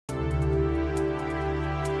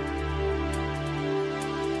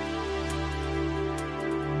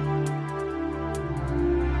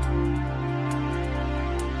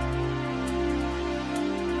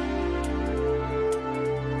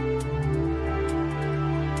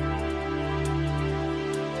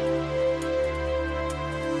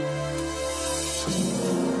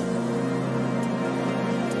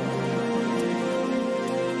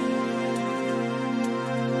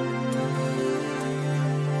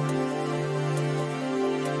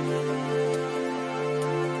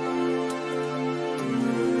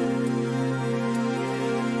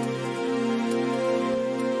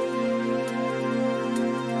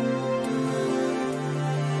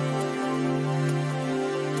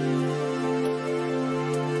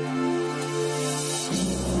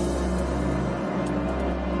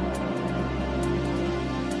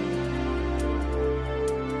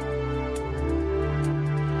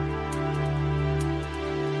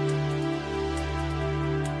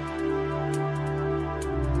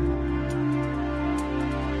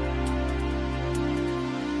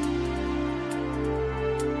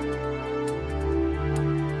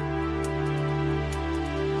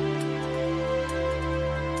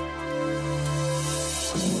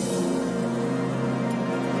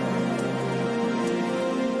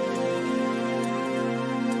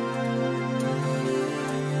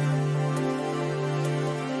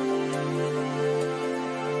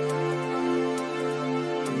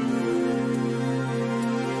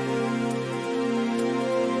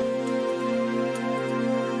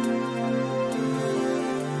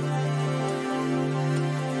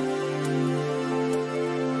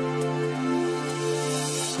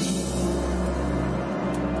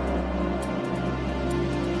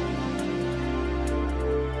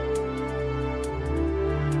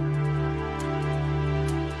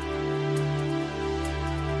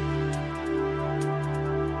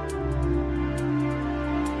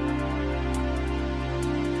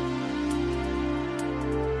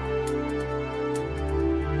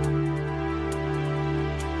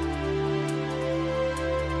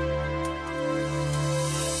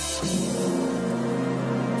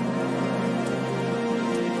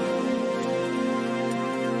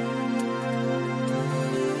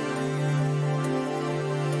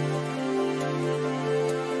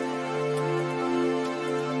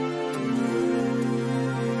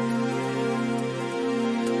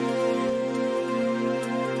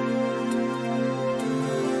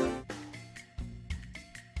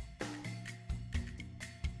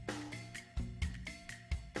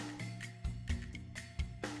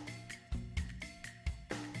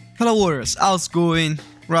Hello warriors, how's it going?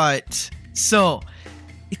 Right, so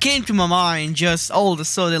it came to my mind just all of a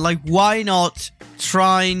sudden, like, why not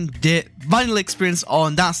trying the vanilla experience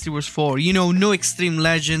on Dynasty Wars 4? You know, no extreme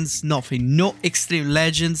legends, nothing, no extreme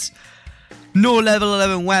legends, no level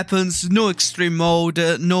 11 weapons, no extreme mode,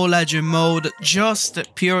 no legend mode,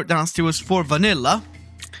 just pure Dynasty Wars 4 vanilla.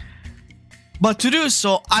 But to do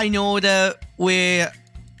so, I know that we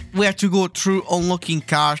have to go through unlocking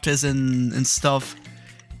characters and stuff.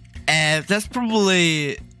 That's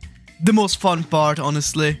probably the most fun part,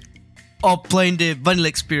 honestly, of playing the vanilla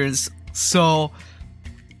experience. So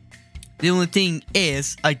the only thing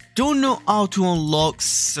is, I don't know how to unlock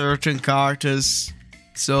certain characters.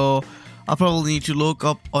 So I'll probably need to look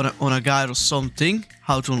up on a guide or something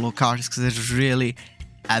how to unlock characters, because I really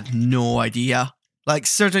have no idea. Like,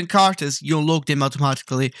 certain characters, you unlock them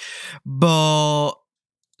automatically, but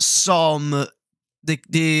some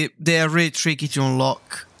they are really tricky to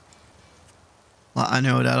unlock. I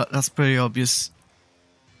know that's pretty obvious.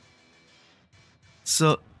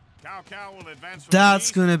 So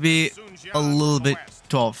that's gonna be a little bit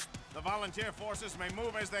tough. The volunteer forces may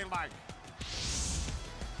move as they like.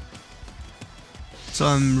 So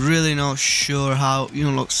I'm really not sure how you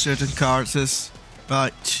unlock certain characters.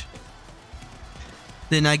 Right.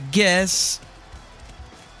 Then I guess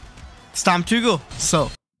it's time to go.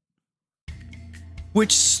 So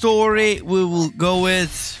which story we will go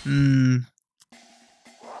with?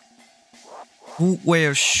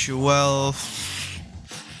 Where should, well,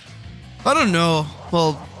 I don't know.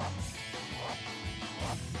 Well,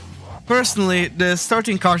 personally, the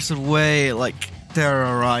starting cards are way, like, they're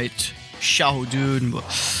alright. Shahoodun,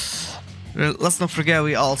 but let's not forget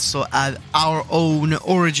we also add our own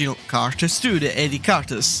original characters too, the 80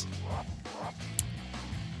 characters.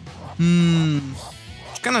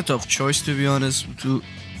 It's kind of tough choice, to be honest, who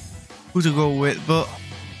to go with, but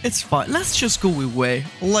it's fine. Let's just go with Way,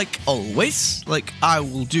 like always, like I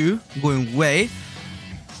will do, going Way.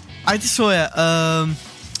 I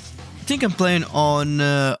think I'm playing on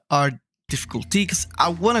hard difficulty, because I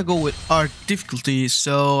want to go with hard difficulty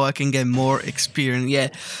so I can get more experience. Yeah,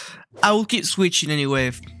 I will keep switching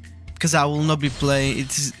anyway, because I will not be playing.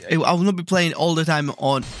 I will not be playing all the time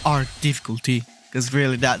on hard difficulty, because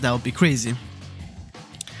really that would be crazy.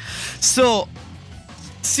 So,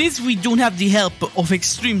 since we don't have the help of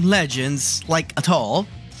extreme legends, like, at all,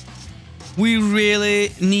 we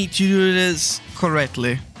really need to do this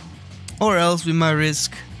correctly, or else we might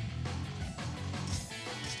risk.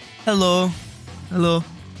 Hello.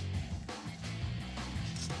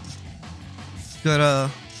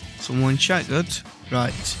 Got someone chat, good.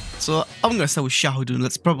 Right, so I'm gonna start with Shahoodun.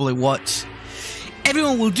 That's probably what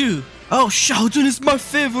everyone will do. Oh, Shahoodun is my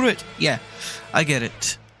favorite. Yeah, I get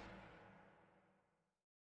it.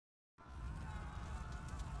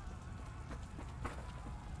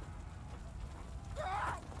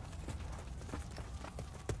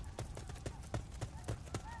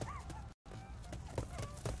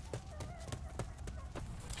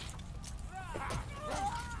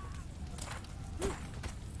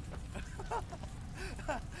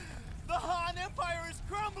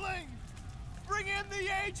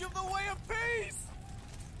 Of the way of peace.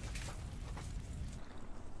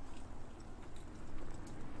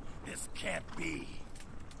 This can't be.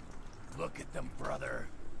 Look at them, brother.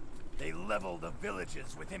 They level the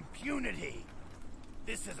villages with impunity.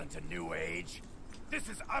 This isn't a new age. This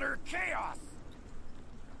is utter chaos.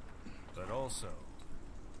 But also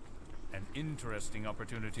an interesting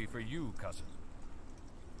opportunity for you, cousin.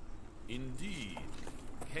 Indeed,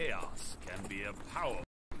 chaos can be a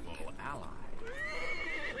powerful ally.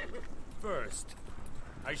 First,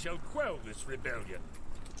 I shall quell this rebellion,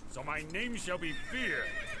 so my name shall be Fear.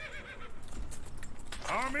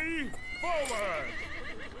 Army, forward!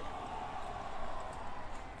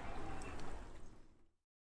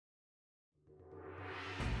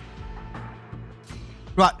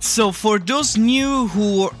 Right, so for those new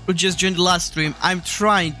who just joined the last stream, I'm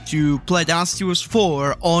trying to play Dynasty Wars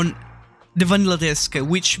 4 on the vanilla disc,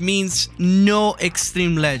 which means no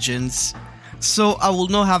extreme legends. So I will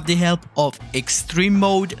not have the help of extreme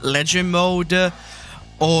mode, legend mode,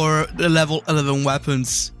 or the level 11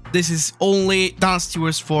 weapons. This is only Dynasty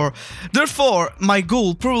Wars 4. Therefore, my goal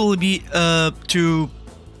will probably be to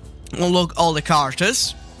unlock all the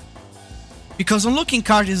characters, because unlocking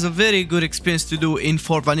characters is a very good experience to do in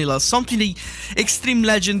 4 vanilla. Something the extreme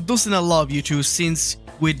legend doesn't allow you to, since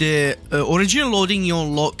with the original loading you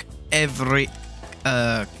unlock every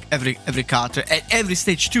character at every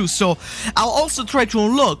stage too. So I'll also try to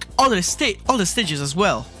unlock other stages as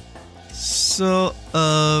well. So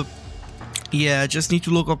Yeah, I just need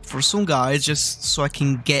to look up for some guys just so I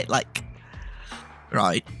can get like...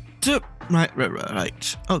 Right.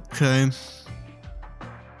 Right. Okay.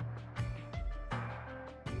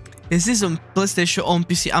 Is this on PlayStation, on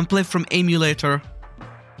PC? I'm playing from emulator.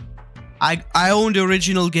 I own the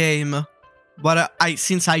original game, but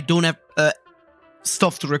since I don't have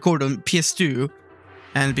stuff to record on PS2,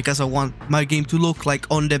 and because I want my game to look like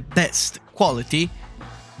on the best quality,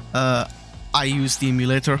 I use the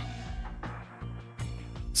emulator.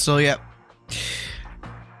 So yeah.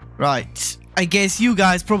 Right. I guess you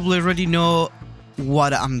guys probably already know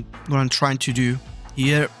what I'm trying to do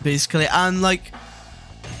here. Basically, I'm like,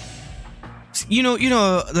 you know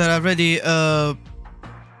that I already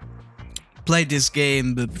played this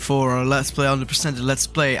game before. Let's play 100%. Let's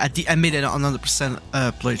play. I made it 100%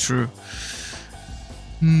 playthrough.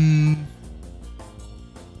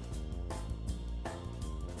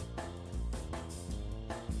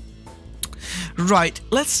 Right.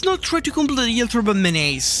 Let's not try to complete the Yield Turbo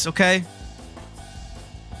Menace, okay?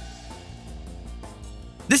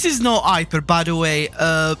 This is not Hyper, by the way.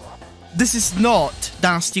 This is not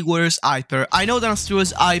Dynasty Warriors Hyper. I know Dynasty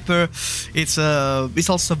Warriors Hyper. It's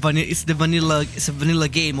also vanilla. It's the vanilla. It's a vanilla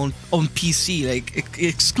game on PC, like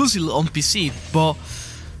exclusively on PC. But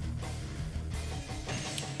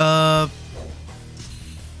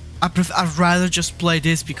I'd rather just play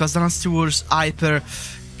this because Dynasty Warriors Hyper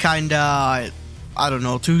kinda, I don't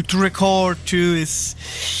know, to record to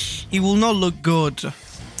it will not look good.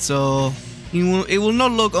 So it will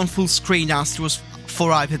not look on full screen Dynasty Warriors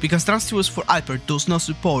for Hyper, because Dynasty Warriors for Hyper does not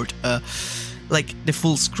support like the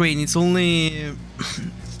full screen. It's only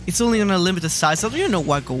on a limited size. I don't even know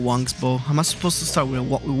why I go Wang's bow. Am I supposed to start with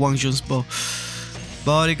Wang Jun's bow?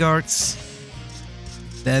 Bodyguards.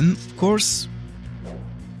 Them, of course.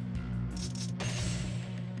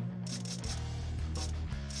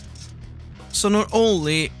 So not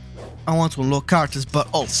only I want to unlock characters, but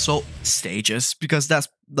also stages, because that's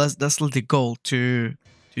the goal to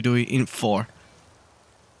do it in 4.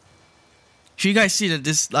 If you guys see that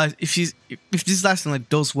this, if this last one like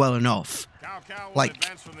does well enough, like,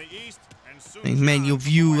 man, if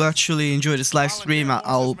you actually enjoy this live stream,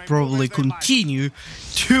 I'll probably continue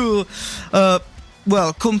to,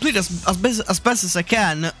 well, complete as best as I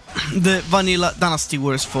can the vanilla Dynasty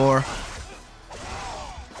Warriors 4.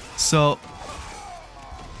 So,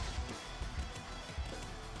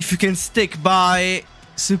 if you can stick by,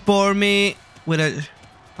 support me with a,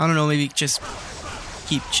 I don't know, maybe just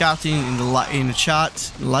keep chatting in the live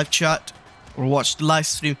chat, or watch the live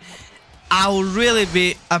stream, I will really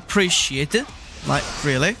be appreciated. Like,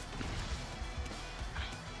 really.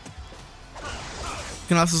 You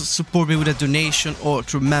can also support me with a donation or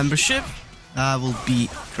through membership. That will be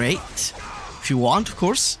great, if you want, of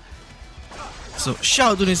course. So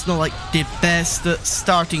Shaodun is not like the best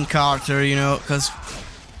starting character, you know, because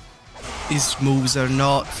his moves are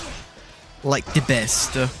not like the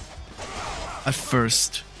best at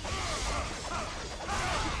first.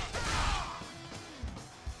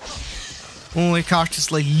 Only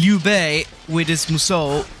characters like Liu Bei with his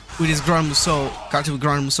Musou, with his Grand Musou, character with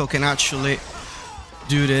Grand Musou can actually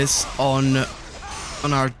do this on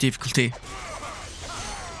our difficulty.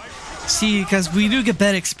 See, because we do get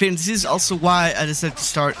better experience. This is also why I decided to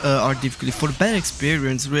start our difficulty, for the better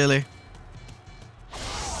experience, really.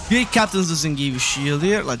 Your captains doesn't give you shield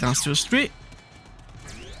here, like Dynasty 3.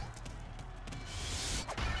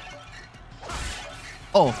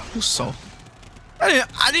 Oh, Musou.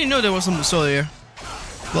 I didn't know there was a Musou here.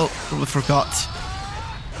 Well, probably forgot.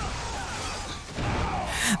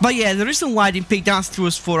 But yeah, the reason why I didn't pick Dynasty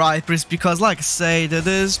Warriors 4 Hyper is because, like I say, that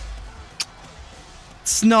is,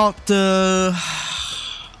 it's not,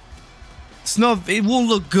 it won't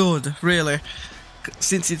look good, really,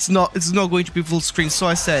 since it's not going to be full screen. So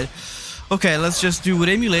I said, okay, let's just do with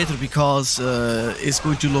emulator, because it's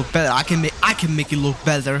going to look better. I can make it look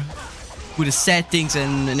better with the settings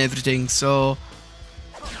and everything. So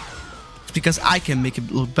it's because I can make it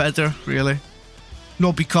look better, really,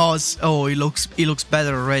 not because, oh, it looks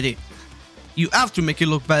better already. You have to make it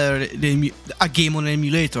look better than a game on an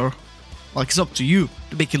emulator. Like, it's up to you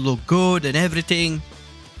to make it look good and everything.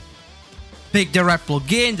 Pick the right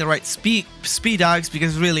plugin, the right speed hikes,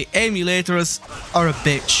 because really emulators are a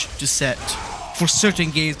bitch to set for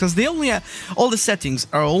certain games, because they only have, all the settings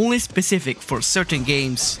are only specific for certain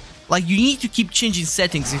games. Like, you need to keep changing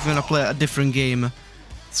settings if you wanna play a different game.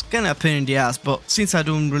 It's kinda a pain in the ass, but since I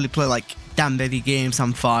don't really play like damn heavy games,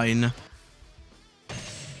 I'm fine.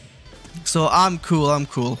 So I'm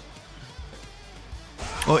cool.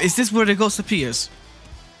 Oh, is this where the ghost appears?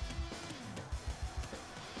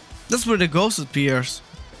 That's where the ghost appears,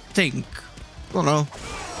 I think. Oh no.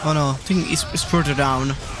 Oh no, I think it's further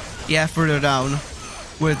down. Yeah, further down.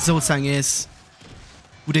 Where Zotang is.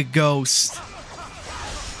 With a ghost.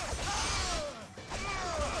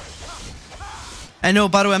 And no,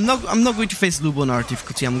 by the way, I'm not going to face Lubo on our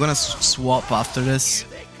difficulty. I'm gonna swap after this.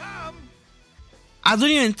 I don't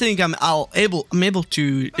even think I'm able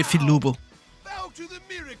to defeat Lubo. Bow to the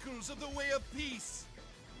miracles of the way of peace.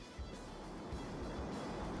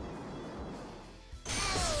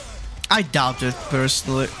 I doubt it,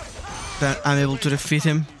 personally, that I'm able to defeat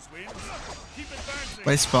him.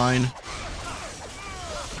 But it's fine.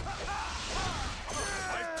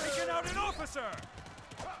 I've taken out an officer.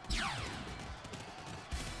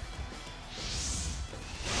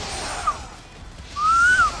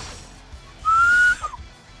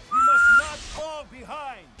 We must not fall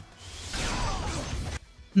behind.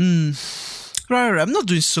 Right, I'm not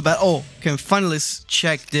doing so bad. Oh, can finally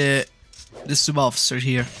check the sub-officer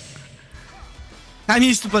here. I'm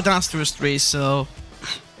used to play Dynasty 3, so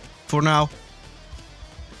for now.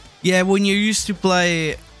 Yeah, when you're used to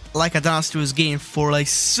play like a Dynasty game for like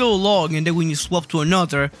so long, and then when you swap to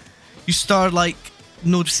another, you start like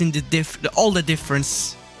noticing all the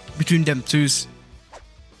difference between them twos.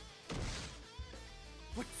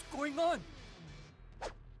 What's going on?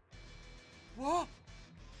 What?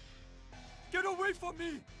 Get away from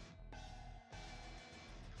me!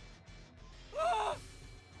 Ah!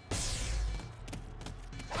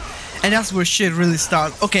 And that's where shit really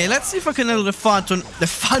starts. Okay, let's see if I can handle the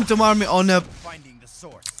Phantom Army on a Finding the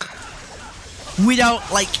source.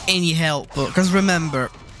 without like any help. Because remember,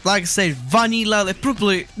 like I said, vanilla, like,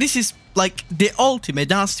 probably this is like the ultimate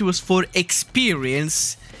Dynasty was for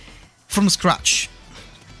experience from scratch.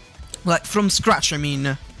 Like from scratch, I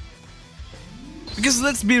mean. Because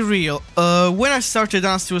let's be real, when I started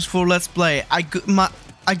Dynasty was for Let's Play, I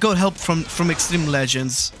got help from Extreme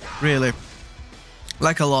Legends, really,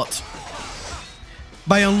 like a lot.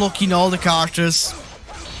 By unlocking all the characters,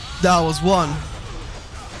 that was one.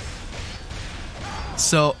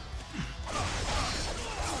 So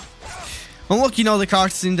unlocking all the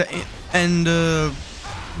cards in the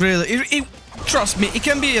really, trust me, it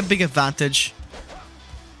can be a big advantage.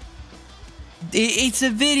 It's a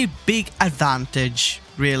very big advantage,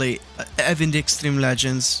 really, having the Extreme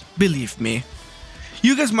Legends. Believe me.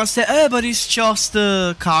 You guys must say, oh, but it's just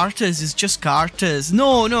cartas, it's just cartas.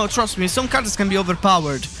 No, no, trust me, some cartas can be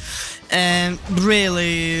overpowered. And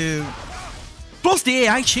really... Plus the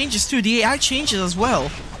AI changes too, the AI changes as well.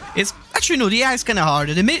 It's actually, no, the AI is kind of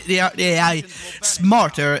harder. The AI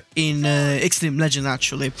smarter in Extreme Legend,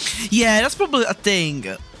 actually. Yeah, that's probably a thing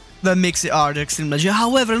that makes it harder, Extreme Legend.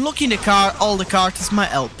 However, looking at all the cards might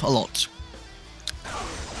help a lot.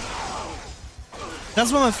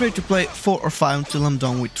 That's why I'm afraid to play 4 or 5 until I'm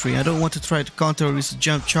done with 3. I don't want to try to counter or use a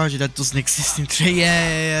jump charge that doesn't exist in 3.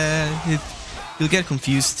 Yeah. You'll get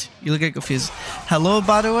confused. Hello,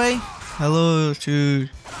 by the way. Hello to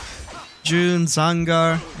June,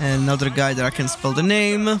 Zangar, and another guy that I can spell the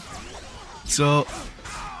name. So,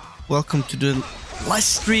 welcome to the live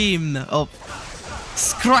stream of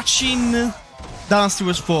scratching Dynasty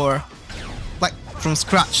Wars 4. Like, from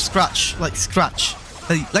scratch, like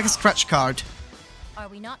a scratch card.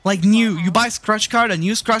 Like new, you buy a scratch card, a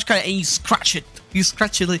new scratch card, and you scratch it. You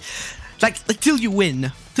scratch it like till you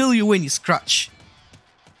win. Till you win, you scratch.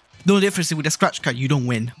 No difference with a scratch card, you don't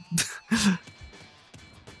win.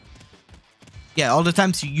 Yeah, all the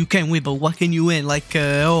times you can win, but what can you win? Like,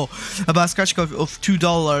 about a scratch card of $2,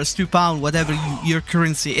 £2, whatever your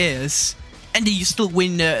currency is, and then you still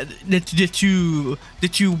win the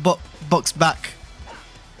two bucks back.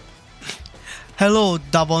 Hello,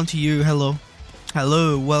 dub on to you.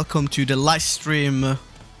 Hello, welcome to the live stream.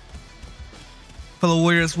 Fellow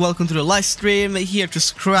warriors, welcome to the live stream. Here to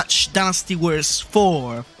scratch Dynasty Wars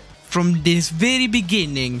 4 from this very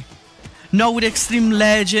beginning. Now with Extreme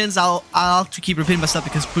Legends, I'll have to keep repeating myself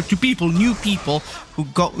because to new people who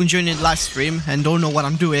joined the live stream and don't know what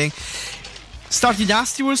I'm doing. Starting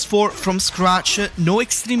Dynasty Wars 4 from scratch, no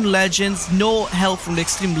Extreme Legends, no help from the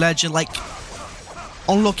Extreme Legend, like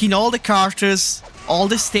unlocking all the characters, all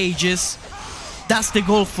the stages. That's the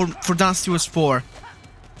goal for Dynasty Wars 4.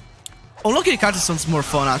 Unlocking the characters sounds more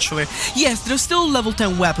fun, actually. Yes, there's still level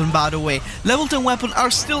 10 weapon, by the way. Level 10 weapon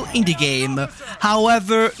are still in the game.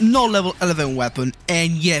 However, no level 11 weapon.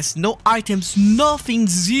 And yes, no items, nothing,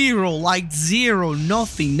 zero, like zero,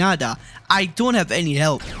 nothing, nada. I don't have any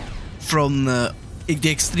help from the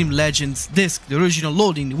Extreme Legends disc, the original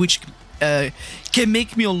loading, which can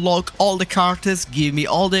make me unlock all the characters, give me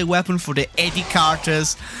all the weapon for the Eddie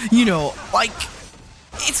characters, you know, like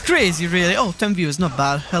It's crazy, really. Oh, 10 views, not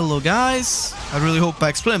bad. Hello, guys. I really hope I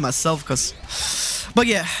explain myself, because... But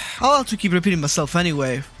yeah, I'll have to keep repeating myself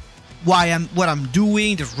anyway. What I'm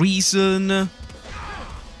doing, the reason...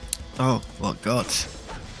 Oh god.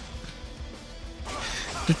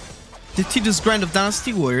 The tedious grind of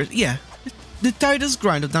Dynasty Warriors. Yeah, the tedious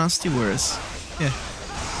grind of Dynasty Warriors. Yeah,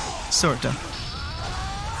 sorta.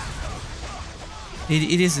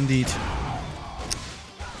 It is indeed.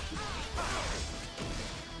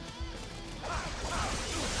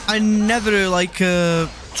 I never like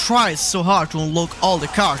tried so hard to unlock all the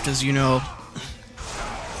characters, you know.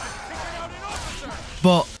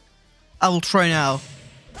 But I will try now.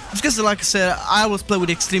 Because like I said, I always play with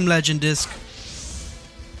the Extreme Legend disc.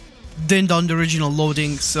 Then done the original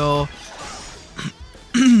loading, so...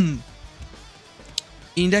 In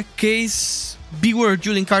that case, beware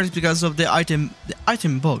dueling cards because of the item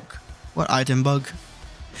bug. What item bug?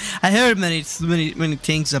 I heard many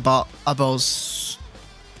things about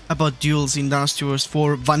duels in Dynasty Wars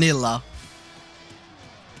for vanilla.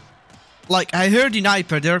 Like I heard in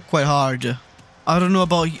Hyper they're quite hard. I don't know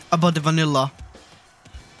about the vanilla.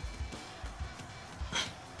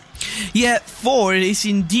 Yeah, 4 is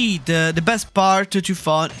indeed the best part to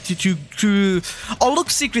unlock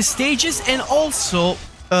secret stages, and also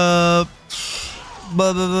ow.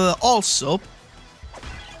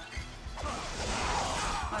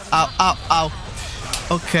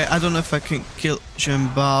 Okay, I don't know if I can kill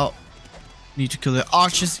Jimbao. Need to kill the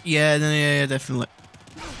archers. Yeah, definitely.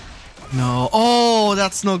 No. Oh,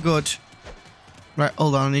 that's not good. Right,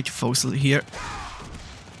 hold on, I need to focus here.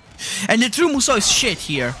 And the true Musou is shit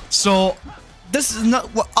here, so this is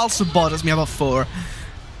not what also bothers me about 4.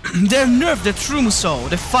 They nerfed the true Musou.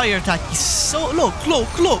 The fire attack is so...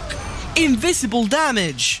 Look! Invisible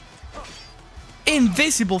damage!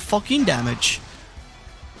 Invisible fucking damage.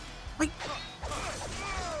 Like...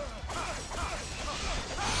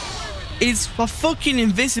 It's for fucking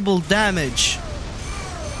invisible damage.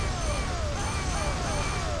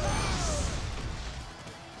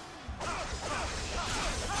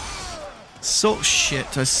 So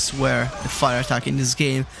shit, I swear, the fire attack in this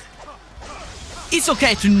game. It's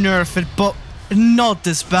okay to nerf it, but not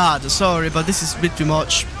this bad. Sorry, but this is a bit too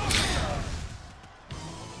much.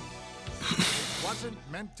 Wasn't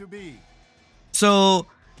meant to be. So,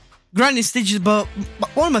 grinding stages, but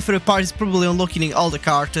one of my favorite parts is probably unlocking all the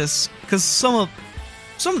characters, because some of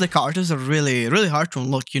the characters are really hard to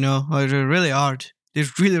unlock. You know, they're really hard. They're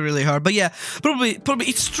really hard. But yeah, probably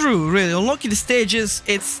it's true, really. Unlocking the stages,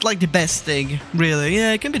 it's like the best thing, really.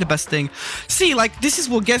 Yeah, it can be the best thing. See, like, this is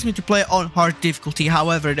what gets me to play on hard difficulty.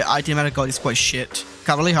 However, the item I got is quite shit.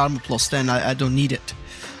 Cavalry Armor plus 10, I don't need it.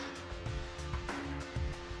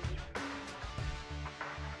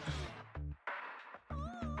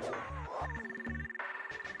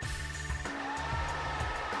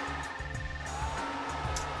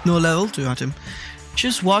 No level 2 item.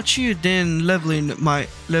 Just watch you then leveling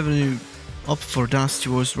up for Dynasty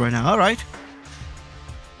Wars right now. Alright.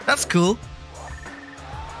 That's cool.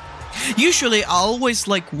 Usually I always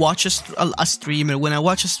like watch a streamer. When I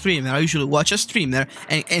watch a streamer, I usually watch a streamer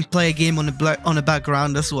and play a game on the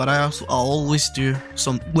background. That's what I always do.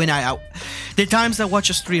 The times I watch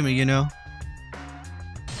a streamer, you know.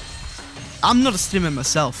 I'm not a streamer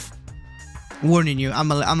myself. Warning you,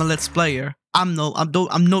 I'm a let's player. I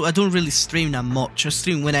don't really stream that much. I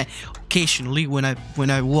stream occasionally when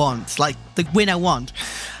I want, like when I want.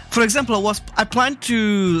 For example, I planned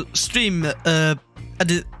to stream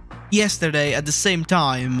yesterday at the same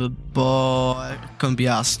time, but I couldn't be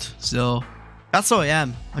asked. So that's how I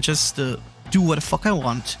am. I just do what the fuck I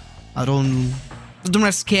want. I don't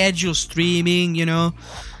have schedule streaming, you know.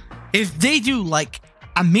 If they do like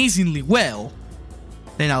amazingly well,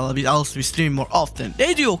 then I'll be streaming more often.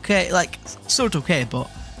 They do okay, like sort of okay, but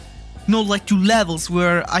not like to levels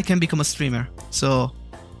where I can become a streamer. So,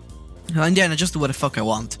 and then I just do what the fuck I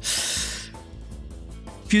want.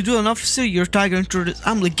 If you do an officer, your tiger into the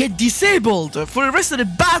amulet get disabled for the rest of the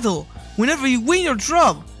battle whenever you win your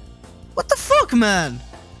drop. What the fuck, man?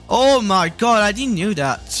 Oh my god, I didn't know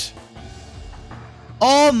that.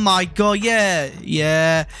 Oh my god,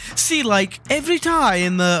 yeah. See, like, every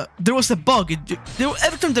time there was a bug,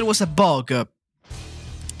 every time there was a bug,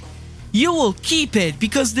 you will keep it,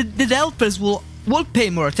 because the developers will pay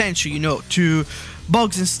more attention, you know, to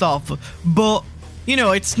bugs and stuff. But, you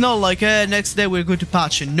know, it's not like, next day we're going to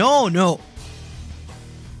patch it. No.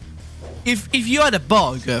 If you had a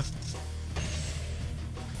bug,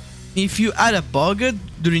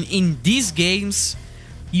 in these games,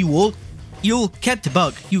 you kept the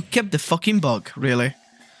bug. You kept the fucking bug, really.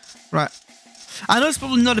 Right. I know it's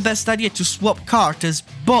probably not the best idea to swap characters,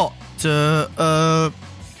 but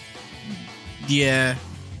yeah,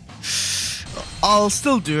 I'll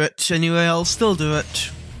still do it anyway. I'll still do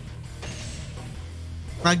it.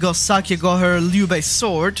 I got Saki, got her Liu Bei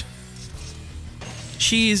sword.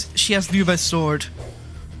 She has Liu Bei sword,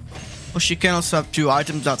 but she can also have 2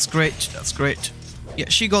 items. That's great. That's great. Yeah,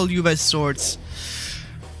 she got Liu Bei swords.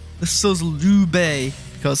 This is Liu Bei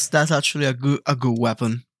because that's actually a good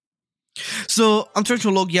weapon. So I'm trying to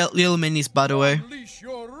log yellow minis, by the way.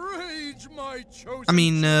 I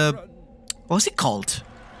mean, what's it called?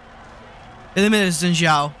 Eliminated Zhen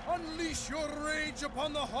Zhao. Unleash your rage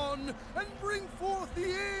upon the Han and bring forth the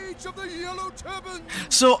age of the yellow turbans.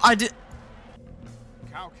 So I did.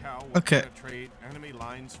 Okay. Enemy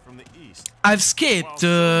lines from the east. I've skipped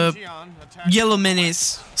yellow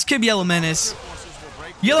minis. Skip yellow minis.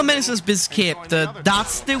 Yellow minis has been skipped.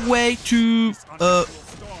 That's the way to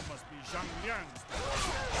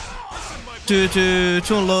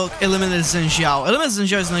unlock Eliminated Zhen Zhao. Eliminated Zhen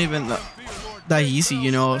Zhao is not even that easy,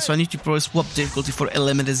 you know, so I need to probably swap difficulty for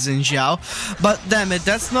Eliminated Zhen Zhao. But damn it,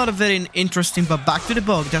 that's not a very interesting. But back to the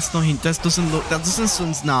bug. That's not. That doesn't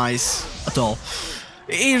sound nice at all.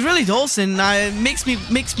 It really doesn't. It makes me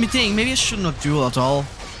think maybe I should not duel at all.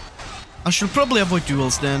 I should probably avoid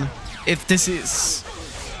duels then. If this is,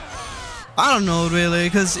 I don't know really,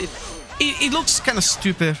 because it looks kind of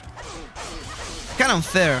stupid, kind of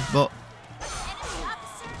unfair. But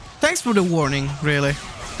thanks for the warning, really,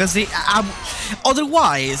 because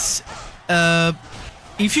otherwise,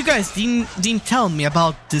 if you guys didn't tell me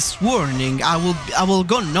about this warning, I will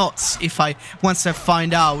go nuts if once I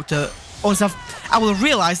find out. I will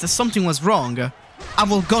realize that something was wrong. I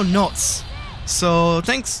will go nuts. So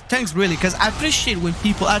thanks really, because I appreciate when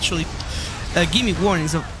people actually give me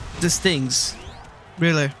warnings of these things,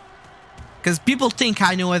 really. Because people think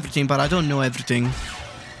I know everything, but I don't know everything.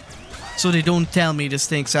 So they don't tell me these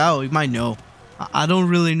things. Oh, you might know. I don't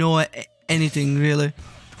really know anything, really.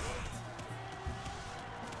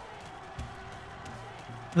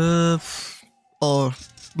 Let's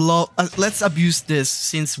abuse this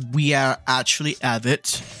since we actually have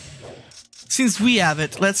it. Since we have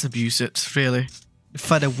it, let's abuse it, really. The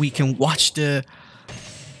fact that we can watch the...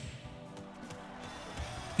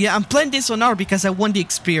 Yeah, I'm playing this on R because I want the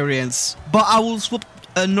experience. But I will swap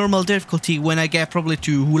a normal difficulty when I get probably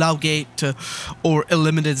to Hulao Gate or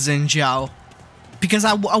Eliminated Zhen Zhao. Because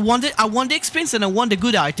I want the experience and I want the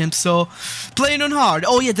good items, so... Playing on hard.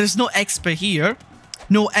 Oh yeah, there's no expert here.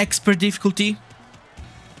 No expert difficulty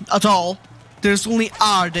at all. There's only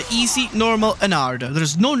hard, easy, normal, and hard.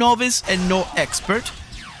 There's no novice and no expert.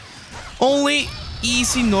 Only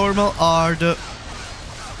easy, normal, hard.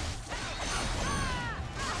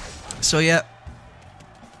 So yeah.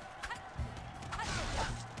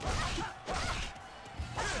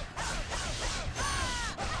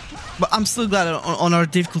 But I'm still glad on our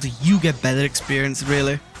difficulty you get better experience,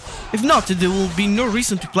 really. If not, there will be no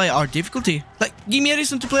reason to play our difficulty. Like, give me a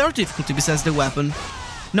reason to play our difficulty besides the weapon.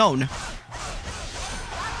 None.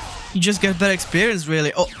 You just get better experience,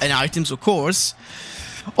 really. Oh, and items, of course.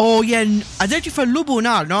 Oh, yeah, identify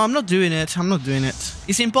Lubunar. No, I'm not doing it. I'm not doing it.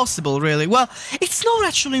 It's impossible, really. Well, it's not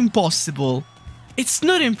actually impossible. It's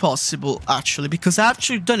not impossible, actually, because I've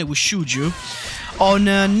actually done it with Shuju. On,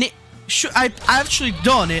 I've actually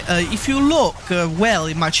done it. If you look well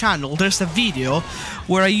in my channel, there's a video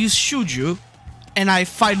where I use Shuju and I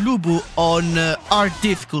fight Lubu on hard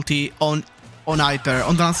difficulty on Hyper,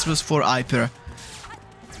 on Dance 4 Hyper.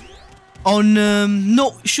 On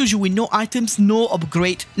no Shuju with no items, no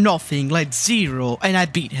upgrade, nothing, like 0, and I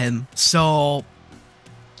beat him. So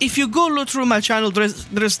if you go look through my channel,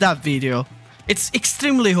 there's that video. It's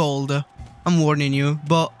extremely old, I'm warning you,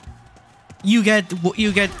 but you get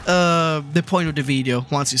the point of the video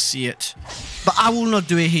once you see it. But I will not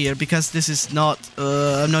do it here because this is not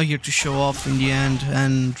I'm not here to show off in the end,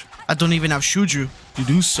 and I don't even have Shuju to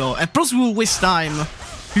do so. And plus we will waste time.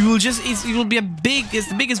 We will just it will be it's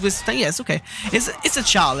the biggest waste of time. Yes, okay. It's a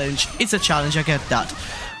challenge. It's a challenge, I get that.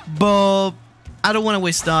 But I don't want to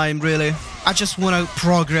waste time, really. I just want to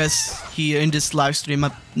progress here in this live stream.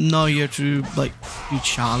 I'm not here to like do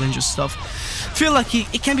challenge or stuff. I feel like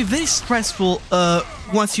it can be very stressful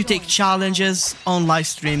once you take challenges on live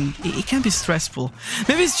stream. It can be stressful.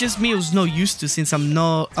 Maybe it's just me who's not used to, since I'm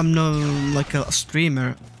not like a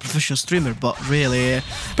streamer, professional streamer. But really,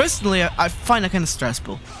 personally, I find it kind of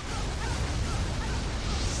stressful.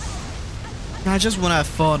 I just want to have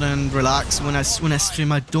fun and relax when I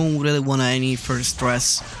stream. I don't really want any further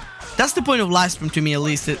stress. That's the point of live stream to me, at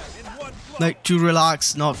least. Like, to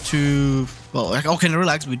relax, not to... Well, like, how can I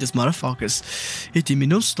relax with this motherfuckers hitting me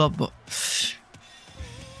non-stop, but...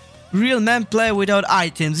 Real men play without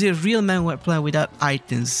items. Yeah, real men play without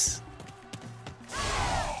items.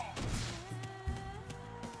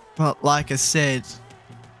 Well, like I said,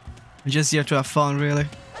 I'm just here to have fun, really.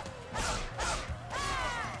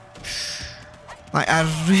 Like, I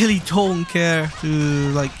really don't care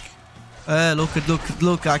to, like,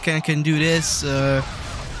 look, I can do this,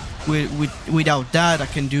 without that, I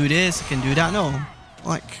can do this, I can do that. No,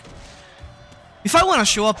 like, if I want to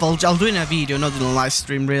show up, I'll do it in a video, not in a live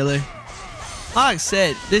stream, really. Like I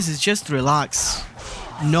said, this is just to relax,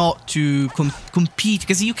 not to compete,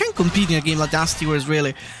 because you can't compete in a game like Dynasty Warriors,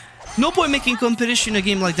 really. No point making competition in a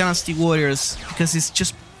game like Dynasty Warriors, because it's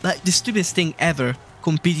just like the stupidest thing ever.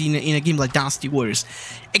 Competing in a game like Dynasty Warriors,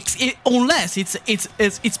 unless it's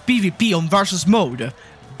PvP on versus mode.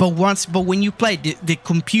 But when you play the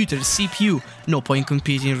computer, the CPU, no point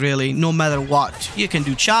competing, really. No matter what, you can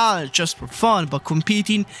do challenge just for fun, but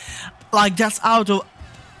competing, like, that's out of,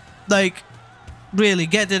 like, really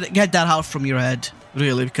get that out from your head,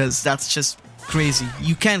 really, because that's just crazy.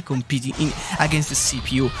 You can't compete against the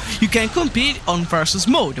CPU. You can compete on versus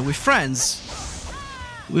mode with friends.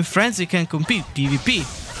 With friends, you can compete PvP.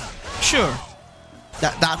 Sure,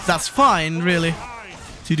 that's fine, really,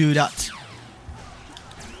 to do that.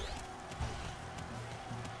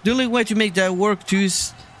 The only way to make that work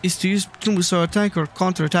is to use Musou attack or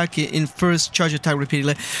counter attack in first charge attack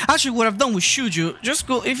repeatedly. Actually, what I've done with Shuju, just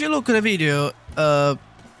go. If you look at the video, I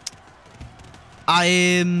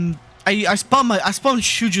spam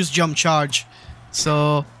Shuju's jump charge,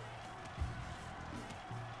 so.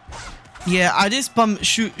 Yeah, I did spam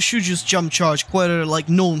Shuju's jump charge quite like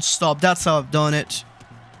non-stop. That's how I've done it.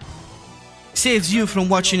 Saves you from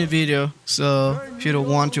watching a video, so if you don't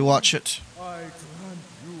want to watch it. I grant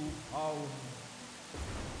you power.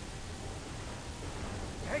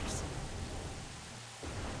 Kessen.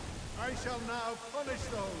 I shall now punish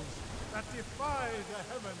those that defy the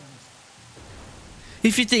heavens.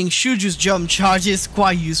 If you think Shuju's jump charge is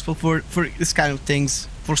quite useful for this kind of things,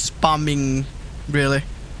 for spamming, really.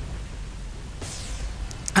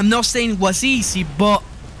 I'm not saying it was easy, but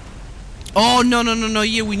oh no,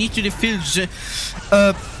 yeah, we need to defeat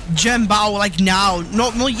Genbao like now,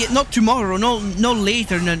 not yet, not tomorrow, no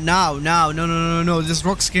later, not now, no. This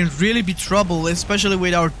rocks can really be trouble, especially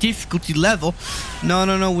with our difficulty level.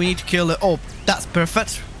 No, we need to kill it. Oh, that's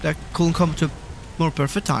perfect. That couldn't come to a more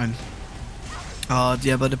perfect time. Oh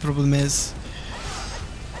yeah, but the problem is,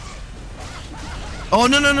 oh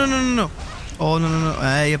no. Oh no.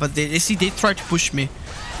 Yeah, but they try to push me.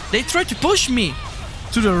 They try to push me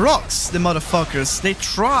to the rocks, the motherfuckers. They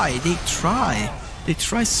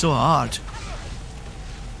try so hard.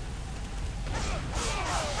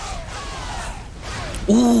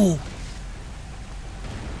 Ooh.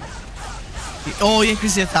 Oh,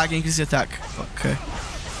 increase the attack. Okay.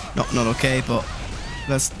 No, not okay, but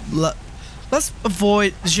let's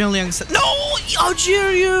avoid Zhenliang's. No, how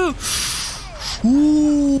dare you?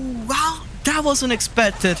 Ooh, wow, that was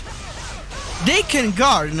unexpected. They can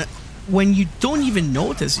guard when you don't even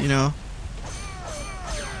notice, you know.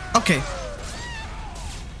 Okay.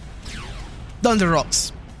 Down the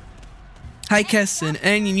rocks. Hi Kessen,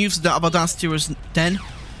 any news about Dynasty Warriors 10?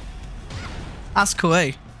 Ask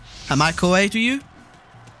Koei. Am I Koei to you?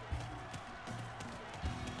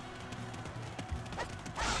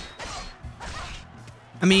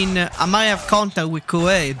 I mean, I might have contact with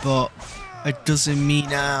Koei, but it doesn't mean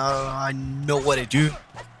I know what to do.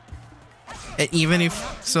 And even if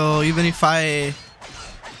I,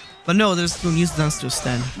 but no, there's no news Dynasty Warriors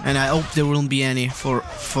 10, and I hope there won't be any for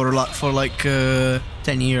like 10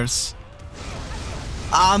 years.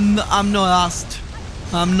 I'm not asked.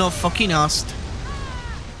 I'm not fucking asked.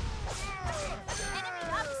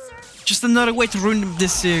 Just another way to ruin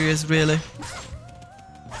this series, really.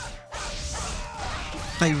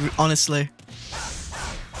 Like, honestly.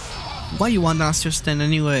 Why you want Dynasty Warriors 10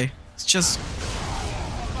 anyway? It's just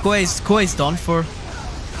Koei's done for.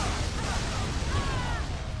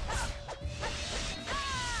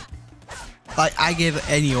 Like, I gave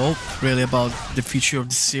any hope really about the future of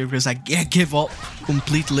the series. I give up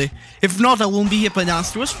completely. If not, I won't be here playing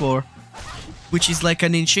Dynasty Warriors 4, which is like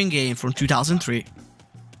an ancient game from 2003.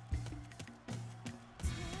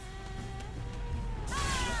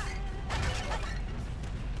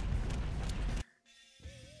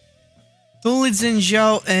 Only Zhen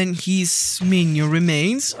Zhao and his minion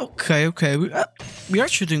remains. Okay. We're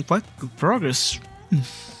actually doing quite good progress.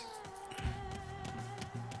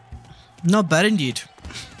 Not bad indeed.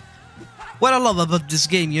 What I love about this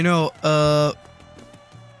game, you know,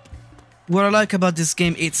 what I like about this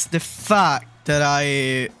game, it's the fact that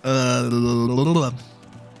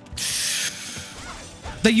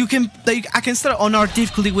I can start on hard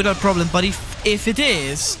difficulty without problem. But if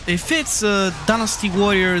it's Dynasty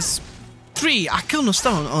Warriors 3, I cannot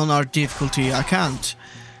start on hard difficulty. I can't.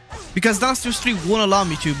 Because Dynasty Wars 3 won't allow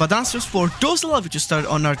me to, but Dynasty Wars 4 does allow you to start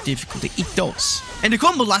on hard difficulty. It does. And the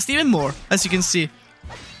combo lasts even more, as you can see.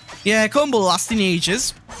 Yeah, combo lasts in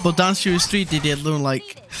ages, but Dynasty Wars 3 did it alone,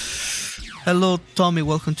 like... Hello, Tommy,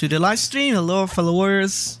 welcome to the live stream. Hello, fellow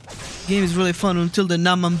warriors. Game is really fun until the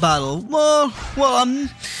Naman battle. Well, I'm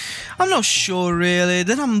not sure, really.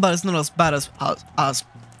 The Naman battle is not as bad as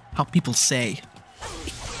how people say.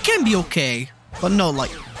 It can be okay, but not,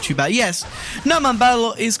 like... too bad. Yes, Naman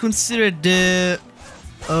battle is considered the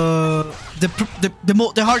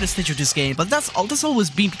hardest stage of this game, but that's always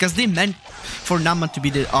been because they meant for Naman to be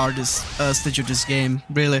the hardest stage of this game.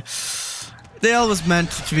 Really, they always meant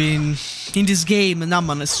to be in this game.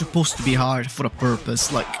 Naman is supposed to be hard for a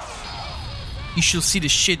purpose. Like, you should see the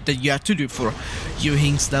shit that you have to do for Yu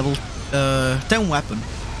Hing's level 10 weapon.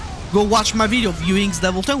 Go watch my video of Yu Hing's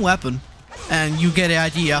level 10 weapon, and you get the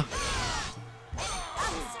idea.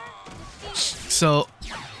 So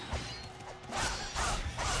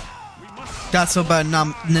that's about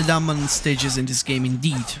Naman stages in this game,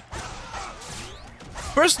 indeed.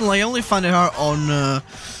 Personally, I only found it hard on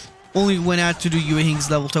only when I had to do Yu Hing's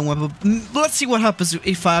level 10 weapon. Let's see what happens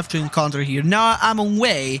if I have to encounter here. Now I'm on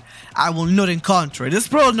way, I will not encounter it. That's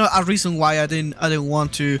probably not a reason why I didn't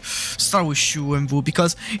want to start with Shu and Wu,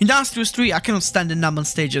 because in Dynasty Wars 3 I cannot stand the Naman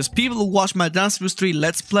stages. People who watch my Dynasty Wars 3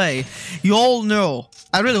 Let's Play, you all know.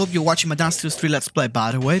 I really hope you're watching my Dynasty Wars 3 Let's Play,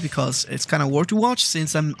 by the way, because it's kind of worth to watch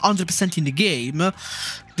since I'm 100% in the game,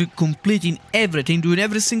 completing everything, doing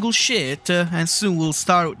every single shit, and soon we'll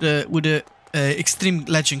start with the Extreme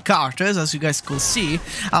Legend characters. As you guys could see,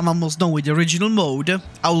 I'm almost done with the original mode.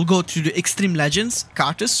 I will go to the Extreme Legends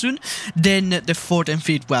characters soon, then the 4th and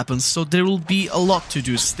 5th weapons, so there will be a lot to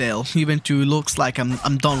do still, even though it looks like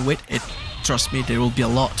I'm done with it. Trust me, there will be a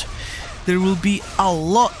lot. There will be a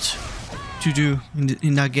lot to do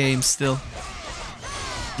in that game still,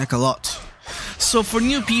 like a lot. So for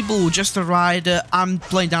new people who just arrived, I'm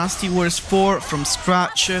playing Dynasty Warriors 4 from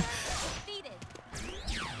scratch,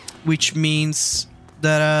 which means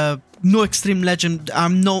that no Extreme Legend. I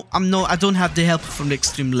don't have the help from the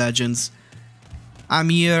Extreme Legends. I'm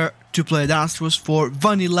here to play Dynasty Wars 4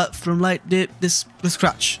 vanilla from like the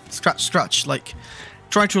scratch, like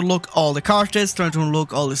trying to unlock all the characters, trying to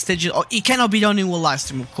unlock all the stages. Oh, it cannot be done in one live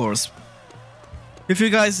stream, of course. If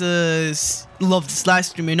you guys love this live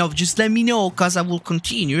stream enough, just let me know, cause I will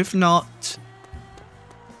continue. If not,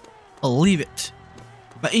 I'll leave it.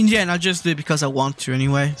 But in the end, I'll just do it because I want to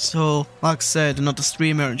anyway. So, like I said, I'm not a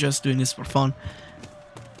streamer, just doing this for fun.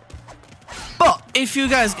 But if you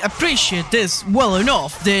guys appreciate this well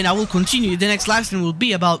enough, then I will continue. The next live stream will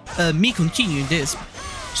be about me continuing this.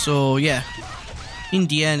 So yeah, in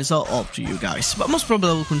the end, it's all up to you guys. But most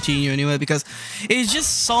probably I will continue anyway, because it's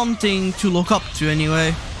just something to look up to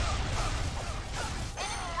anyway.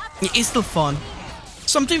 It's still fun.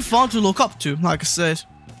 Something fun to look up to, like I said.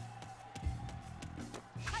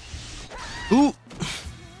 Ooh.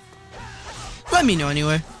 Let me know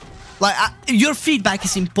anyway. Like, your feedback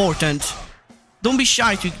is important. Don't be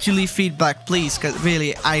shy to leave feedback, please, because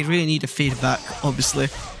really, I really need the feedback, obviously.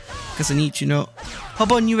 Because I need to know. How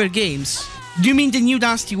about newer games? Do you mean the new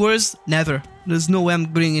Dynasty Wars? Never. There's no way I'm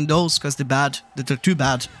bringing those, because they're bad. They're too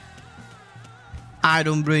bad. I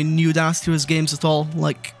don't bring new Dynasty Wars games at all.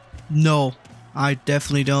 Like, no. I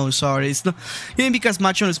definitely don't, sorry. It's not... Even because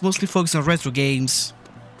my channel is mostly focused on retro games.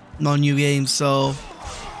 Not new games, so...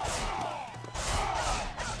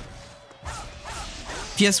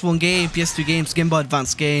 PS1 game, PS2 games, Game Boy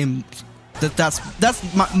Advance game. That's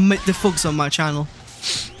the focus on my channel.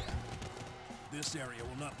 This area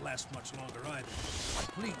will not last much longer either.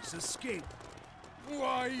 Please escape.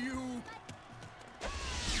 Why you?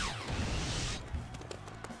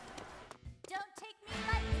 Don't take me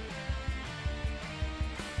lightly.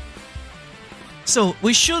 So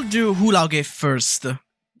we should do Hulage first.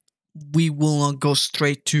 We will not go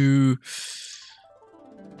straight to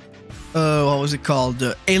what was it called?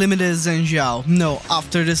 Eliminated Zhenjiao. No,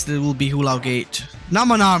 after this there will be Hulao Gate.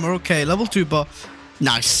 Naman armor, okay, level 2, but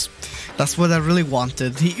nice. That's what I really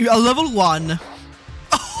wanted. A level 1.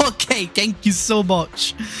 Okay, thank you so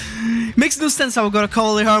much. Makes no sense how I got a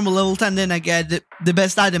cavalry armor level 10, then I get the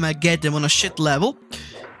best item, I get them on a shit level.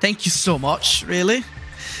 Thank you so much, really.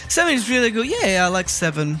 7 is really good. Yeah, I like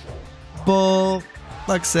 7. But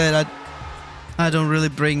like I said, I don't really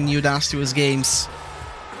bring new Dynasty Wars games.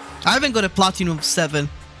 I haven't got a Platinum 7.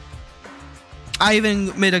 I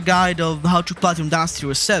even made a guide of how to Platinum Dynasty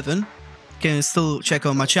Wars 7. Can still check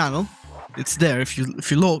out my channel. It's there if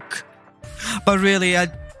you look. But really, I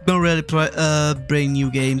don't really bring new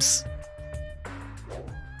games.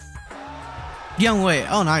 Young Wei,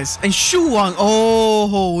 oh nice. And Shu Wang,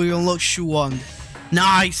 oh, we unlock Shu Wang.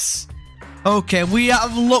 Nice. Okay, we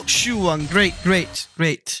have unlocked Shu Wang. Great, great,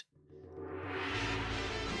 great.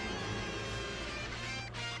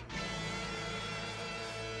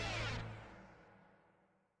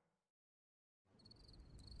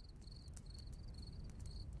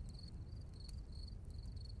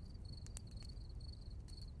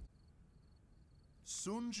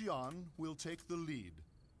 Sun Jian will take the lead,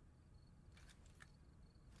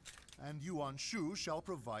 and Yuan Shu shall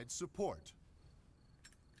provide support.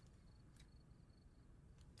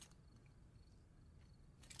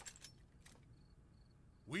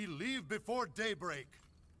 We leave before daybreak.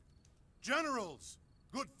 Generals,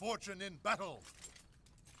 good fortune in battle.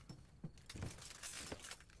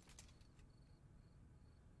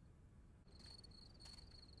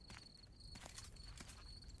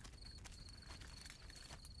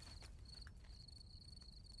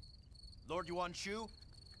 Lord Yuan Shu,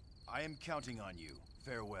 I am counting on you.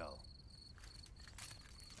 Farewell.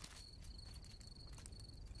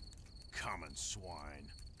 Common swine.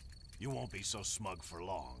 You won't be so smug for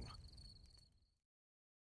long.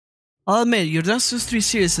 I'll admit, your Dynasty 3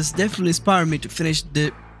 series has definitely inspired me to finish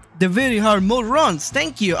the very hard mode runs.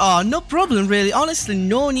 Thank you. No problem, really. Honestly,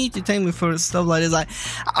 no need to thank me for stuff like this.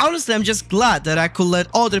 Honestly, I'm just glad that I could let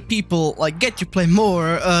other people get to play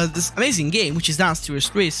more this amazing game, which is Dynasty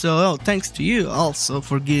 3. So, thanks to you also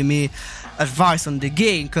for giving me advice on the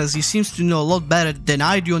game, because you seems to know a lot better than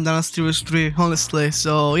I do on Dynasty 3, honestly.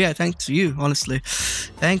 So, yeah, thanks to you, honestly.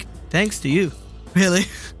 Thanks to you, really.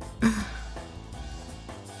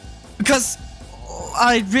 Because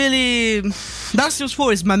I really... Dynasty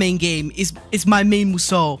 4 is my main game, it's my main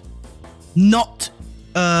Musou, not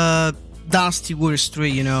Dynasty Warriors 3,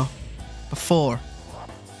 you know, before.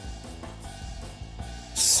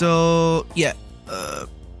 So, yeah,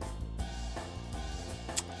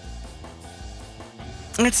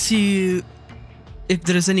 let's see if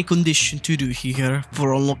there is any condition to do here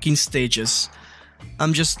for unlocking stages.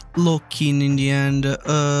 I'm just looking in the end.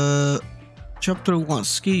 Chapter 1,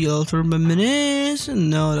 skill minutes.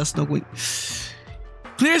 No, that's not going.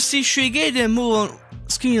 Clear C Gate and move on.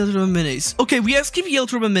 Skill minutes. Okay, we have skip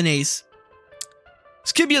yellow minutes.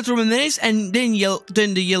 Skip yellow minutes and then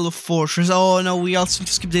the yellow fortress. Oh no, we also need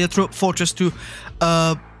to skip the yellow fortress to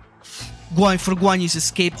for Guan Yu's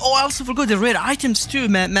escape. Oh, I also forgot the rare items too,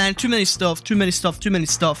 man. Too many stuff.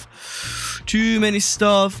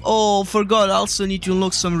 Oh, forgot. I also need to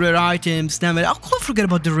unlock some rare items. Damn it. How could I forget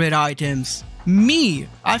about the rare items? Me,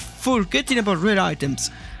 I'm forgetting about rare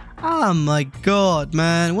items. Oh my god,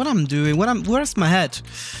 man, what I'm doing? Where's my head?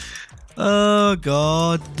 Oh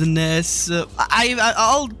godness.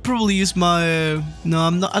 I'll probably use my. No,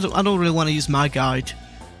 I'm not. I don't really want to use my guide.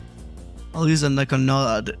 I'll use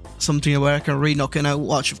another something where I can read, not can I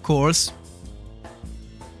watch, of course.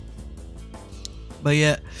 But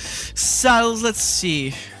yeah, saddles. Let's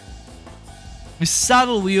see. The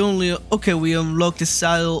saddle we only we unlock the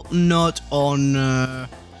saddle not on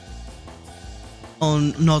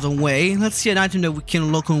Way. Let's see an item that we can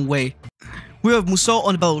unlock on Way. We have Musou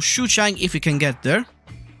on the battle Shu Chang if we can get there,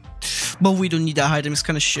 but we don't need that item. It's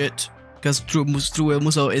kind of shit because through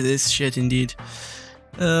Musou it is shit indeed.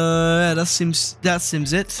 Yeah, that seems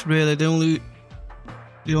it really. The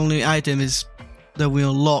only item is that we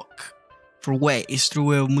unlock for Way is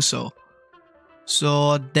through Musou.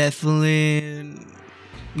 So definitely,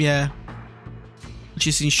 yeah, which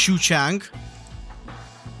is in Shu Chang.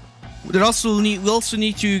 We also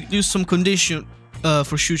need to do some condition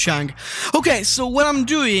for Shu Chang. Okay, so what I'm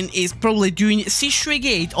doing is probably doing C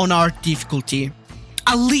Gate on our difficulty.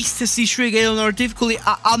 At least a C Gate on our difficulty.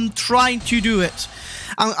 I'm trying to do it.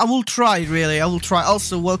 I will try, really. I will try.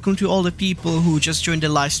 Also, welcome to all the people who just joined the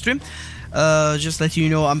live stream. Just let you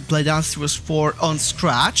know, I'm playing Dynasty 4 on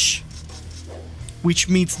Scratch, which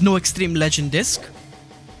means no extreme legend disc.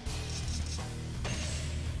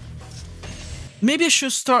 Maybe I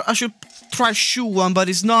should try Shu Wang, but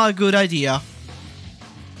it's not a good idea.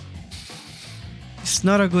 It's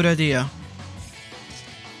not a good idea.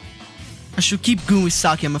 I should keep going with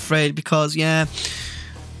Saki, I'm afraid, because yeah,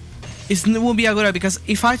 it won't be a good idea. Because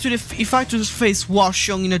if I to face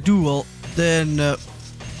Washong in a duel, then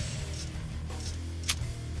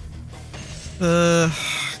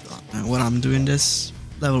when I'm doing this,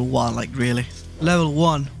 level 1, like really, level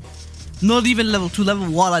 1, not even level 2, level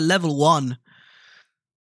 1, like level 1.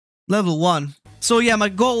 So yeah, my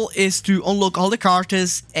goal is to unlock all the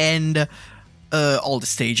cartas and all the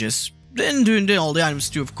stages. then doing all the items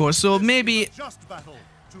too, of course. So maybe Just battle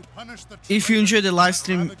to punish the if you enjoyed the live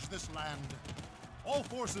stream, ravage this land. All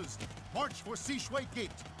forces, march for Sishui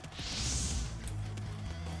Gate.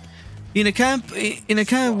 in a camp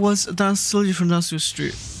was a dance soldier from Dynasty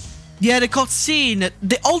Street. Yeah, the cutscene,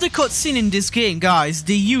 all the cutscene in this game, guys,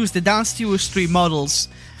 they use the Dynasty 3 models.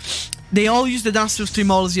 They all use the Dynasty 3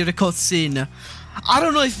 models in the cutscene. I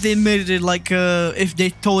don't know if they made it like, if they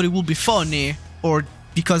thought it would be funny, or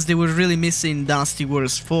because they were really missing Dynasty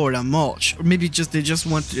Wars 4 that much, or maybe they just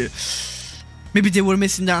wanted to. Maybe they were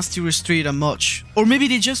missing Dynasty Wars 3 that much, or maybe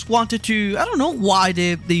they just wanted to. I don't know why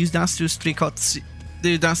they used Dynasty Wars 3 cutscene.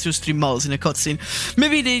 The Dynasty Wars 3 models in a cutscene.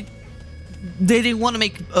 Maybe they didn't want to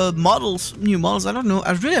make new models. I don't know.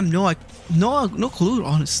 I really have no clue,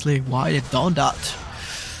 honestly, why they've done that.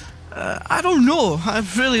 I don't know. I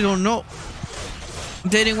really don't know.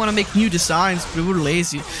 They didn't want to make new designs, but they were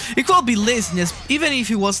lazy. It could be laziness. Even if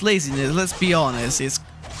it was laziness, let's be honest, it's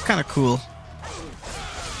kind of cool.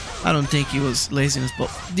 I don't think it was laziness,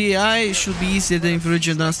 but the AI should be easier than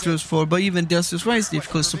Virgin Dynasty 4, but even Dynasty 4 is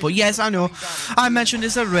difficult to support. Yes, I know. I mentioned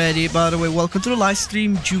this already, by the way. Welcome to the live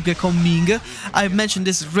stream, Juga Coming. I've mentioned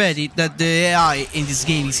this already, that the AI in this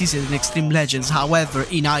game is easier than Extreme Legends. However,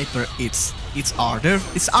 in Hyper, it's harder.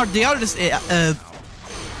 It's hard. The hardest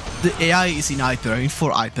the AI is in Hyper, in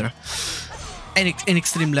 4 Hyper, and in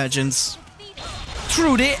Extreme Legends.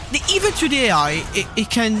 True, even to the AI,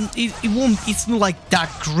 it's not like that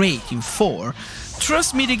great in 4.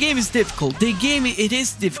 Trust me, the game is difficult. It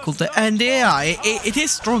is difficult, and the AI, it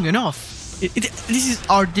is strong enough. This is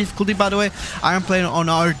hard difficulty, by the way. I am playing on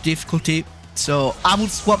hard difficulty, so I will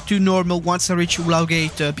swap to normal once I reach Ulao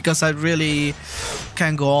Gate, because I really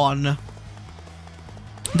can't go on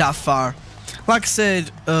that far. Like I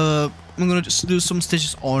said, I'm gonna just do some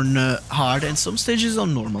stages on hard and some stages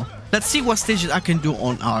on normal. Let's see what stages I can do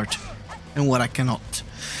on hard and what I cannot.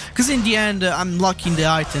 Because in the end, I'm locking the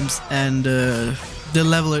items and the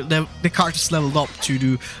card is leveled up to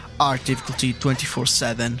do hard difficulty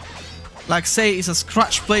 24/7. Like say, it's a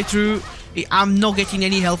scratch playthrough. I'm not getting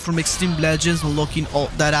any help from Extreme Legends, unlocking all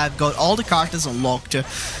that. I've got all the cards unlocked.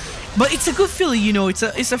 But it's a good feeling, you know.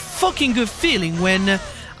 It's a fucking good feeling when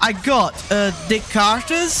I got the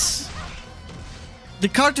cards. The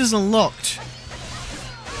card is unlocked.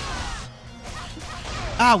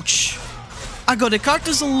 Ouch. I got the card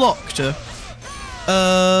is unlocked.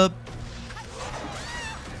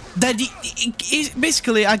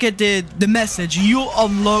 Basically I get the message, you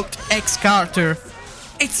unlocked X Carter.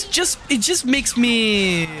 It just makes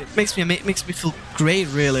me feel great,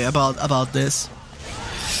 really, about this.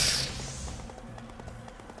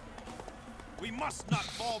 We must not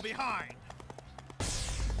fall behind.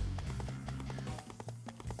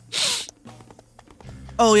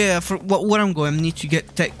 Oh yeah, for what I'm going, I need to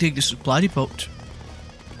take the supply depot.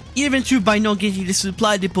 Even too, by not getting the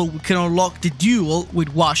supply depot, we can unlock the duel with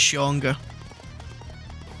Washyoung.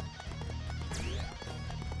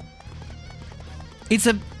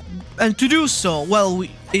 And to do so, well,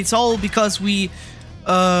 it's all because we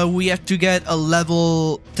have to get a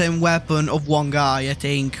level 10 weapon of one guy. I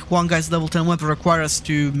think one guy's level 10 weapon requires us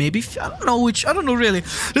to maybe, I don't know really.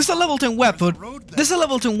 There's a level 10 weapon.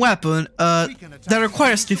 That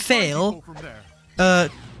requires to fail to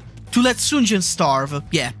let Sunjin starve.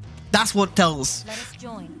 Yeah, that's what tells.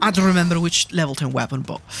 I don't remember which level 10 weapon,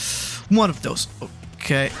 but one of those.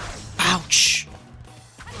 Okay. Ouch.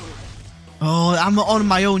 Oh, I'm on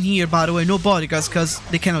my own here, by the way. No bodyguards, because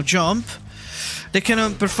they cannot jump. They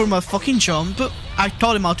cannot perform a fucking jump. I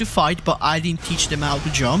taught them how to fight, but I didn't teach them how to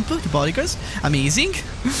jump. The bodyguards. Amazing.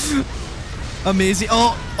 Amazing.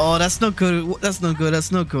 Oh, that's not good. That's not good.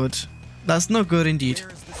 That's not good. That's not good indeed.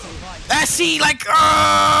 I see, like,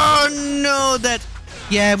 oh no, that.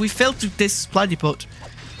 Yeah, we failed to this supply depot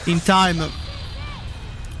in time.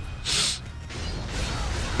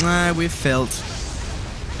 We failed.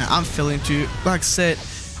 I'm failing too. Like I said,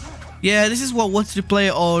 yeah, this is what I wanted to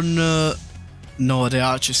play on. No, the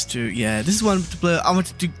archers too. Yeah, this is what I wanted to play. I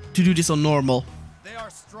wanted to do this on normal. They are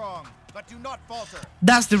strong, but do not falter.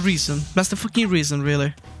 That's the reason. That's the fucking reason,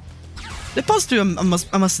 really. The pods too, I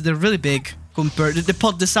must say, they're really big compared to the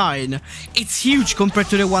pod design. It's huge compared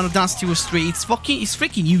to the one of Dynasty Wars 3. It's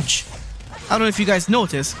freaking huge. I don't know if you guys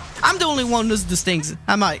notice. I'm the only one who does these things.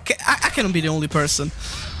 Am I? I cannot be the only person.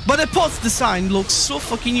 But the pod's design looks so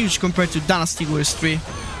fucking huge compared to Dynasty Wars 3.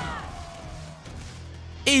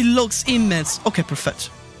 It looks immense. Okay, perfect.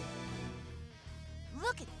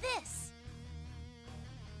 Look at this.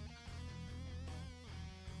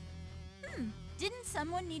 Didn't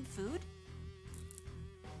someone need food?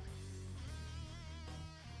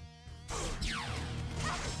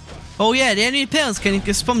 Oh yeah, the enemy pals can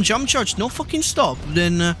spam jump charge, no fucking stop.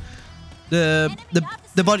 Then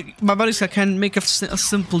my buddies can make a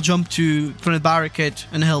simple jump to from the barricade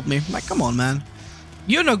and help me. Like, come on, man,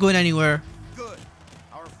 you're not going anywhere. Good.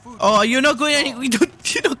 Our food. Oh, you're not going anywhere.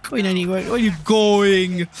 You're not going anywhere. Where are you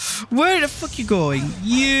going? Where the fuck you going?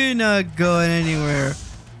 You're not going anywhere.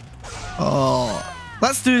 Oh,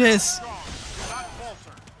 let's do this.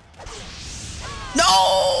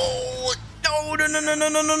 No! No! No! No! No! No!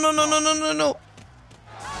 No! No! No! No! No! No! No!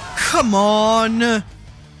 Come on! I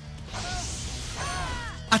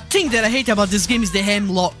think that I hate about this game is the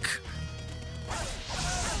hemlock.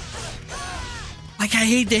 Like, I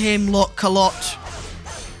hate the hemlock a lot.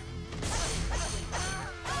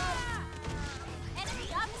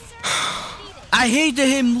 I hate the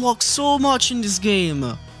hemlock so much in this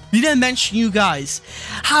game. Didn't mention you guys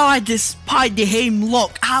how I despise the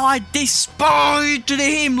hemlock. How I despise the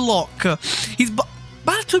hemlock.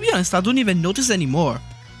 But to be honest, I don't even notice anymore.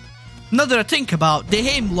 Now that I think about, the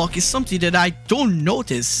hemlock is something that I don't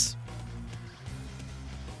notice.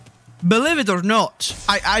 Believe it or not,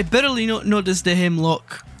 I barely notice the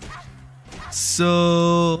hemlock.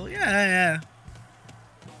 So yeah.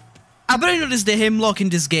 I barely notice the hemlock in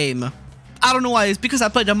this game. I don't know why. It's because I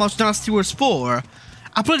played that much Dynasty Wars 4.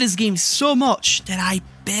 I play this game so much that I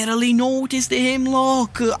barely notice the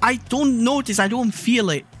hemlock. I don't notice, I don't feel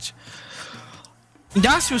it. In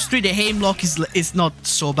Dynasty Wars 3, the hemlock is not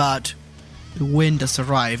so bad. The wind has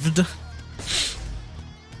arrived.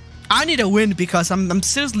 I need a wind because I'm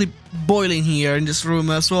seriously boiling here in this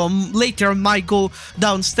room. So later I might go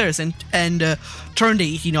downstairs and turn the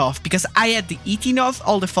heating off, because I had the heating off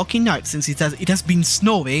all the fucking night since it has been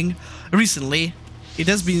snowing recently. It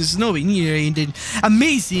has been snowing here in the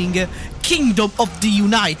amazing Kingdom of the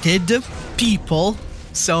United People.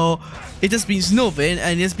 So it has been snowing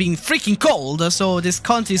and it's been freaking cold. So this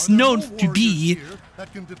country is known to be...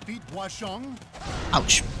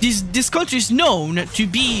 Ouch. This country is known to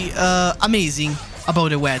be amazing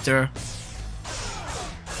about the weather.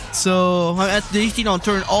 So I'm at the heating on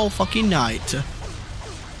turn all fucking night.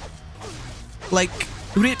 Like,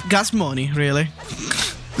 rip gas money, really.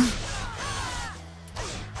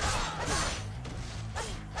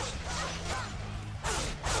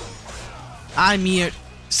 I'm here.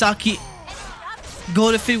 Saki.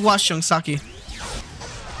 Go to feed Washung, Saki.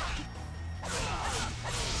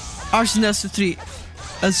 Arsenal to 3.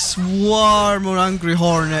 A swarm of angry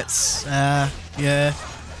hornets. Yeah.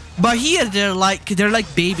 But here they're like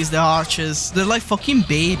babies, the archers. They're like fucking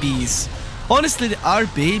babies. Honestly, they are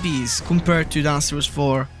babies compared to Dynasty Wars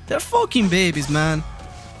 4. They're fucking babies, man.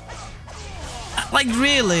 Like,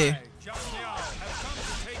 really.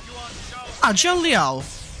 Ah, Zhang Liao.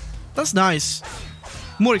 That's nice.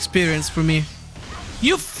 More experience for me.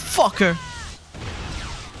 You fucker.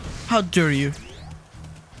 How dare you?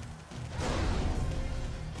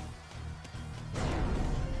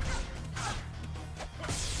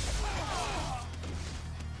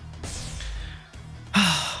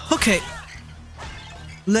 Okay.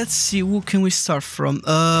 Let's see, who can we start from?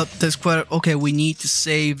 There's quite... Okay, we need to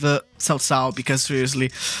save Cao Cao, because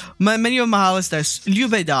seriously, many of my allies died. Liu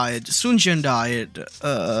Bei died, Sun Jian died.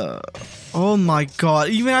 Oh my god,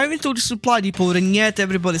 I even took the supply depot and yet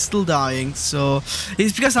everybody's still dying. So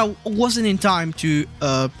it's because I wasn't in time to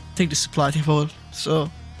take the supply depot.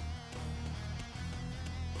 So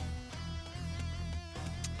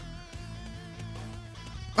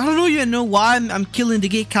I don't even know why I'm killing the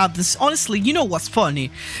gate captains. Honestly, you know what's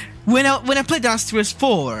funny? When I played Dynasty Wars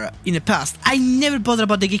 4 in the past, I never bothered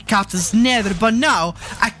about the gate captains, never. But now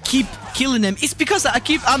I keep killing them. It's because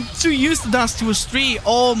I'm too used to Dynasty Wars 3.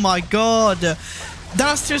 Oh my god,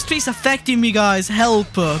 Dynasty Wars 3 is affecting me, guys.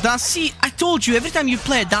 Help! See, I told you, every time you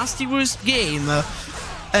play a Dynasty Wars game,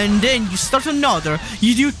 and then you start another,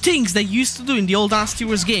 you do things that you used to do in the old Dynasty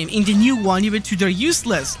Wars game. In the new one, even to they're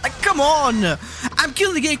useless. Like, come on! I'm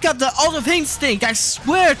killing the gate captain out of instinct. I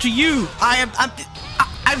swear to you, I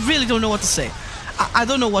really don't know what to say. I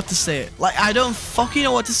don't know what to say. Like, I don't fucking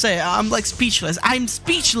know what to say. I'm like speechless. I'm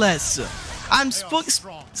speechless. I'm speechless,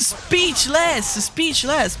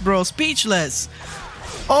 bro. Speechless.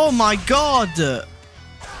 Oh my god.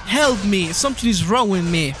 Help me. Something is wrong with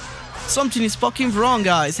me. Something is fucking wrong,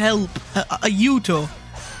 guys. Help. A Yuto.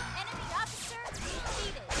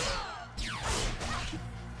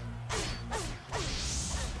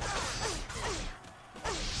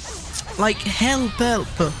 Like,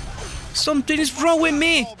 help. Something is wrong with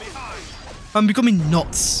me. I'm becoming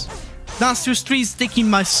nuts. Dynasty Wars 3 is taking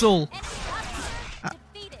my soul.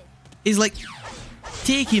 It's like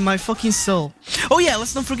taking my fucking soul. Oh yeah,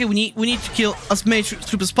 let's not forget we need to kill as many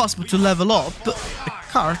troops as possible to level up.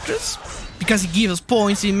 characters because it gives us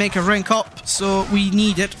points, it make a rank up, so we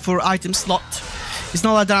need it for item slot. It's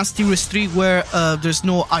not like Dynasty Wars 3 where there's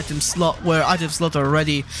no item slot, where item slot are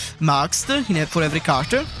already maxed for every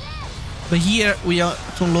character. But here we are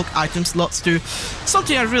to unlock item slots too.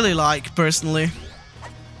 Something I really like personally.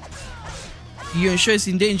 Yuan Shu is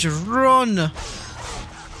in danger. Run!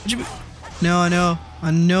 No, I know.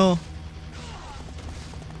 I know.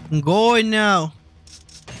 I'm going now.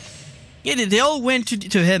 Yeah, they all went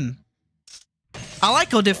to him. I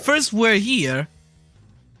like how they first were here.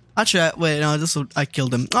 Actually, wait, no, I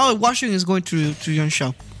killed them. Oh, Washington is going to Yuan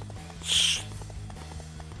Shu.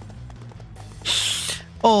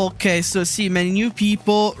 Okay, so see, many new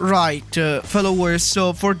people. Right, followers.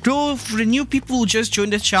 So for the new people who just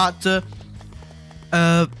joined the chat,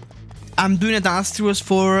 I'm doing a Dynasty Wars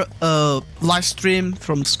 4 live stream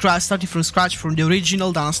from scratch, starting from scratch from the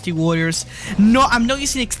original Dynasty Warriors. No, I'm not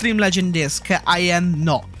using Extreme Legend disc. I am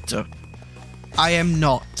not. I am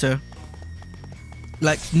not.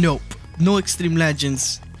 Like, nope. No Extreme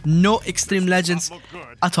Legends. No Extreme Legends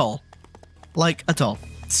at all. Like, at all.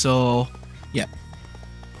 So, yeah.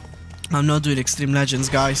 I'm not doing Extreme Legends,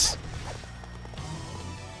 guys.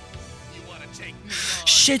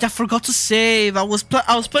 Shit, I forgot to save. I was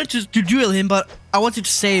planning to duel him, but I wanted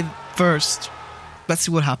to save first. Let's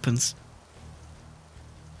see what happens.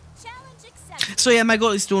 So yeah, my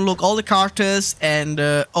goal is to unlock all the characters and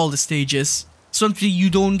all the stages. Something you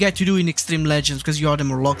don't get to do in Extreme Legends because you have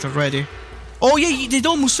them unlocked already. Oh yeah, they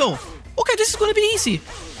don't Musou. Okay, this is gonna be easy.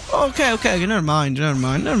 Okay, never mind.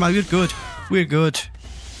 We're good. We're good.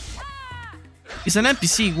 It's an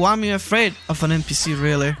NPC. Why am I afraid of an NPC,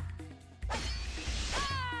 really?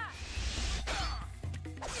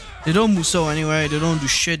 They don't Musou anyway. They don't do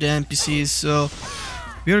shit, the NPCs. So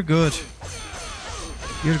we're good.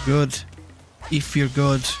 You're good. If you're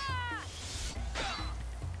good.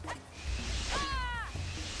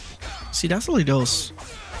 See, that's all he does.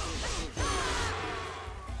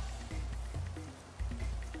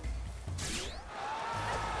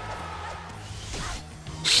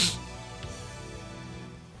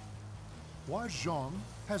 Hua Zhang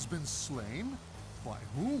has been slain? By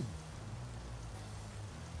whom?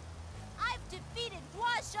 I've defeated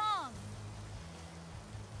Hua Zhang.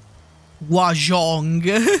 Wajong.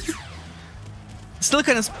 Still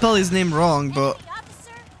kind of spell his name wrong, but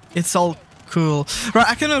it's all cool. Right,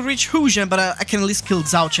 I cannot reach Hu Zhen, but I can at least kill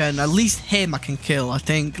Zhao Chen. At least him I can kill, I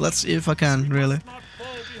think. Let's see if I can, really.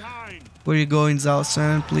 Where are you going, Zhao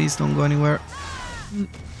Chen? Please don't go anywhere.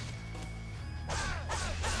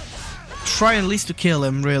 Try at least to kill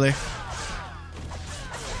him, really.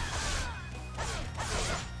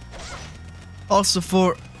 Also,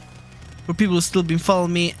 for people who still been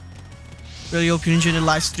following me, really hope you enjoyed the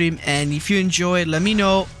live stream, and if you enjoyed, let me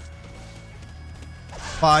know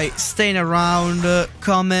by staying around,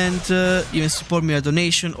 comment, even support me a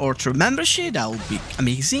donation or through membership. That would be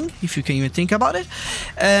amazing if you can even think about it.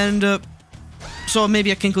 And so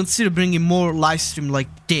maybe I can consider bringing more live stream like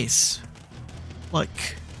this.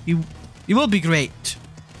 Like it will be great.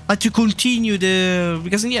 Like to continue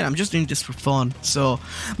because yeah, I'm just doing this for fun. So,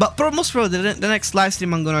 but most probably the next live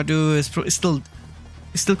stream I'm gonna do is still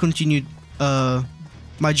continue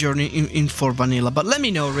my journey in for vanilla. But let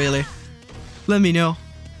me know, really. Let me know.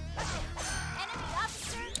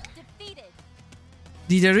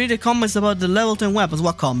 Did I read the comments about the level 10 weapons?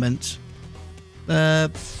 What comment?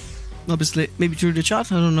 Obviously, maybe through the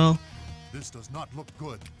chat. I don't know. This does not look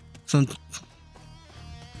good.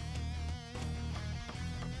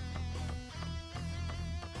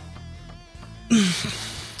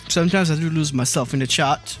 Sometimes I do lose myself in the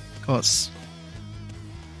chat because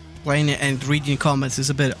playing it and reading comments is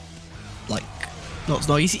a bit like it's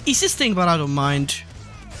not easy. Easiest thing, but I don't mind.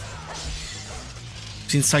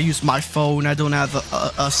 Since I use my phone, I don't have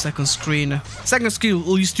a second screen. Second screen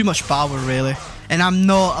will use too much power, really. And I'm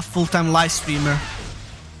not a full-time live streamer.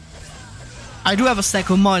 I do have a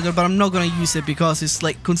second monitor, but I'm not gonna use it because it's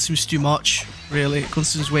like consumes too much. Really, it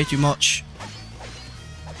consumes way too much.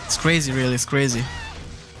 It's crazy, really. It's crazy.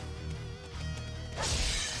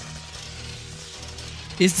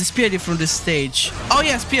 Is the spearhead from this stage? Oh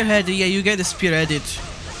yeah, spearhead. Yeah, you get the spearheaded,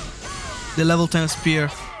 the level 10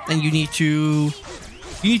 spear, and you need to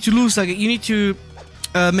lose like you need to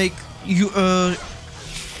make you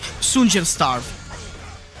Sunjian starve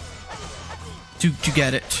to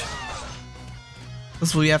get it.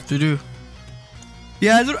 That's what you have to do.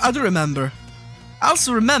 Yeah, I do remember. I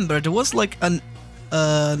also remember there was like an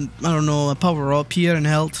I don't know, a power up here in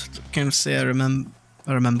health. Can't say I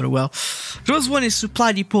remember well. There was one in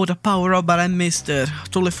supply depot, a power up, but I missed it.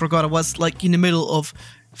 Totally forgot. I was like in the middle of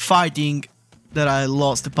fighting that I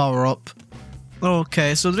lost the power up.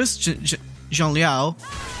 Okay, so there's Zhang Liao.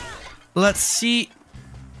 Let's see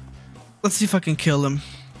if I can kill him.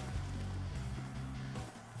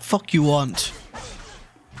 Fuck you want.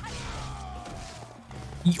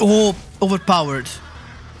 Oh, overpowered.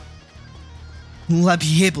 Will I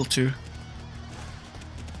be able to?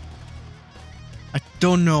 I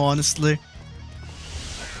don't know, honestly.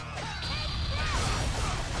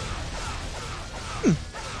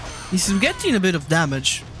 He's getting a bit of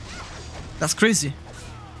damage. That's crazy.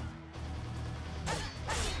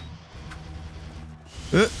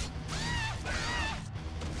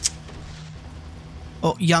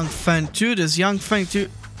 Oh, Yang Feng too. There's Yang Feng too.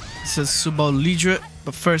 This is Subao Lidra.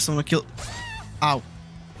 But first I'm gonna kill... Ow.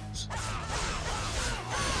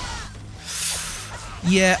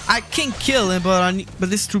 Yeah, I can kill him, but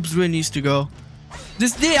this troops really needs to go.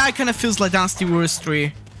 This DAI kind of feels like Dynasty Wars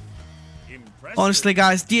 3. Honestly,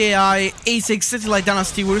 guys, DAI is exactly like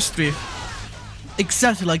Dynasty Wars 3.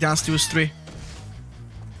 Exactly like Dynasty Wars 3.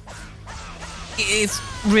 It's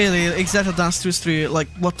really exactly Dynasty Wars 3. Like,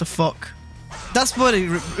 what the fuck? That's what it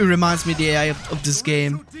reminds me, the AI of this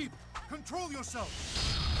game.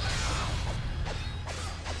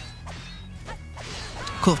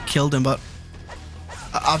 Could have killed him, but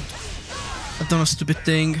I've done a stupid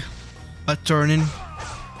thing by turning.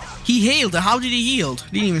 He healed. How did he heal?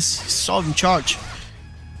 Didn't even saw him charge.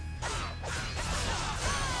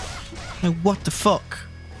 Like, what the fuck?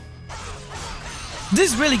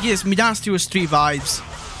 This really gives me Dynasty Wars 3 vibes.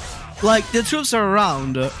 Like, the troops are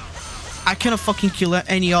around. I cannot fucking kill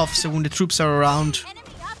any officer when the troops are around.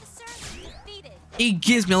 It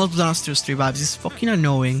gives me a lot of Dynasty Wars 3 vibes. It's fucking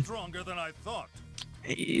annoying.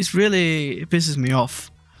 It really pisses me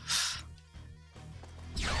off.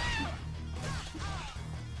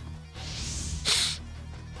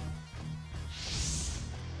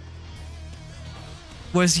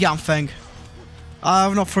 Where's Yang Feng?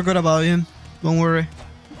 I've not forgot about him. Don't worry.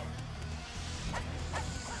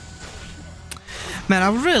 Man, I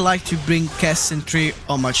would really like to bring Kessen 3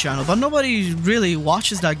 on my channel, but nobody really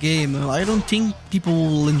watches that game. I don't think people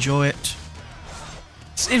will enjoy it.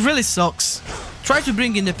 It really sucks. Tried to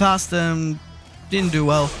bring in the past and didn't do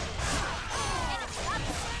well.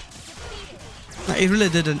 It really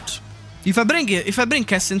didn't. If I bring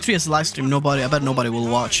Kessen 3 as a livestream, I bet nobody will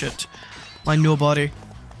watch it. Like, nobody.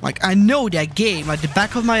 Like, I know that game at the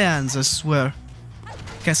back of my hands, I swear.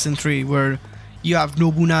 Kessen 3, where you have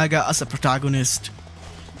Nobunaga as a protagonist.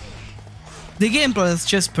 The gameplay is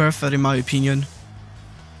just perfect, in my opinion.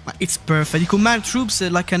 It's perfect. You command troops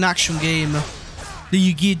like an action game. Then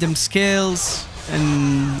you give them skills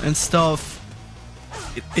and stuff.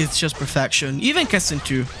 It's just perfection. Even Kessen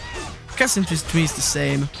 2. Kessen 3 is the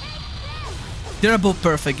same. They're both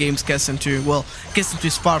perfect games, Kessen 2. Well, Kessen 2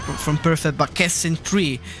 is far from perfect, but Kessen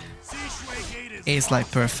 3 is like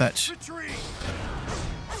perfect.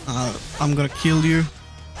 I'm gonna kill you.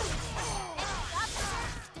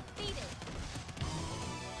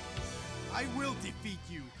 I will defeat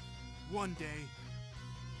you one day.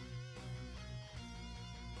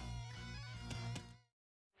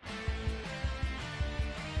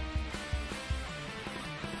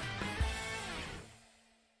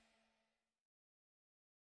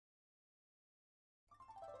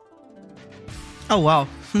 Oh wow.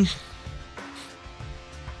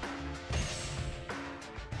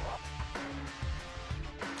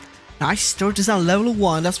 Nice start is on level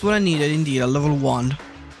 1. That's what I needed indeed, a level 1.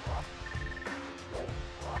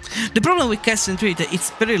 The problem with Kessen 3 is that it's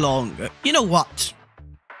very long. You know what?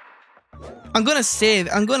 I'm gonna save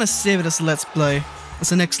it as a let's play. As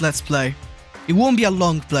the next let's play. It won't be a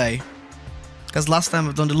long play. Because last time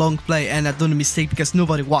I've done the long play and I've done a mistake because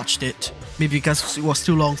nobody watched it. Maybe because it was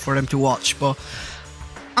too long for them to watch, but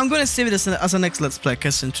I'm gonna save it as a next let's play,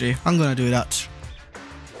 Kessen 3. I'm gonna do that.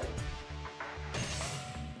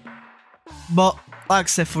 But like I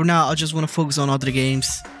said, for now I just wanna focus on other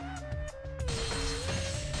games.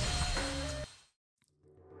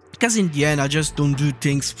 Because in the end I just don't do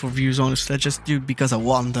things for views, honestly. I just do it because I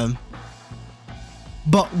want them.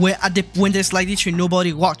 But when there's like literally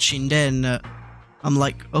nobody watching, then I'm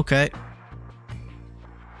like, okay.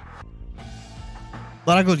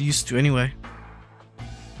 But I got used to anyway.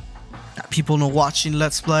 People not watching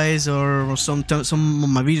let's plays or some of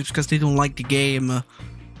my videos because they don't like the game.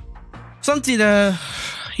 Something that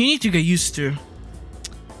you need to get used to.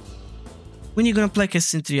 When you're gonna play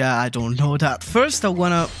Kessen 3, I don't know that. First I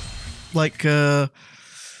wanna like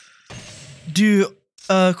do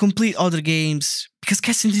complete other games, because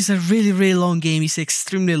Kessen 3 is a really long game. It's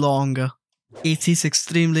extremely long. It is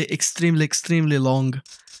extremely long.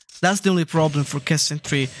 That's the only problem for Kessen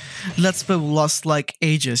 3. Let's Play will last like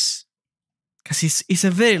ages. Because it's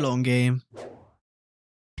a very long game.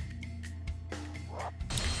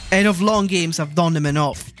 And of long games, I've done them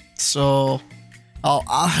enough. So,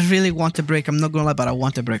 I really want a break. I'm not gonna lie, but I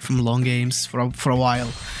want a break from long games for a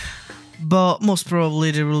while. But most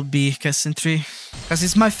probably there will be Kessen 3. Because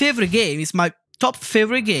it's my favorite game. It's my top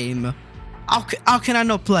favorite game. How can I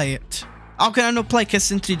not play it? How can I not play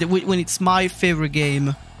Kessen 3 when it's my favorite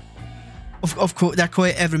game? Of course, that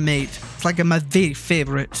Koei ever made. It's like my very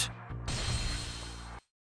favorite.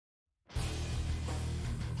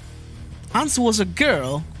 Hanzo was a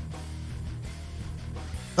girl.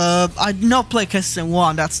 I did not play Kessen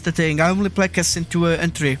 1, that's the thing. I only play Kessen 2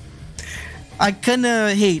 and 3. I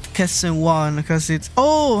kinda hate Kessen 1 because it's...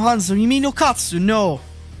 Oh, Hanzo, you mean Okatsu? No.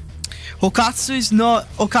 Okatsu is not...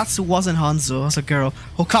 Okatsu wasn't Hanzo as a girl.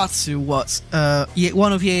 Okatsu was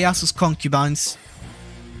one of Ieyasu's concubines.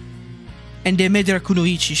 And they made her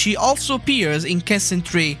Kunoichi. She also appears in Kessen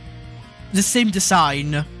 3. The same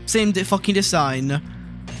design. Same fucking design.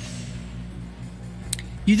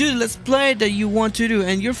 You do the let's play that you want to do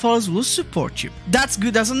and your followers will support you. That's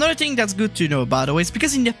good. That's another thing that's good to know, by the way. It's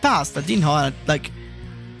because in the past I didn't know, like...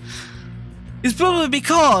 It's probably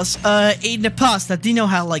because in the past I didn't know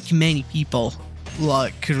how like many people.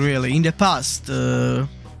 Like, really. In the past,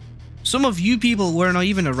 some of you people were not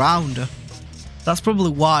even around. That's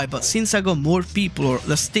probably why, but since I got more people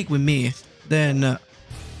that stick with me, then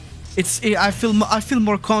I feel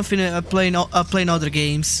more confident at playing other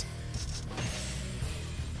games.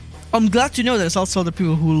 I'm glad to know there's also other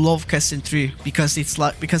people who love Kessen 3 because it's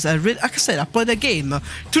like like I said, I played the game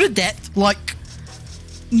to the death, like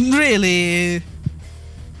really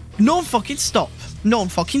non-fucking stop,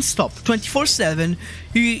 24/7.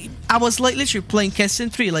 I was like literally playing Kessen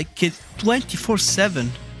 3 like 24/7.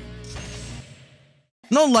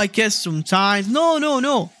 Not like yes sometimes. No.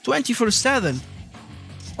 24/7.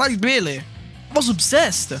 Like really. I was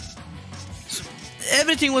obsessed.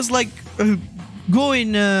 Everything was like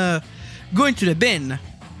going to the bin.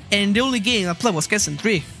 And the only game I played was Kessen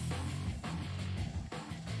 3.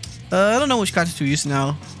 I don't know which card to use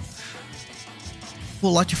now. Would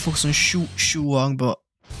like to focus on Shu Wang, but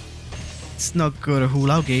it's not good at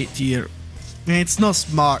Hulao Gate here. And it's not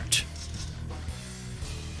smart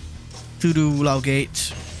to do Hulao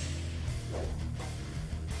Gate.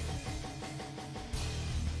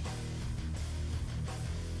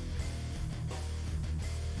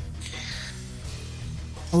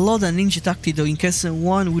 A lot of ninja tactic though in Kessen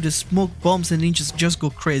 1 with the smoke bombs and ninjas just go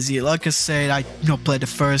crazy. Like I said, I not play the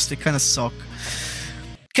first, they kinda suck.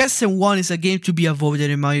 Kessen 1 is a game to be avoided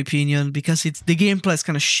in my opinion because the gameplay is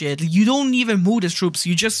kinda shit. You don't even move the troops,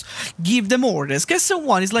 you just give them orders. Kessen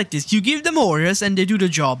 1 is like this, you give them orders and they do the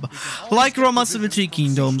job. Like Romance of the Three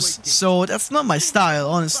Kingdoms. So that's not my style,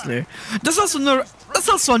 honestly. That's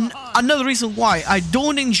also another reason why I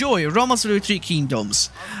don't enjoy Romance of the Three Kingdoms.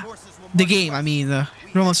 The game, I mean,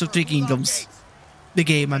 Romance of Three Kingdoms. The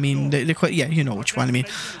game, I mean, yeah, you know which one I mean.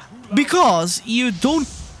 Because you don't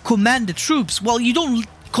command the troops, well, you don't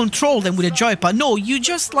control them with a joypad. No, you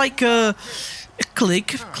just like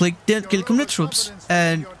click on the troops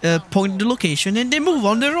and point the location and they move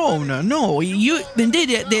on their own. No,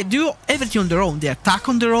 they do everything on their own. They attack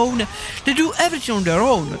on their own. They do everything on their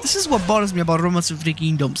own. This is what bothers me about Romance of Three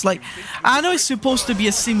Kingdoms. Like, I know it's supposed to be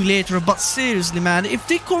a simulator, but seriously, man, if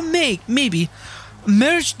they could maybe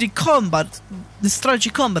merge the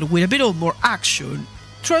strategy combat with a bit of more action,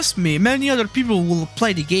 trust me, many other people will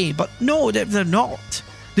play the game. But no, they're not.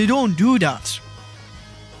 They don't do that.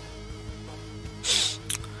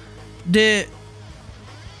 They've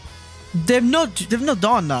not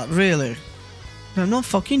done that, really. They've not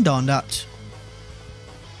fucking done that.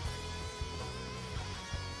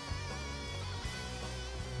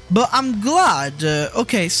 But I'm glad.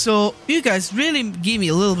 Okay, so you guys really give me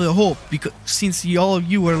a little bit of hope because since all of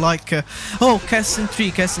you were like, oh, Kessen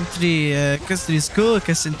 3 is good,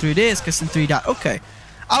 Kessen 3 this, Kessen 3 that. Okay,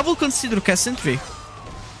 I will consider Kessen 3.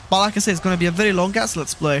 But like I said, it's gonna be a very long ass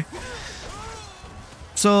let's play.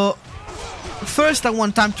 So first I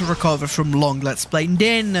want time to recover from long let's play, and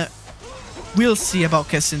then we'll see about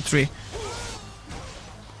Kessen 3.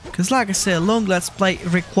 Because like I said, long let's play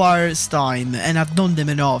requires time, and I've done them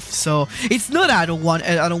enough. So it's not I don't want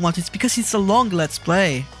it, it's because it's a long let's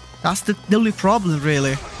play. That's the only problem,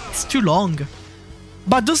 really. It's too long.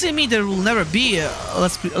 But doesn't mean there will never be a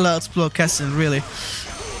let's play Kessen, really.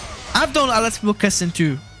 I've done a let's play Kessen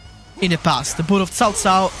 2 in the past, both of Cao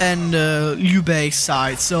Cao and Liu Bei's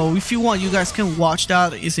side. So if you want, you guys can watch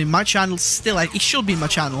that. It's in my channel still. It should be in my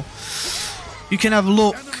channel. You can have a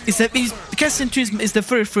look. Kessen 2 is the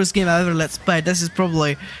very first game I ever let's play. This is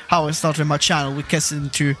probably how I started my channel with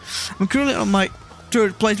Kessen 2. I'm currently on my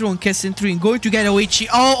third playthrough on Kessen 3 and going to get Oichi.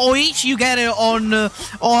 Oh, Oichi, you get it on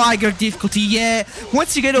higher difficulty. Yeah,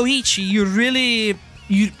 once you get Oichi, you really...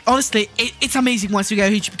 honestly, it's amazing once you get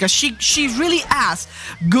Oichi because she really has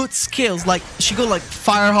good skills. Like, she got like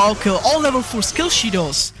Firehawk, all level 4 skills she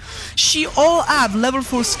does. She all have level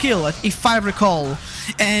 4 skill, if I recall.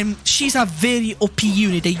 And she's a very OP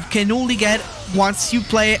unit that you can only get once you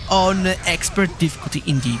play on expert difficulty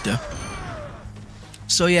indeed.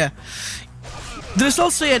 So yeah. There's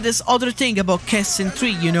also this other thing about Kessen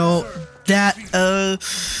 3, you know, that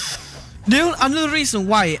another reason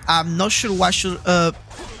why I'm not sure why I should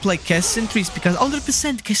play Kessen 3 is because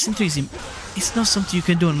 100% Kessen 3 it's not something you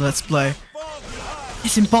can do on Let's Play.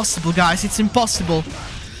 It's impossible, guys, it's impossible.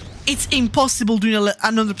 It's impossible doing a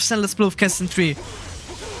 100% Let's Play of Kessen 3.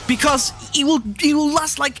 Because it will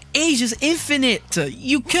last like ages, infinite.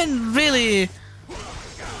 You can really,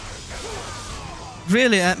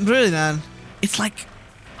 man. It's like,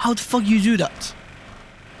 how the fuck you do that?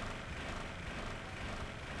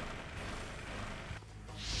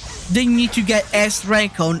 They need to get S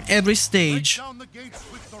rank on every stage. Down the gates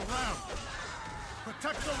with the ram.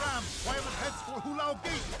 Protect the ram while it heads for Hulao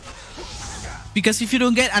Gate. Because if you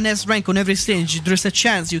don't get an S rank on every stage, there's a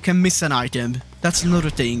chance you can miss an item. That's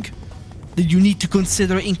another thing that you need to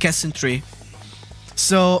consider in Kessen 3.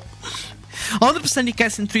 So, 100% in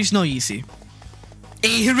Kessen 3 is not easy.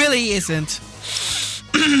 It really isn't.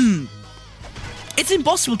 It's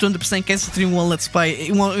impossible to 100% Kessen 3 in one Let's Play.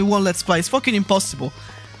 In one Let's Play, it's fucking impossible.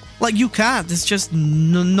 Like, you can't. It's just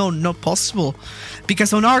not possible.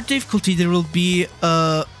 Because on hard difficulty there will be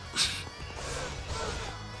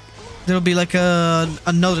like a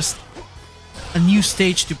new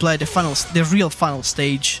stage to play, the real final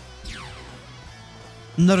stage.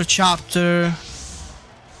 Another chapter.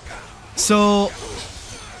 So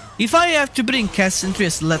if I have to bring Kessen 3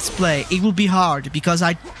 as Let's Play, it will be hard because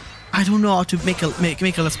I don't know how to make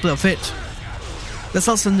a Let's Play of it. That's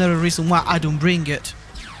also another reason why I don't bring it.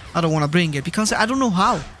 I don't want to bring it because I don't know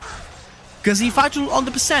how. Because if I do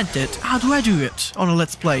 100% it, how do I do it on a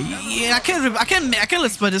Let's Play? Yeah, I can't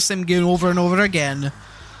Let's Play the same game over and over again.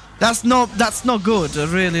 That's not good,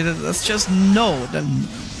 really. That's just no. Then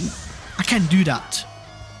I can't do that.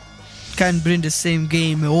 Can't bring the same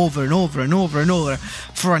game over and over and over and over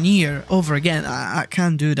for a year over again. I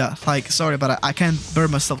can't do that. Like, sorry, but I can't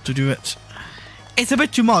burn myself to do it. It's a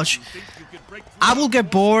bit too much. I will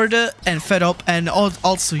get bored and fed up, and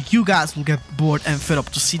also you guys will get bored and fed up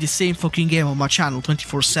to see the same fucking game on my channel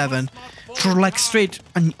 24/7 for like straight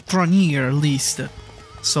for a year at least.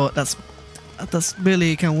 So that's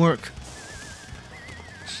really can work.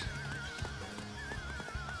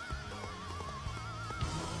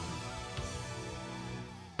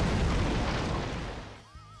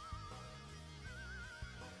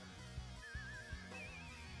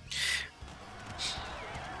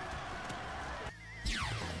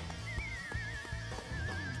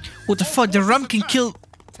 What the fuck? The ram can kill.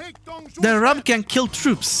 The ram can kill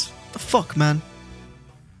troops. The fuck, man?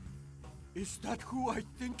 Is that who I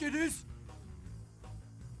think it is?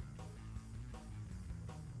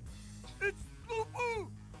 It's Lubu!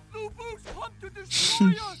 Lubu's come to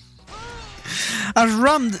destroy us! A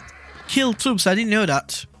ram kill troops. I didn't know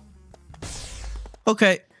that.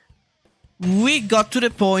 Okay, we got to the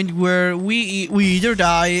point where we either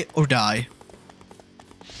die or die.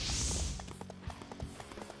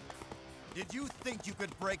 Did you think you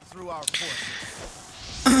could break through our forces?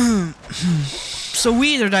 So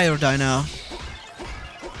we either die or die now.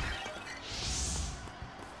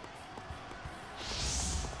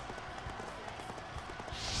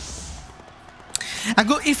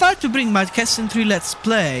 If I had to bring my Kessen 3 Let's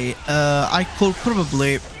Play, I could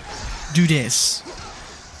probably do this.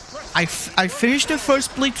 I finished the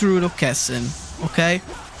first playthrough of Kessen, okay,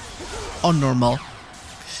 on normal.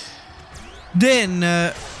 Then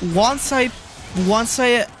once I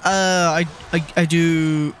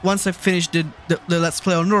finish the Let's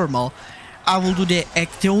Play on normal, I will do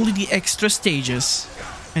only the extra stages,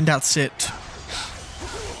 and that's it.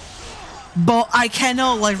 But I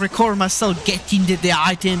cannot like record myself getting the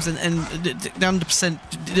items and the 100%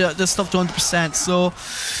 the stuff to 100%. So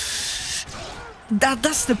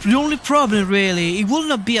that's the only problem really. It will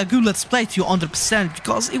not be a good Let's Play to 100%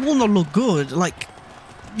 because it will not look good. Like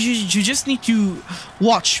you just need to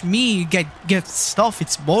watch me get stuff.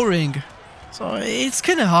 It's boring. So it's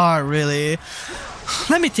kind of hard really.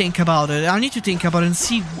 Let me think about it. I need to think about it and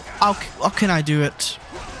see how can I do it.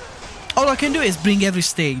 All I can do is bring every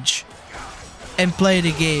stage and play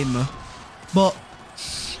the game. but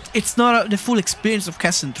it's not the full experience of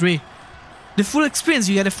Kessen 3. The full experience,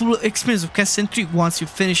 you get the full experience of Kessen 3 once you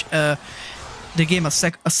finish the game a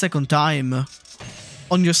second time.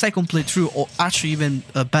 On your second playthrough, or actually even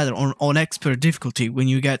better, on expert difficulty, when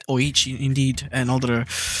you get Oichi indeed and other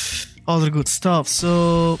good stuff.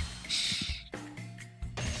 So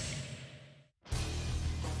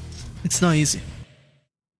it's not easy.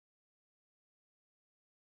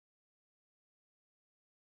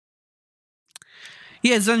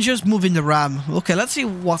 Yes, I'm just moving the RAM. Okay, let's see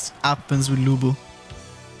what happens with Lu Bu.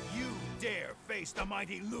 You dare face the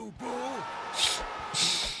mighty Lu Bu?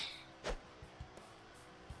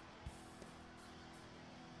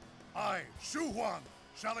 I, Shu Huang,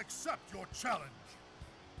 shall accept your challenge.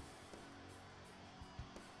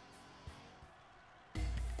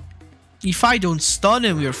 If I don't stun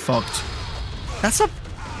him, we're fucked. That's a...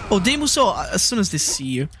 Oh, they Musou, as soon as they see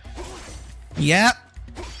you. Yep.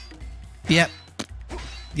 Yep.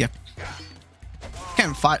 Yep.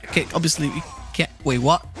 Can't fight. Okay, obviously we can't... Wait,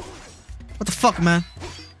 what? What the fuck, man?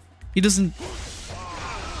 He doesn't...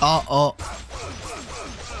 Uh-oh.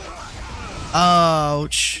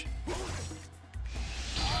 Ouch.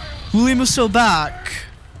 Will he Musou back?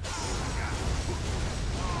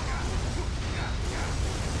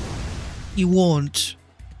 He won't.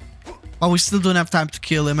 But we still don't have time to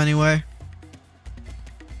kill him anyway.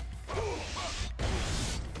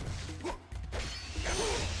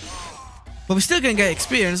 But we still can get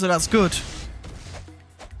experience, so that's good.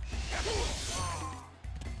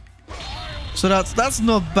 So that's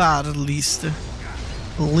not bad, at least. At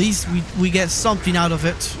least we get something out of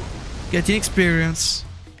it. Getting experience.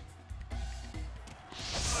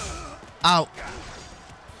 Ow.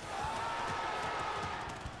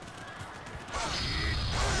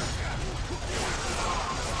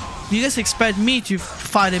 You guys expect me to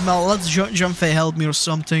fight him out? Let's Junfei help me or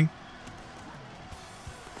something.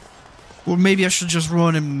 Or maybe I should just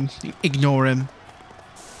run and ignore him.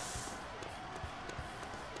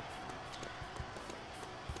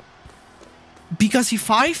 Because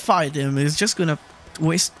if I fight him, it's just gonna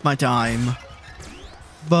waste my time.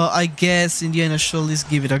 But I guess in the end I should at least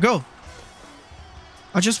give it a go.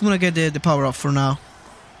 I just wanna get the power up for now.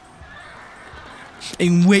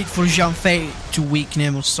 And wait for Junfei to weaken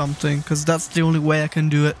him or something, because that's the only way I can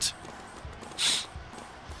do it.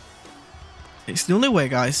 It's the only way,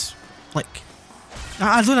 guys. Like,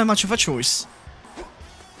 I don't have much of a choice.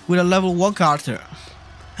 With a level 1 character.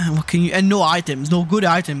 And what can you... And no items, no good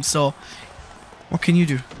items, so... What can you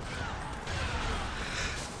do?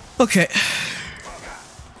 Okay.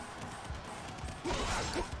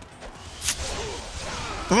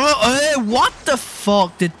 Oh, what the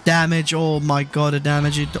fuck? The damage. Oh my god, the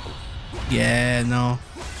damage. Yeah, no.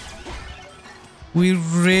 We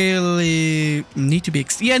really need to be...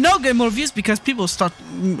 Yeah, no, get more views because people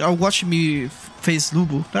are watching me face Lu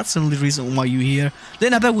Bu. That's the only reason why you're here.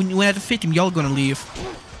 Then I bet when I defeat him, y'all gonna leave.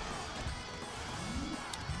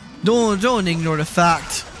 Don't ignore the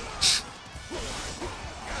fact.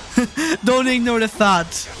 Don't ignore the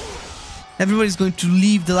fact. Everybody's going to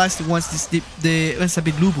leave the last once once I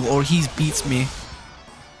beat Lu Bu or he beats me.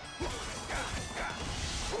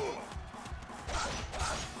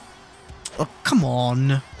 Oh, come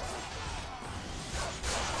on.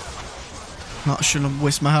 I shouldn't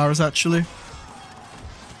waste my arrows actually.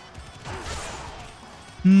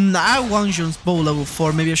 Now Wangzhong's bow level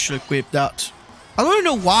 4, maybe I should equip that. I don't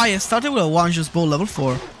know why I started with a Wangzhong's bow level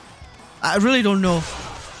 4. I really don't know.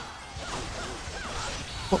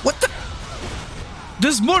 What the?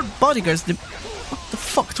 There's more bodyguards. What the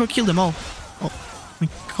fuck? Do I kill them all? Oh my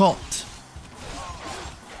god.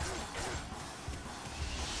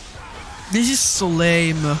 This is so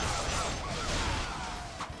lame.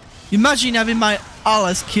 Imagine having my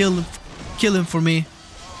allies kill him for me.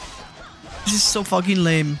 This is so fucking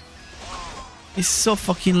lame. It's so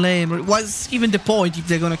fucking lame. What's even the point if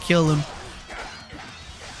they're gonna kill him?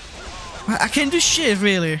 I can't do shit,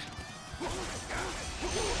 really.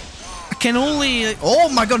 I can only... Oh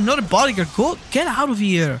my god, another bodyguard. Go, get out of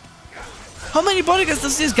here. How many bodyguards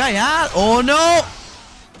does this guy have? Oh no!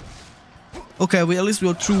 Okay, at least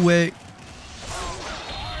we'll true way.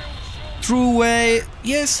 True way.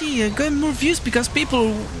 Yeah, see, I got more views because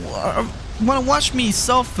people want to watch me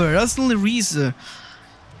suffer. That's the only reason.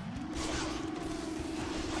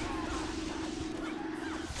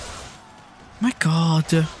 My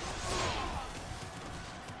god.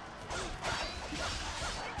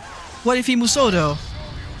 What if he Musou though?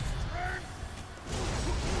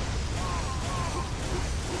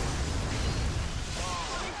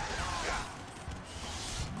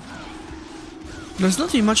 There's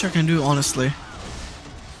nothing much I can do, honestly.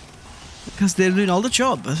 because they're doing all the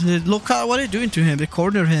job. Look at what they're doing to him. They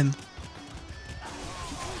corner him.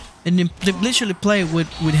 And they literally play with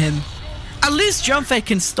him. At least jump fake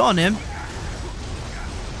can stun him.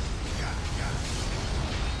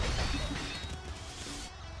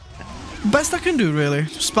 Best I can do, really.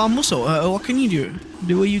 Spam Musou. What can you do?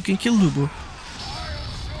 The way you can kill Lubu.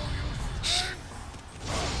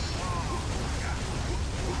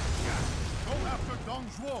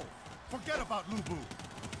 Forget about Lubu.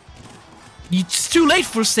 It's too late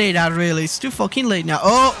for say that, really. It's too fucking late now.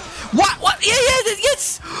 Oh, what? Yeah,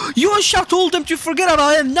 yes. Yuan Shao told them to forget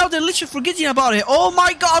about him. Now they're literally forgetting about it. Oh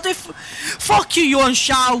my god, fuck you, Yuan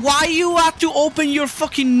Shao. Why you had to open your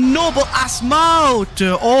fucking noble ass mouth?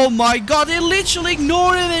 Oh my god, they're literally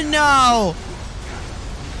ignoring it now.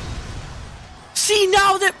 See,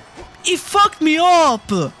 now that he fucked me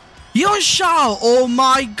up. Yuan Shao, oh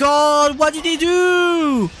my god, what did he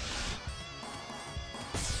do?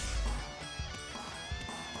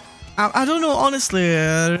 I don't know, honestly.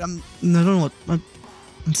 I don't know what.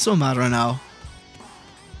 I'm so mad right now.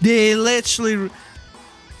 They literally.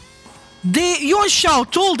 Yuan Shao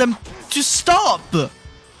told them to stop,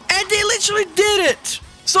 and they literally did it.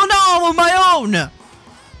 So now I'm on my own.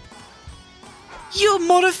 You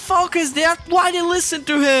motherfuckers! Why they listen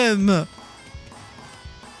to him?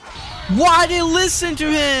 Why they listen to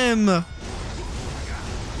him?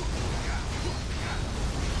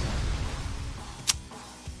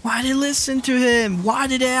 Why they listen to him? Why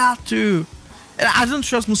did they have to? And I don't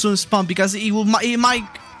trust Musou's spam because he might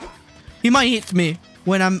hit me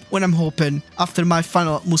when I'm hoping after my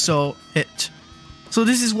final Musou hit. So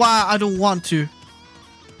this is why I don't want to.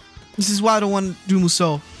 This is why I don't want to do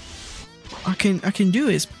Musou. I can do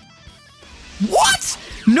this. What?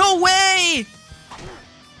 No way!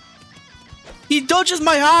 He dodges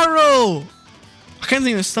my arrow. I can't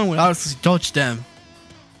even stun with arrows because he dodged them.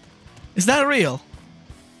 Is that real?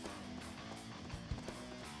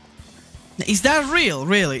 Is that real?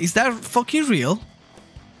 Really? Is that fucking real?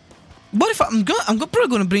 What if I'm probably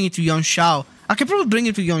gonna bring it to Yuan Shao. I can probably bring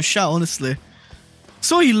it to Yuan Shao, honestly.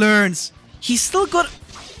 So he learns. He's still got.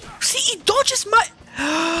 See, he dodges my.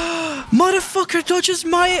 Motherfucker dodges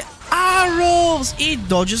my arrows. He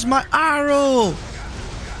dodges my arrow.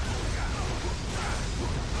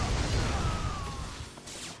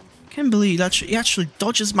 Can't believe that he actually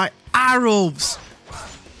dodges my arrows.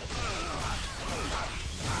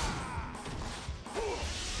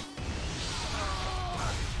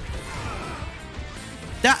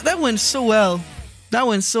 That went so well. That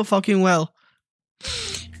went so fucking well.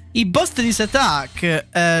 He busted his attack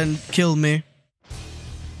and killed me.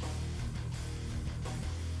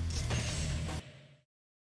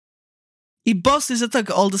 He busted his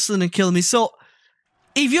attack all of a sudden and killed me. So,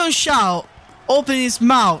 if Yuan Shao open his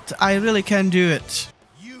mouth, I really can do it.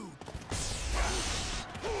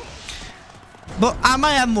 But I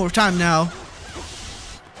might have more time now.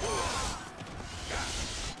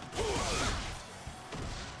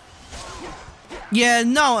 Yeah,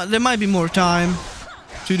 no, there might be more time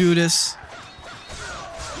to do this.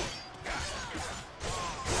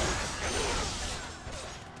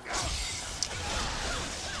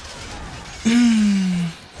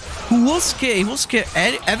 Who will scare? He will scare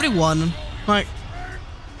everyone. Like,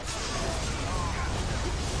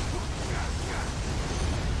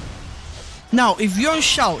 now, if Yuan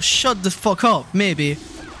Shao shut the fuck up, maybe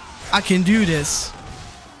I can do this.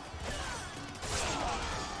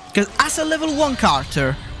 Because as a level 1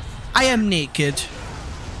 character, I am naked.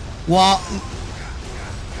 What?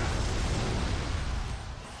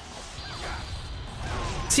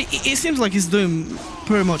 See, it seems like he's doing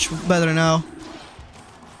pretty much better now.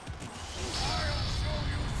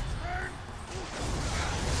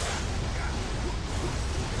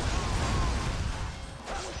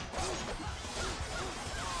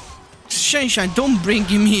 Sunshine, don't bring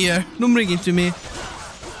him here. Don't bring him to me.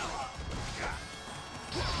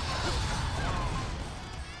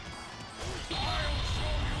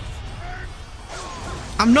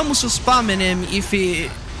 I'm not Musou spamming him if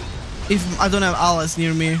I don't have allies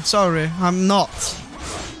near me. Sorry, I'm not.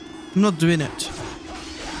 I'm not doing it.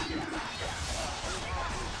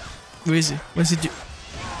 Where is he? Where's he?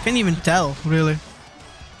 Can't even tell, really.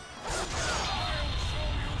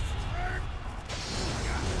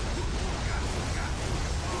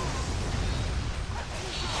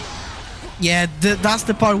 Yeah, that's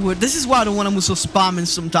the part where this is why I don't want to Musou spamming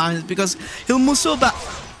sometimes, because he'll Musou back.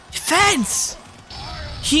 Defense!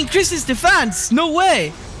 He increases defense! No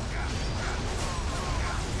way!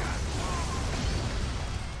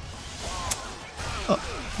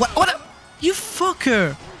 What? You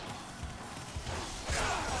fucker!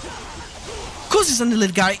 Of course he's on the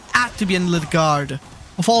little guy. Had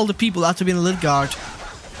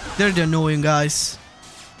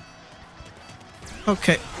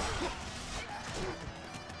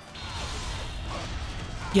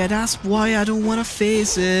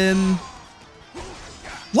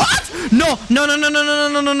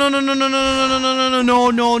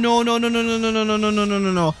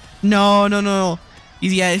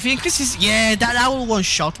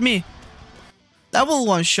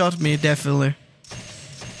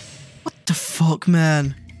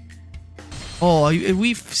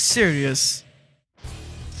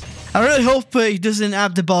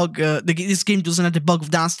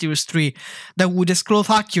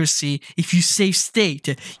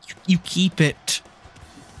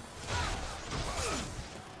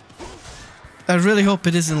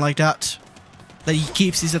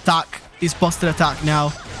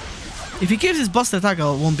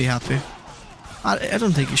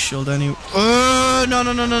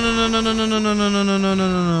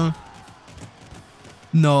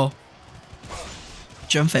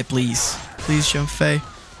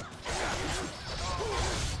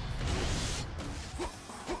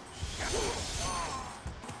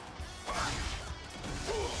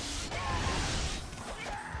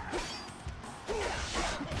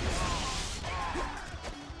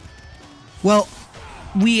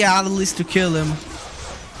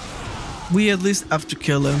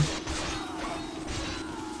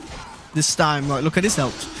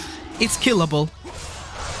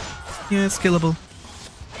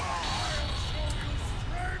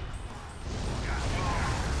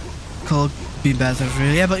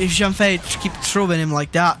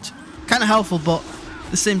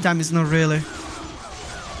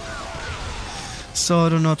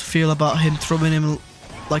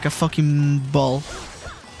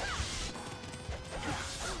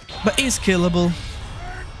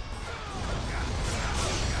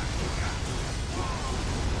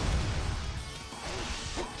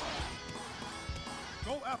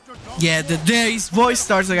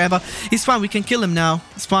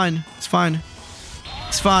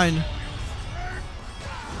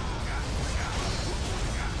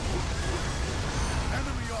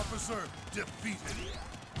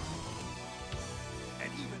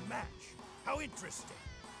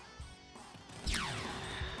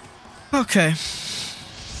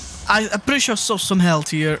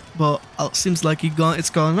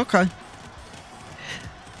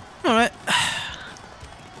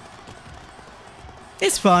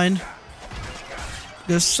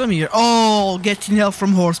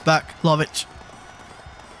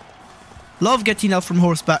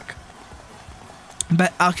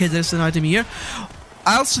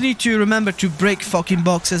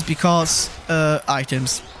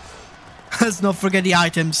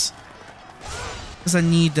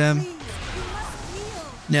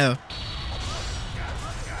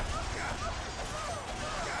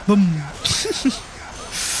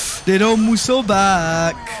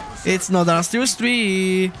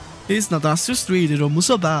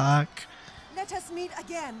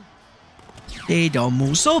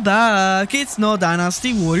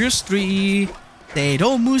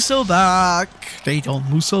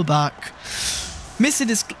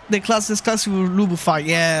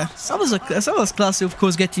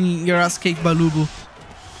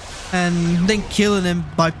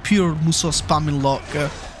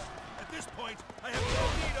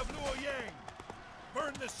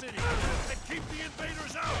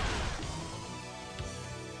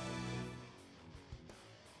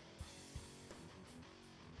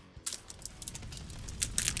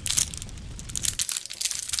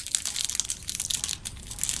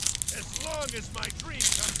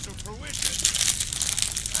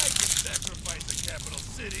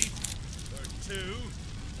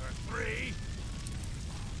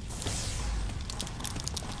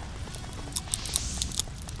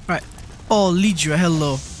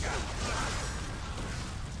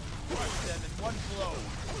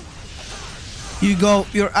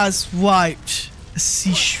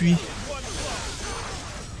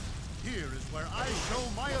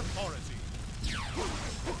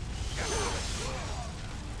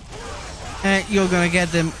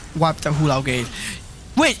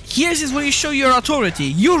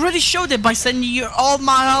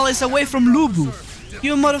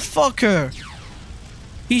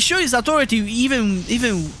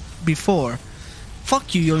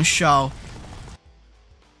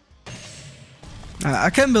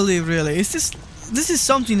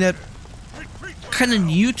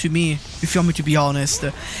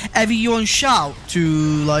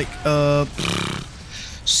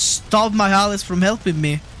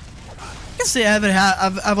can say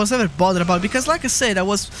I was ever bothered about it, because, like I said, I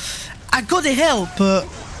got the help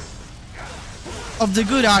of the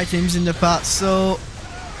good items in the past, so.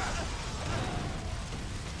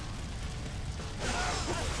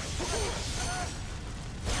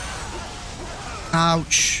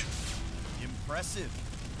 Ouch. Impressive.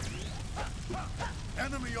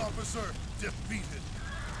 Enemy officer defeated.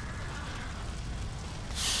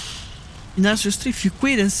 In answer 3, if you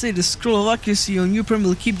quit and say the scroll of accuracy on your prem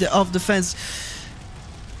will keep the off defense.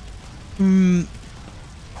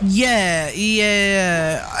 Yeah.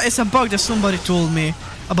 It's a bug that somebody told me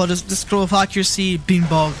about the scroll of accuracy being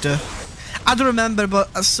bugged. I don't remember, but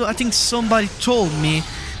I think somebody told me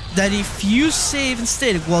that if you save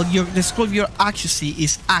instead while the scroll of your accuracy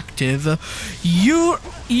is active, the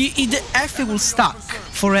effect will stack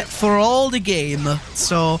for all the game.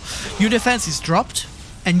 So your defense is dropped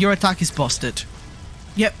and your attack is busted.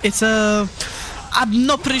 Yep, it's a. I'm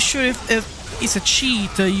not pretty sure if it's a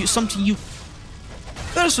cheat. Something you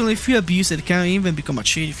personally, if you abuse it, it can even become a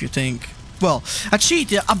cheat. If you think, well, a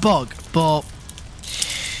cheat, a bug, but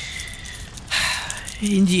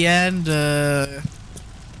in the end.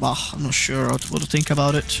 Well, I'm not sure what to think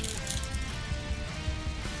about it.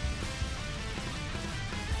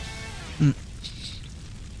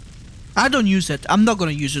 I don't use it. I'm not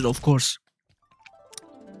gonna use it, of course.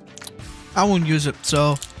 I won't use it,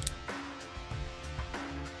 so.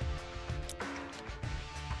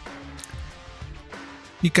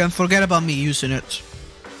 You can forget about me using it.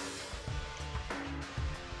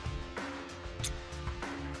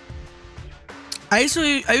 I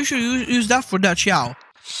usually use that for that Xiao.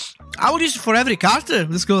 I would use it for every character.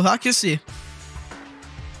 Let's go accuracy.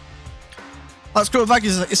 Scroll of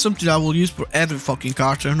accuracy is something I will use for every fucking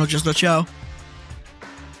character, not just the Xiao.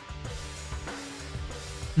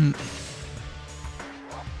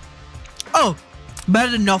 Oh,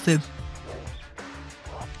 better than nothing.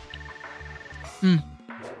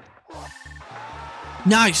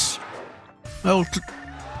 Nice. Oh,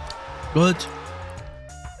 good.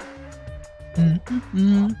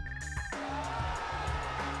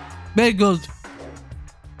 Very good.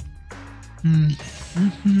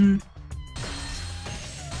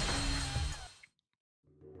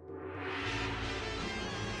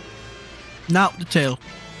 Now the tail.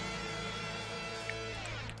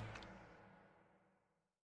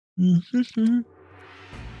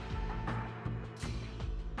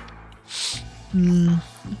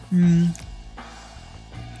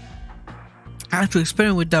 I have to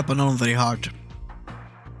experiment with that, but not very hard.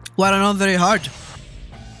 Why not very hard?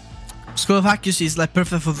 Scroll of accuracy is like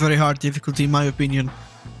perfect for very hard difficulty, in my opinion.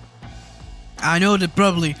 I know that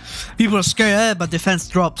probably people are scared, but defense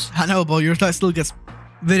drops. I know, but your attack still gets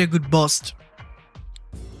very good bust.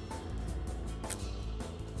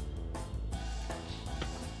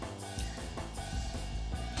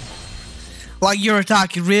 Like your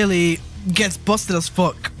attack really gets busted as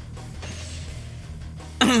fuck.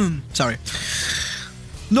 Sorry.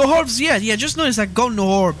 No orbs yet. Yeah, just noticed I got no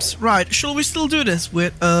orbs. Right, shall we still do this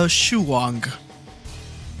with Shu Wang?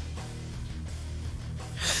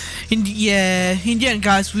 In the end,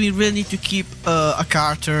 guys, we really need to keep a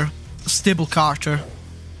character, a stable character.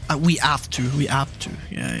 We have to.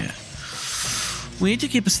 Yeah. We need to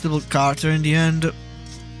keep a stable character in the end.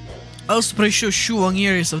 Also, pretty sure Shu Wang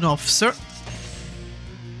here is an officer.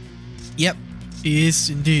 Yep, he is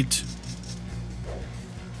indeed.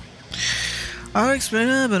 Our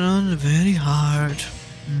experiment, but on very hard.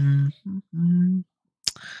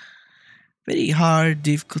 Very hard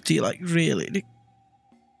difficulty, like really.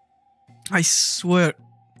 I swear.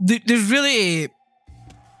 There's really.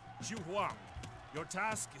 Xu Huang, your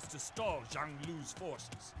task is to stall Zhang Lu's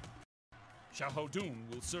forces. Xiahou Dun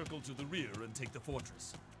will circle to the rear and take the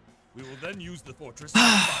fortress. We will then use the fortress to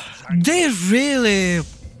stop Zhang. They really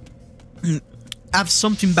have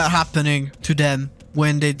something bad happening to them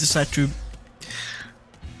when they decide to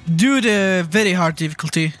do the very hard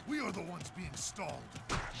difficulty. We are the ones being stalled.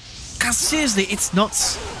 Cause seriously, it's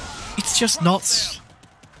nuts. It's just nuts.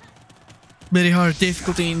 Very hard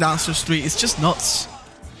difficulty in Dynasty 3. It's just nuts.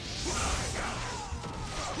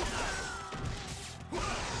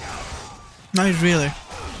 Not really.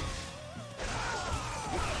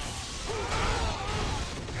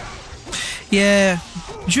 Yeah,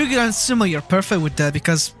 Zhuge and Sima, you're perfect with that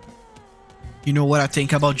because you know what I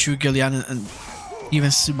think about Zhuge Liang and even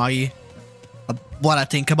Sima, what I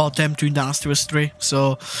think about them too in Dynasty 3.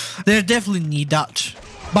 So they definitely need that,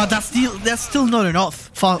 but that's still not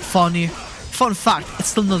enough. Fun fact, it's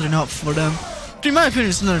still not enough for them. In my opinion,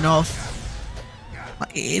 it's not enough.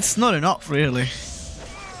 It's not enough, really.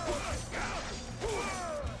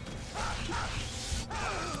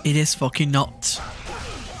 It is fucking not.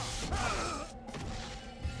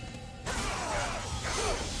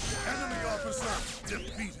 Enemy officer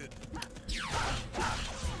defeated.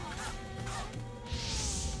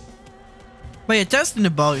 But yeah, testing the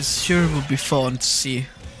bugs sure would be fun to see.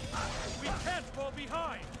 We can't fall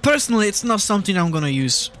behind. Personally, it's not something I'm gonna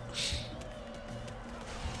use.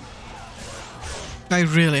 Like,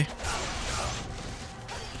 really.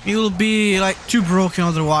 It will be, like, too broken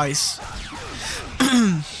otherwise.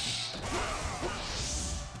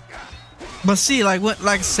 But see, like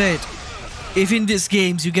I said, if in these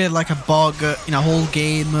games you get, like, a bug in a whole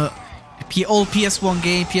game, all PS1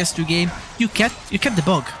 game, PS2 game, you kept the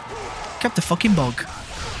bug. Kept the fucking bug.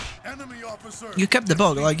 Enemy officer. You kept the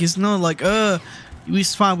bug. Like, it's not like,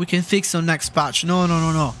 it's fine, we can fix on next patch. No, no,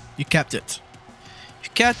 no, no. You kept it. You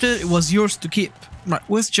kept it, it was yours to keep. Right,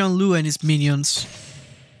 where's John Lu and his minions?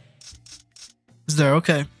 Is there?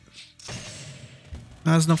 Okay.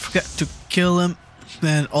 Let's not forget to kill him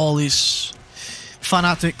and all these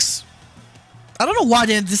fanatics. I don't know why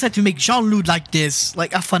they decided to make Jean Lu like this,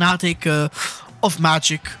 like a fanatic of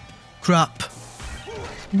magic. Crap.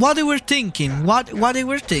 What they were thinking? What they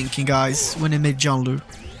were thinking, guys, when they made Jean Lu?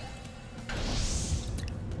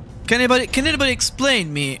 Can anybody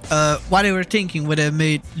explain me what they were thinking when they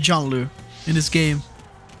made Jean Lu in this game?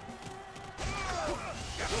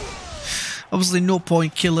 Obviously, no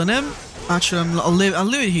point killing him. Actually, I'll leave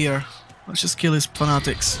it here. Let's just kill his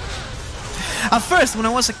fanatics. At first, when I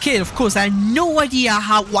was a kid, of course, I had no idea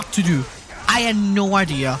what to do. I had no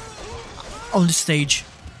idea on the stage.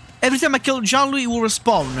 Every time I killed Jean-Louis, he will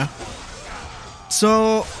respawn.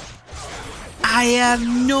 So I have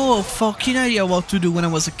no fucking idea what to do when I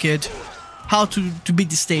was a kid. How to beat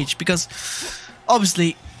the stage, because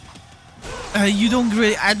obviously you don't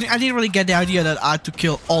really. I didn't really get the idea that I had to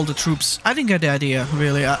kill all the troops. I didn't get the idea,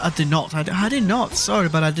 really. I did not. I did not. Sorry,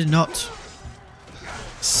 but I did not.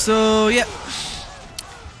 So yeah.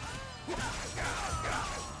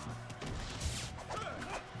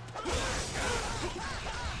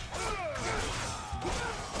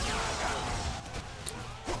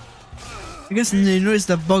 I guess I noticed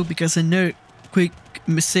that bug because I know quick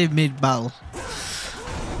save made battle.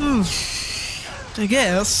 I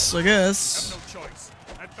guess. Have no choice.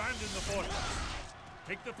 Abandon the fortress.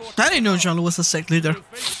 Take the fortress. I didn't know Jean-Lu was a sect leader. We'll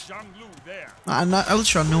face Zhang Lu there. I was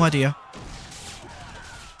sure, no idea.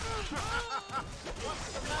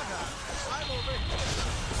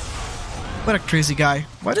 What a crazy guy.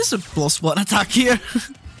 Why does a +1 attack here?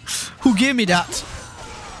 Who gave me that?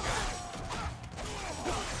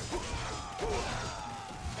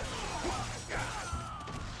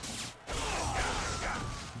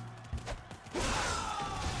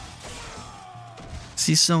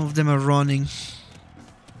 See, some of them are running.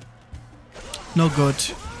 No good.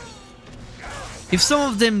 If some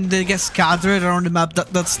of them they get scattered around the map,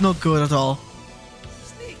 that's not good at all.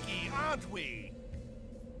 Sneaky, aren't we?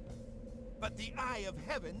 But the eye of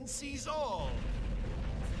heaven sees all.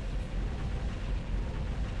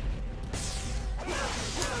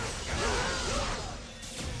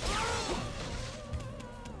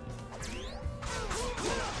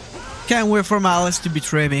 Can't wait for my allies to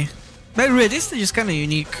betray me. But really, this stage is kind of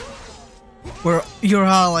unique, where your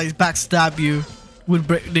allies backstab you,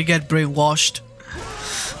 they get brainwashed.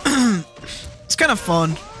 It's kind of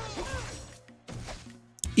fun.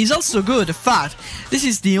 It's also good the fact this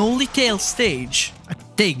is the only tail stage, I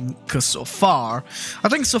think, so far. I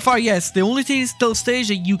think so far, yes, the only tail stage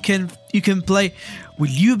that you can play with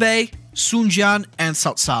Liu Bei, Sun Jian, and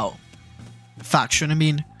Cao Cao faction. I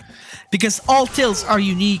mean. Because all tails are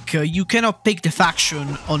unique, you cannot pick the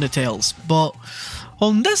faction on the tails. But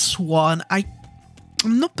on this one, I'm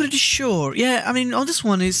not pretty sure. Yeah, I mean, on this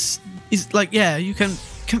one is like, yeah, you can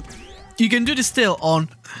do this tail on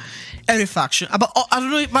every faction. But I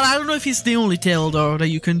don't know if it's the only tail though that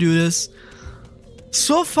you can do this.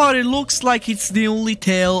 So far, it looks like it's the only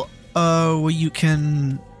tail where you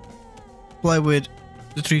can play with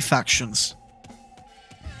the 3 factions.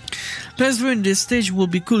 Transferring this stage will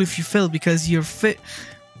be cool if you fail because you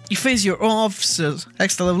face your own officers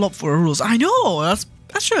extra level up for rules. I know, that's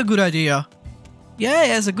actually a good idea.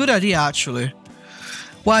 Yeah, it's a good idea actually.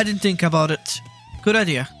 Why I didn't think about it? Good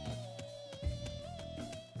idea.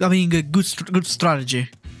 I mean, a good strategy.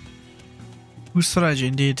 Good strategy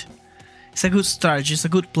indeed. It's a good strategy. It's a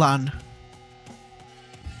good plan.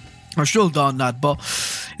 I should have done that, but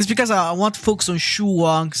it's because I want to focus on Shu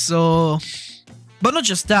Wang, so. But not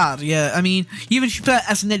just that, yeah, I mean, even if you play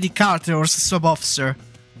as an edit character or as a sub-officer,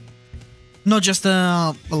 not just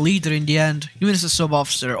a leader in the end, even as a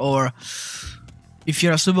sub-officer, or if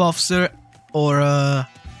you're a sub-officer or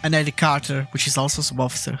and Eddie Carter, which is also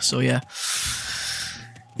sub-officer, so yeah.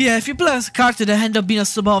 Yeah, if you play as a Carter that end up being a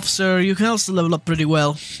sub-officer, you can also level up pretty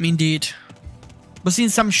well, indeed. But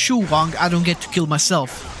since I'm Shu Wang, I don't get to kill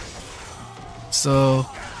myself. So...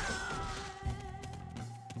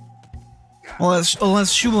 Unless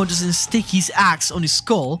Shumo doesn't stick his axe on his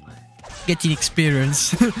skull, getting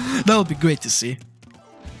experience. That would be great to see.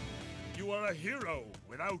 You are a hero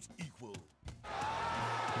without equal.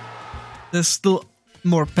 There's still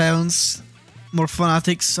more pounds, more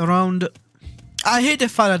fanatics around. I hate the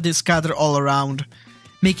fact that they scatter all around,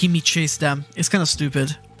 making me chase them. It's kind of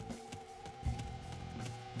stupid.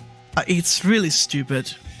 It's really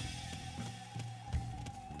stupid.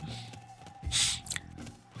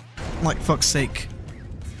 Like, fuck's sake.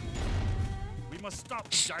 We must stop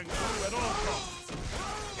Zhang Lu at all costs.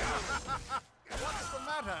 What's the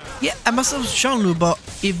matter? Yeah, I must have Shanlu, but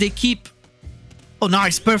if they keep... Oh,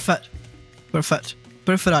 nice, perfect. Perfect.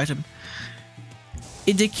 Perfect item.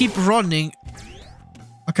 If they keep running,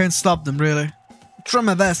 I can't stop them, really. Try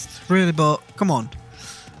my best, really, but come on.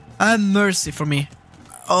 Have mercy for me.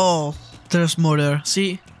 Oh, there's more there.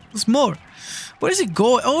 See? There's more. Where is he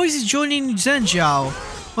going? Oh, is he joining Zhenjiao?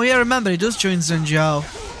 Oh yeah, remember, he does join Zhenjiao.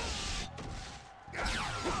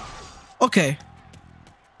 Okay.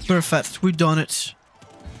 Perfect, we've done it.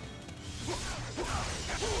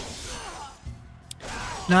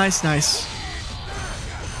 Nice, nice.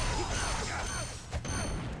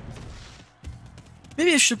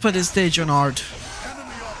 Maybe I should put this stage on hard.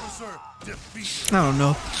 Enemy officer defeated. I don't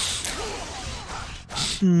know.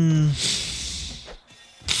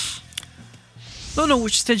 Don't know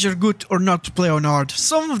which stage are good or not to play on hard.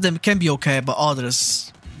 Some of them can be okay, but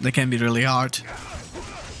others, they can be really hard.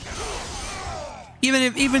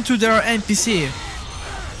 Even to their NPC,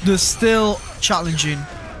 they're still challenging.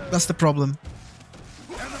 That's the problem.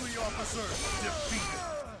 Enemy officer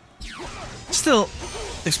defeated. Still,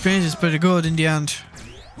 the experience is pretty good in the end.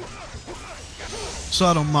 So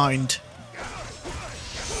I don't mind.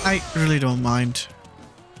 I really don't mind.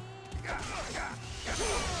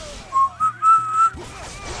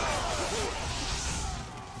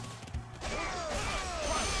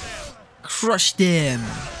 Crush them.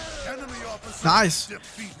 Enemy officer Nice.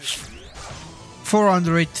 defeated.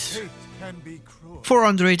 408. Hate can be cruel.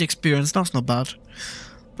 408 experience. That's not bad.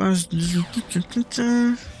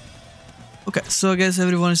 Okay, so I guess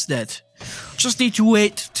everyone is dead. Just need to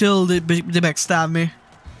wait till they backstab me.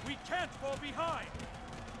 We can't fall behind.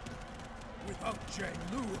 Without Zhang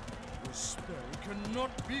Lu, the spell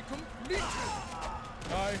cannot be completed.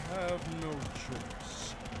 I have no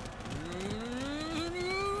choice.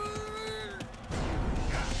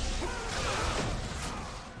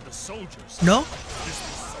 The soldiers. No? This is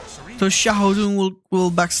sorcery. So Xiaodun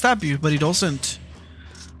will backstab you, but he doesn't.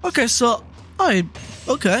 Okay, so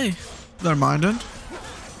okay. Never mind then.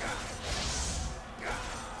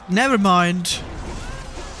 Never mind.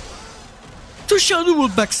 So Xiaodun will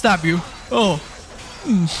backstab you. Oh.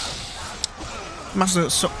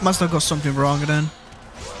 Must have got something wrong then.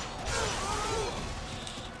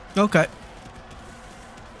 Okay.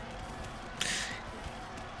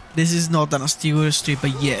 This is not Dynasty Warriors 3,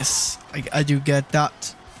 but yes, I do get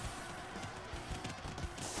that.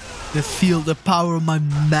 They feel the power of my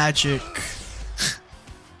magic.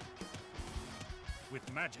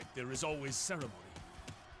 With magic, there is always ceremony.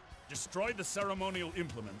 Destroy the ceremonial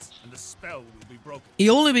implements, and the spell will be broken. He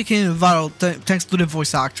only became viral thanks to the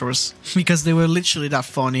voice actors, because they were literally that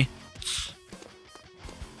funny.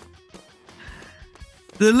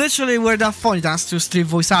 They literally were that funny thanks to three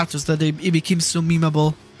voice actors that it became so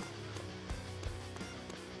memeable.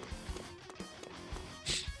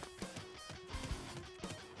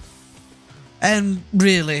 And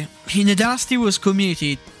really, in the Dynasty Wars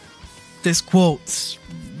community, these quotes,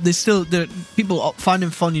 people find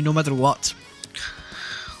them funny no matter what.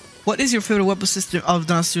 What is your favorite weapon system of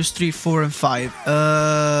Dynasty Wars 3, 4, and 5?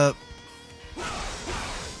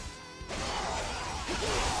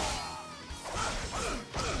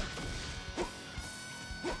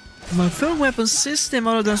 My favorite weapon system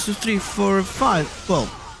out of Dynasty 3, 4, and 5? Well,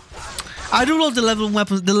 I do love the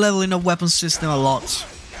leveling of weapon system a lot.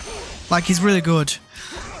 Like, it's really good.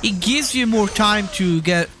 It gives you more time to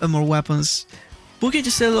get more weapons. Booking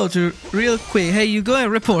to say hello to real quick. Hey, you go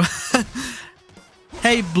and report.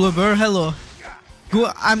 Hey, Blubber, hello.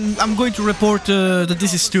 I'm going to report that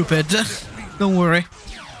this is stupid. Don't worry.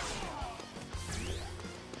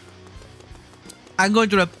 I'm going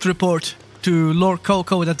to report to Lord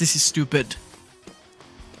Coco that this is stupid.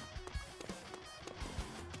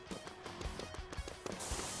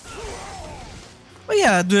 But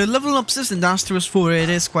yeah, the leveling up system in Dynasty Wars 4, it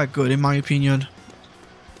is quite good in my opinion.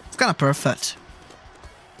 kind of perfect.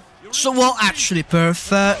 So, well, actually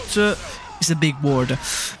perfect is a big word.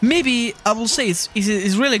 Maybe I will say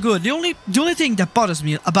it's really good. The only thing that bothers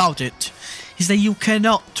me about it is that you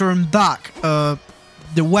cannot turn back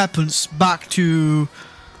the weapons back to,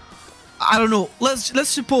 I don't know. Let's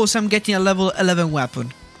suppose I'm getting a level 11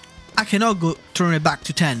 weapon. I cannot go turn it back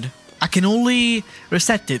to 10. I can only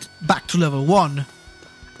reset it back to level 1.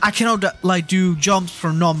 I cannot like do jumps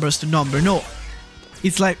from numbers to number. No,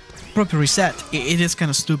 it's like proper reset. It is kind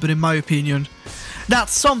of stupid in my opinion.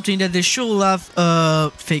 That's something that they should have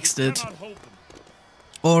fixed it,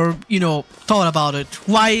 or you know, thought about it.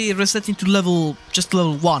 Why resetting to just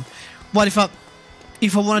level 1? What if I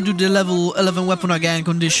want to do the level 11 weapon again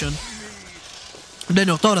condition? They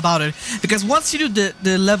no thought about it, because once you do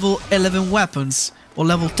the level 11 weapons or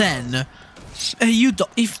level 10, you do,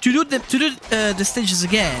 if to do the stages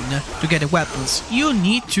again to get the weapons, you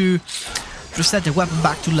need to reset the weapon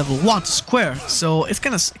back to level 1 to square. So it's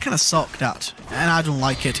kind of suck that, and I don't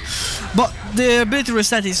like it. But the ability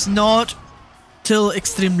reset is not till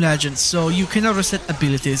Extreme Legends, so you cannot reset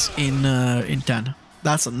abilities in 10.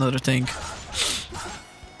 That's another thing.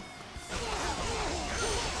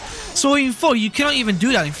 So in 4 you cannot even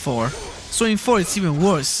do that in 4. So in 4 it's even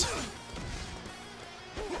worse.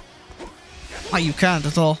 You can't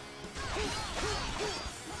at all.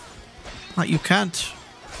 You can't.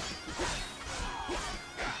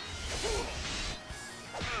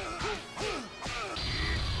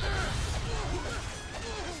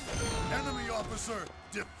 Enemy officer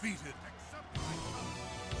defeated.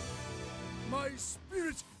 My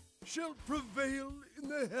spirit shall prevail in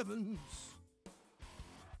the heavens.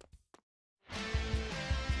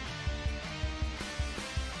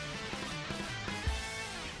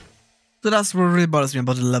 So that's what really bothers me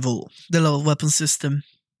about the level weapon system.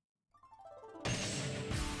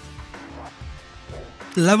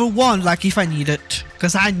 Level 1, like if I need it,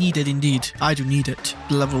 because I need it indeed. I do need it.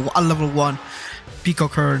 Level 1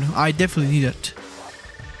 Peacock Kern. I definitely need it.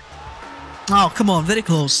 Oh, come on, very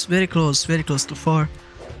close to 4.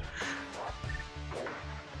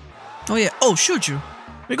 Oh yeah, oh, Shuju.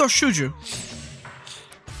 We got Shuju.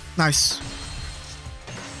 Nice.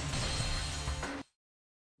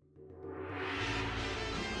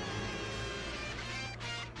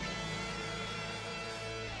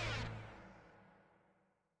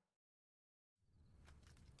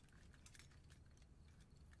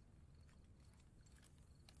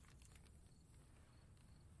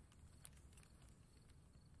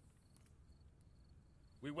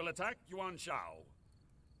 We will attack Yuan Shao.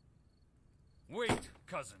 Wait,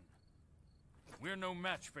 cousin. We're no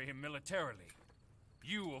match for him militarily.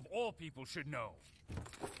 You, of all people, should know.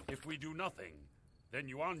 If we do nothing, then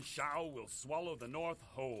Yuan Shao will swallow the North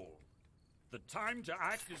whole. The time to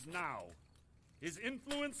act is now. His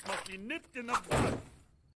influence must be nipped in the bud.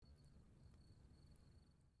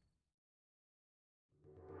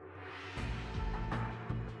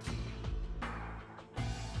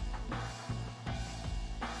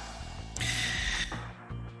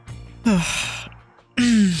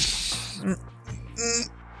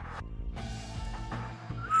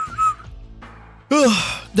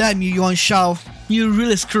 Damn you, Yuan Shao. You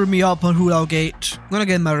really screwed me up on Hulao Gate. I'm gonna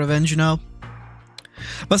get my revenge now.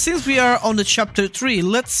 But since we are on the chapter 3,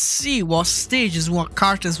 let's see what stages, what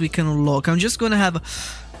characters we can unlock. I'm just gonna have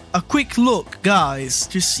a quick look, guys,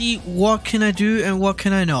 to see what can I do and what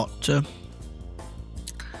can I not.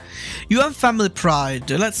 You have family pride.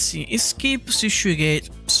 Let's see. Escape Shishui Gate.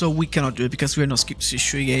 So we cannot do it because we are not skip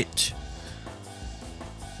Shishui Gate.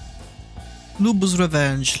 Lubu's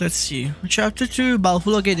Revenge. Let's see. Chapter 2, Battle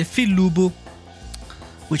Hulao Gate, defeat Lubu,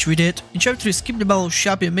 which we did. In Chapter 3, skip the Battle of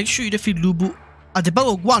Shapi and make sure you defeat Lubu at the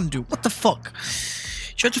Battle of Guandu. What the fuck?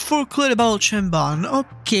 Chapter 4, clear the Battle of Chenban.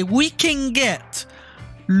 Okay, we can get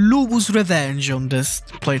Lubu's Revenge on this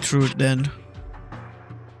playthrough then.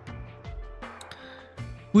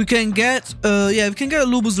 We can get yeah, we can get a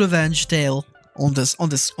Lubu's Revenge tale on this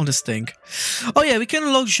thing. Oh yeah, we can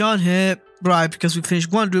unlock Jean here, right, because we finished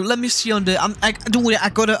Guandu. Let me see on the don't worry, I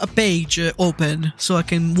got a page open so I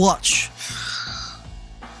can watch.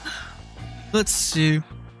 Let's see.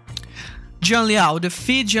 Jian Liao,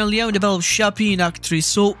 defeat Jian Liao in the Battle of Shapi in Act 3.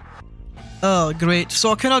 So oh great.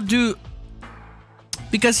 So I cannot do,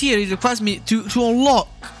 because here it requires me to unlock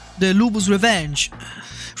the Lubu's Revenge.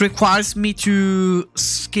 Requires me to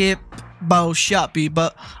skip Battle Shapi,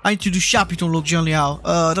 but I need to do Shapi to unlock Jian Liao.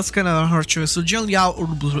 That's kind of a hard choice. So Jian Liao or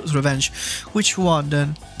Lubu's Revenge? Which one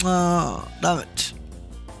then? Damn it.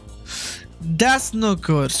 That's not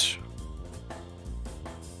good.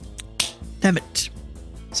 Damn it.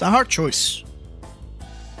 It's a hard choice.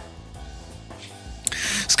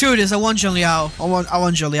 It's Screw this, I want Zheng Liao. I want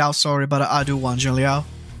Zheng Liao, sorry, but I do want Zheng Liao.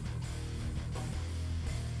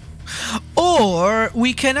 Or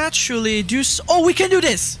we can actually do... Oh, we can do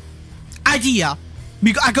this! Idea!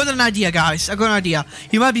 I got an idea, guys. I got an idea.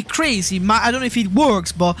 It might be crazy. I don't know if it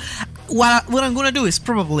works, but what I'm gonna do is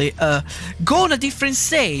probably go on a different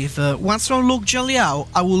save. Once I unlock Zheng Liao,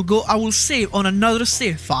 I will save on another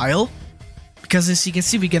save file. Because as you can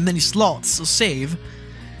see, we get many slots, so save.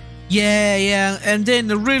 Yeah, and then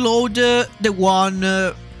reload the one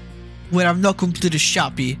where I'm not completely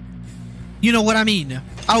shabby. You know what I mean?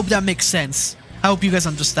 I hope that makes sense. I hope you guys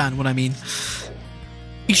understand what I mean.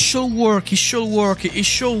 It should work, it should work, it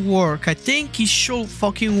should work. I think it should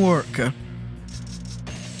fucking work.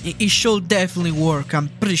 It should definitely work. I'm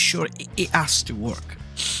pretty sure it has to work.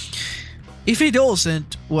 If it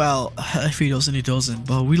doesn't, well, if it doesn't, it doesn't.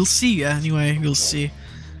 But we'll see anyway, we'll see.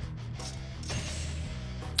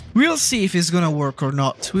 We'll see if it's gonna work or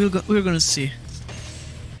not. We're gonna see.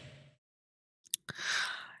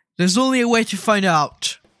 There's only a way to find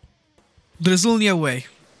out. There's only a way.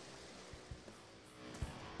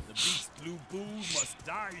 The beast Lu Bu must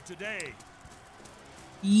die today.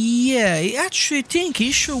 Yeah, I actually think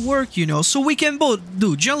it should work, you know. So we can both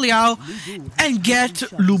do Zheng Liao and get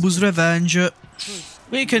Lu Bu's revenge.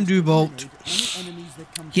 We can do both.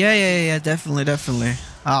 Yeah, definitely.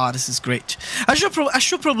 Ah, this is great. I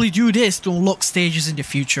should probably do this to unlock stages in the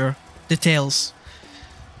future. Details.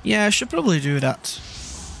 Yeah, I should probably do that.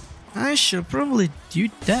 I should probably do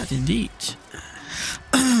that indeed.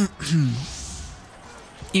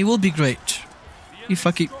 It will be great if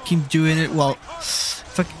I keep doing it. Well,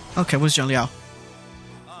 okay, where's Zheng Liao?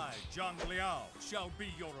 I, Zheng Liao, shall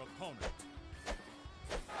be your opponent.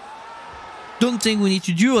 Don't think we need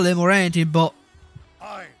to duel him or anything, but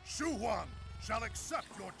I, Shu Huang, shall accept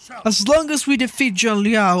your challenge. as long as we defeat Zheng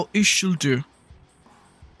Liao, it should do.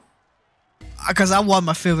 Because I want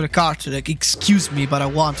my favorite character, like, excuse me, but I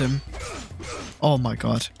want him. Oh my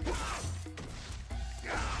god.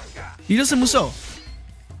 He does a Musou.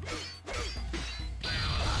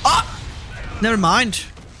 Ah! Never mind.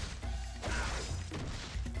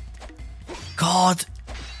 God.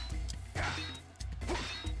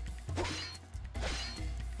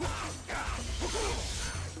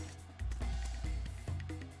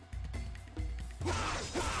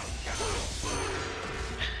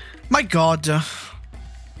 My god.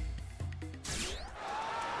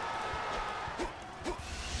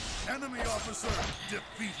 Enemy officer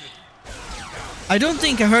defeated. I don't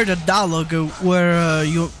think I heard a dialogue where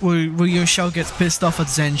Yuan Shao gets pissed off at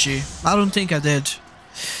Zenji. I don't think I did.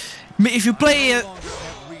 If you play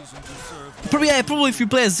probably if you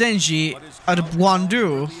play as Zenji at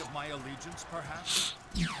Wandu,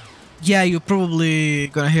 yeah, you're probably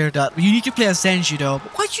gonna hear that. You need to play as Zenji though.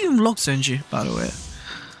 Why do you unlock Zenji, by the way?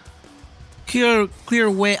 Clear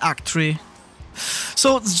way Act 3.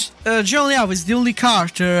 So Zheng Liao is the only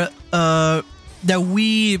character that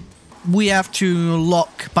we have to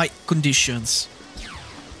unlock by conditions,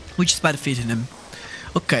 which is by defeating him.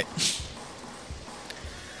 Okay.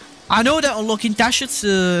 I know that unlocking Tashits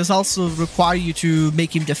is also require you to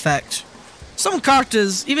make him defect. Some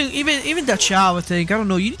characters, even Da Chao, I think, I don't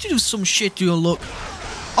know, you need to do some shit to unlock.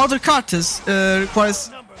 Other characters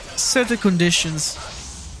requires certain conditions.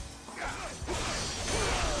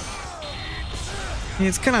 Yeah,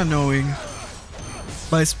 it's kinda annoying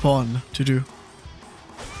by spawn to do.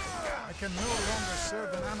 I can no longer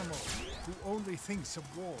serve an animal who only thinks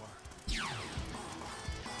of war.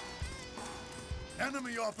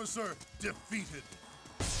 Enemy officer defeated.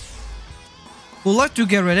 We'll like to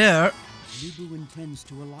get rid there. Lu Bu intends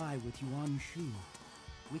to ally with Yuan Shu.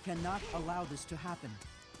 We cannot allow this to happen.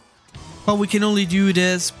 But we can only do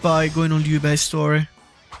this by going on Liu Bei's story.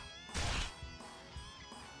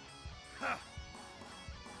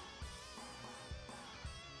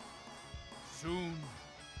 Soon,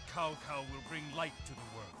 Cao Cao will bring light to the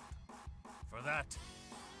world. For that,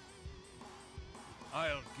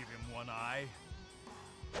 I'll give him one eye.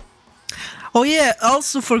 Oh yeah, I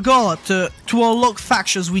also forgot, to unlock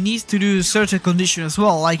factions we need to do certain conditions as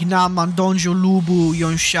well, like Naman, Donjo, Lu Bu,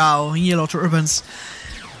 Yuan Shao, Yellow Turbans.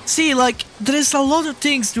 See, like, there is a lot of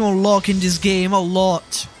things to unlock in this game, a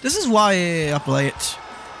lot. This is why I play it.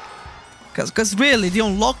 Because really, the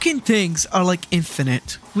unlocking things are like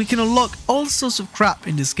infinite. We can unlock all sorts of crap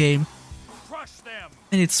in this game. Crush them!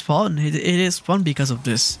 And it's fun, it is fun because of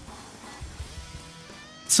this.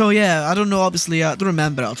 So yeah, I don't know, obviously, I don't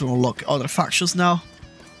remember how to unlock other factions now.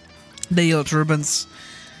 The Yellow Turbans.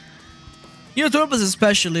 Yellow Turbans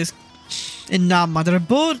especially in Nama, they're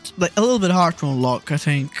both like a little bit hard to unlock, I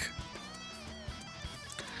think.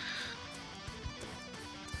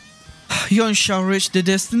 You shall reach the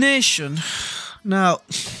destination. Now,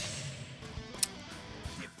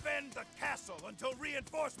 Defend the castle until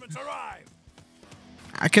reinforcements arrive.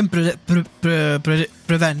 I can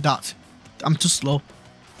prevent that. I'm too slow.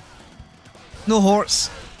 No horse,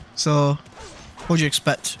 so what do you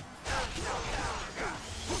expect?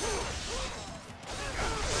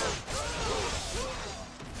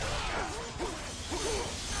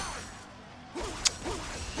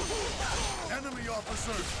 Enemy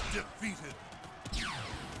officer defeated.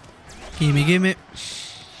 Gimme, gimme. We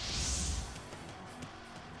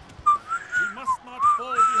must not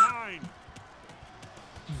fall behind.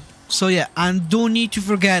 So yeah, and don't need to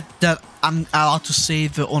forget that I'm allowed to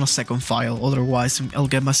save on a second file, otherwise I'll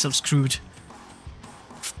get myself screwed.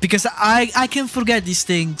 Because I can forget these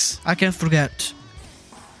things. I can forget.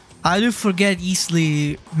 I do forget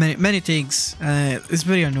easily many things. It's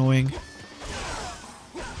very annoying.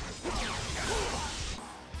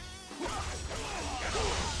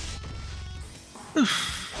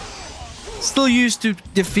 Still used to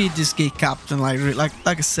defeat this gate captain, like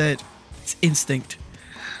I said, it's instinct.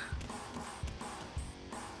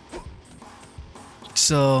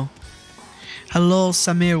 So, hello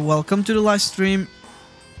Samir, welcome to the live stream.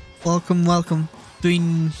 Welcome.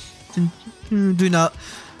 Doing a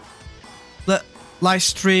live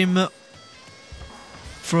stream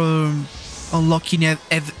from unlocking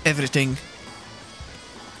everything,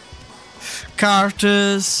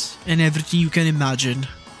 cartas and everything you can imagine.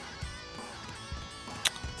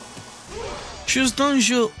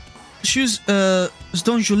 Donjo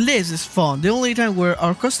lives is fun. The only time where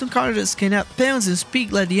our custom characters can have pawns and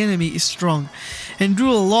speak like the enemy is strong. And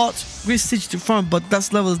drew a lot, great stage to farm, but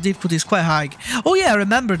that level's difficulty is quite high. Oh yeah, I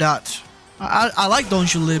remember that. I like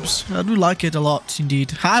Donjo Lives. I do like it a lot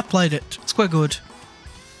indeed. I played it. It's quite good.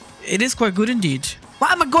 It is quite good indeed.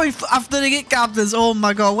 Why am I going after the gate captains? Oh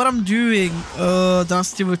my god, what I'm doing?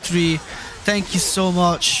 Dynasty 3. Thank you so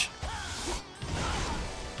much.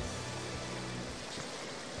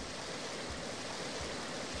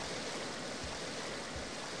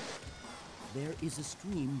 There is a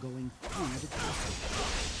stream going through the castle.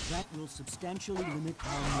 That will substantially limit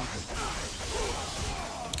our movement.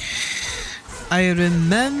 I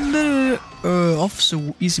remember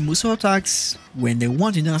Officer using Musou attacks when they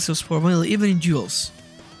wanted Dynasty for vanilla, even in duels.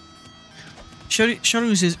 Shadow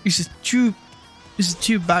uses two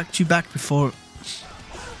back to back before.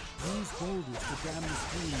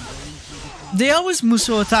 They always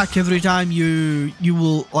Musou attack every time you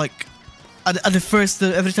will like at the first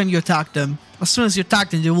every time you attack them. As soon as you attack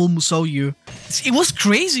them, they will Musou you. It was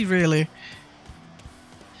crazy, really.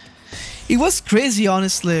 It was crazy,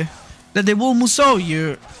 honestly, that they will Musou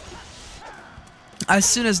you as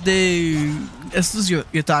soon as you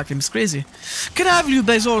attack them. It's crazy. Can I have you,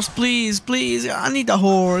 base horse, please, please? I need a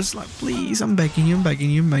horse, like, please. I'm begging you.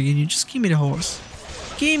 Just give me the horse.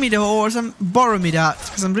 Give me the horse and borrow me that,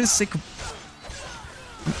 because I'm really sick.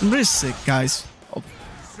 I'm really sick, guys.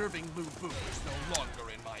 Serving Musou is no longer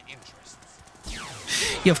in my interests.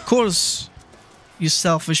 Yeah, of course, you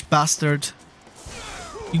selfish bastard.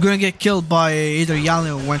 You're gonna get killed by either Yali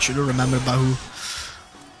or Wench, I don't remember by who.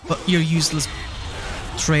 But you're useless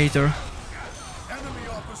traitor. Enemy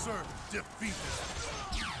officer defeated.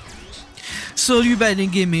 So Liu Bei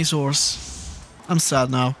didn't give me his horse. I'm sad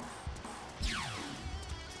now.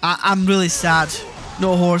 I'm really sad.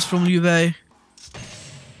 No horse from Liu Bei.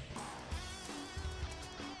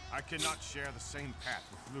 I cannot share the same path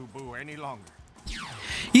with Lu Bu any longer.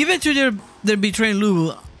 Even to their betraying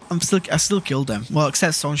Lu, I still killed them. Well,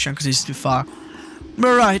 except Sonshan because he's too far.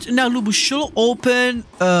 But right, now Lu Bu should open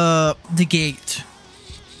the gate.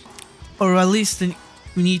 Or at least we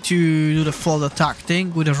need to do the fold attack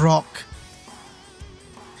thing with a rock.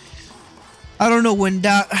 I don't know when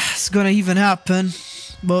that's gonna even happen.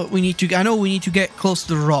 But I know we need to get close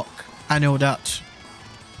to the rock. I know that.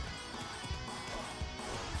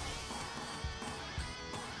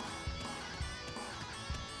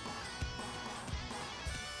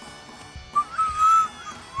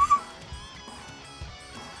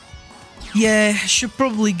 Yeah, should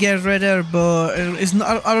probably get red air, but it's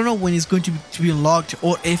not. I don't know when it's going to be unlocked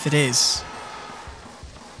or if it is.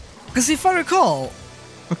 Because if I recall,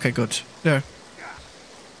 okay, good. There.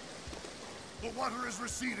 The water is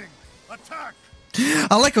receding. Attack!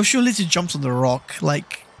 I like how she literally jumps on the rock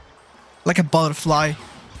like a butterfly.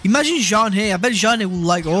 Imagine Jean Hay. I bet Jean Hay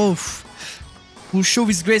will will show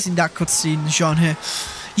his grace in that cutscene. Jean Hay.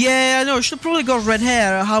 Yeah, I know. Should probably got red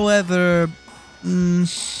hair. However,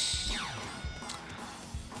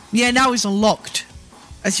 yeah, now it's unlocked.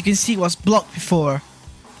 As you can see, it was blocked before.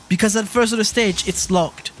 Because at first of the stage, it's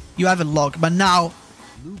locked. You have it locked. But now,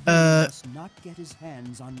 Lu Bu must not get his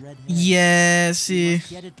hands on red hair. Yeah, He see. must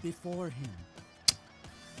get it before him.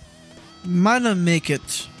 Might not make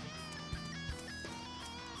it.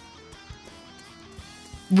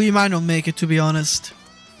 We might not make it, to be honest.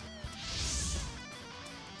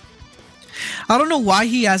 I don't know why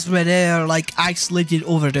he has red hair, like, isolated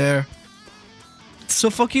over there. It's so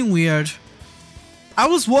fucking weird. I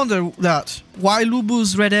was wondering that. Why Lu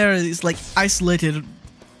Bu's red hair is, like, isolated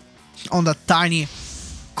on that tiny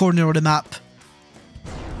corner of the map.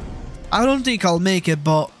 I don't think I'll make it,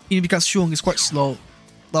 but, you know, because Shuang is quite slow.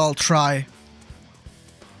 I'll try.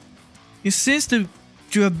 It seems that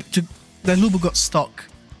Lu Bu got stuck.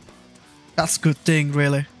 That's a good thing,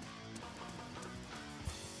 really.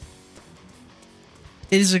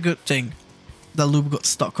 It is a good thing that Lu Bu got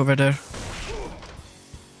stuck over there.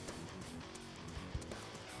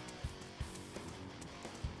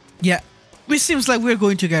 Yeah, it seems like we're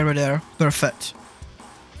going to get rid there. Perfect.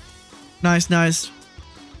 Nice, nice.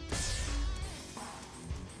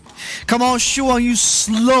 Come on, Shuang, you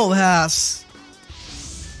slow ass.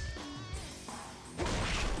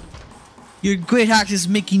 Your great hack is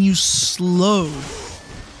making you slow.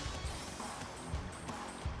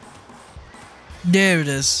 There it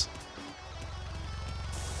is.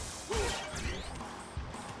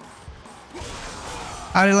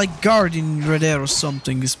 Are they like guarding red air or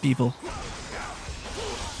something, these people?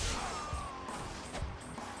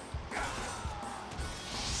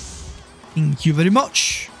 Thank you very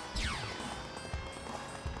much.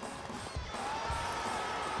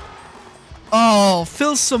 Oh,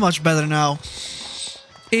 feels so much better now.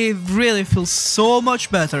 It really feels so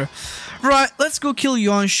much better. Right, let's go kill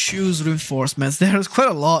Yuanshu's reinforcements. There's quite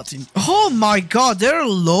a lot. Oh my god, there are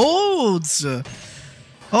loads!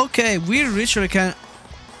 Okay, we literally can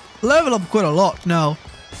level up quite a lot now.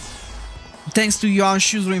 Thanks to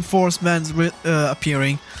Yuanshu's reinforcements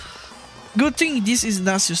appearing. Good thing this is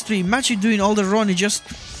Dynasty 3. Imagine doing all the running just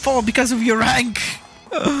fall because of your rank.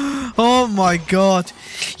 Oh my god.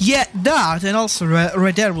 Yeah, that and also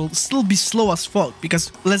Red Air will still be slow as fuck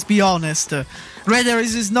because let's be honest, Red Air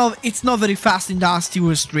it's not very fast in Dynasty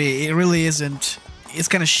 3. It really isn't. It's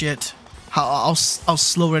kind of shit how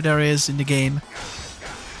slow Red Air is in the game.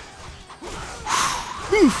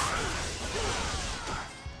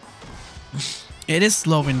 It is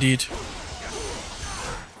slow indeed.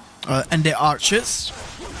 And the archers.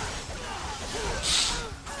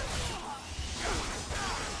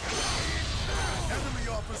 Enemy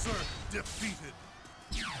officer defeated.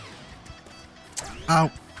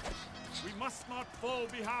 Ow. We must not fall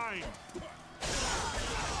behind.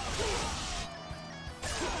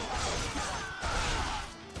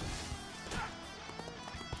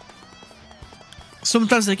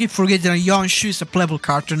 Sometimes I keep forgetting that Yuanshu is a playable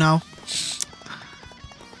character now.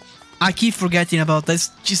 I keep forgetting about this.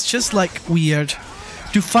 It's just like weird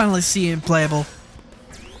to finally see him playable.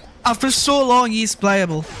 After so long he's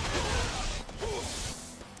playable.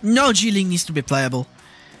 No, Jiling needs to be playable.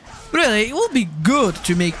 Really, it would be good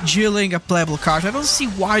to make Jiling a playable character. I don't see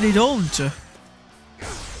why they don't.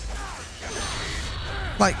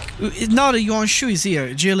 Like, now that Yuanshu is here,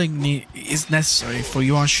 Jiling is necessary for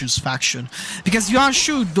Yuanshu's faction. Because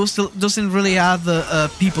Yuanshu doesn't really have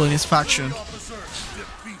people in his faction.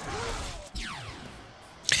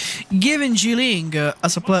 Giving Jiling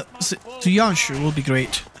as a to Yuanshu will be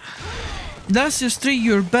great. Dynasty 3,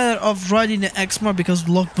 you're better off riding the Xmar because of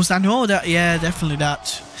lock boost. I know that, yeah, definitely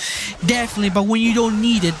that. Definitely, but when you don't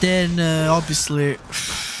need it, then obviously,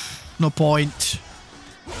 no point.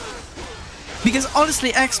 Because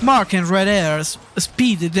honestly, X-Mark and Red Air's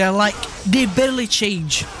speed, they barely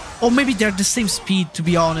change. Or maybe they're the same speed, to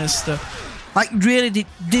be honest. Like, really,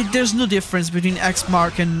 there's no difference between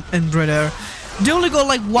X-Mark and Red Air. They only got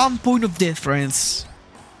like 1 point of difference.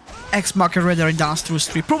 X-Mark and Red Air in Dynasty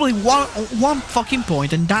 3. Probably one fucking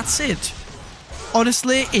point, and that's it.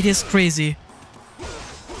 Honestly, it is crazy.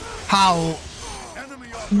 How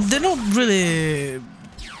they're not really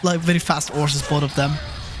like very fast horses, both of them.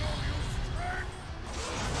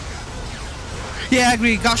 Yeah, I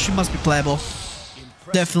agree. Gaoshun must be playable.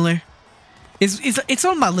 Definitely. It's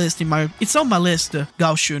on my list. It's on my list.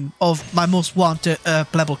 Gaoshun of my most wanted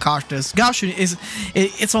playable characters. Gaoshun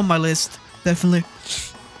it's on my list. Definitely.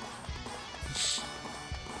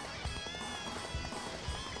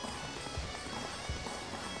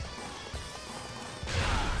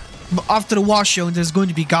 But after the Washington, there's going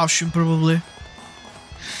to be Gaoshun probably.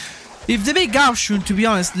 If they make Gaoshun, to be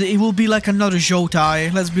honest, it will be like another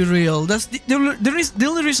Zhoutai. Let's be real. That's the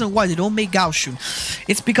only reason why they don't make Gaoshun.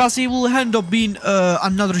 It's because it will end up being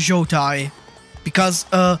another Zhoutai, because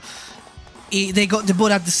they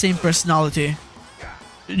both have the same personality.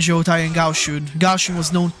 Jotai and Gaoshun. Gaoshun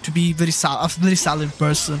was known to be a very silent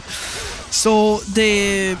person. So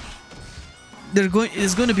there's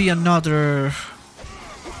going to be another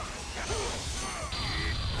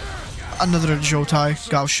Jotai,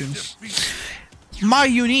 Gaoshun. Ma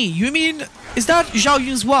Yuni, you mean, is that Zhao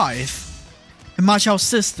Yun's wife? And Ma Chao's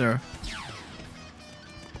sister?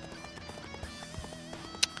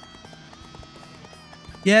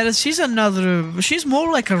 Yeah, she's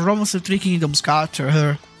more like a Romance of Three Kingdoms character,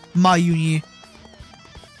 her, Ma Yuni.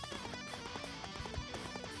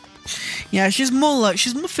 Yeah, she's more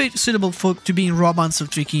suitable to be in Romance of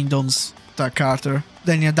Three Kingdoms, that character,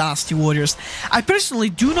 than in Dynasty Warriors. I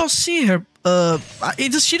personally do not see her,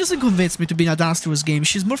 she doesn't convince me to be in a Dynasty Warriors game.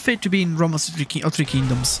 She's more fit to be in Romance of Three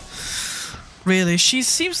Kingdoms. Really, she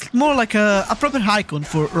seems more like a proper icon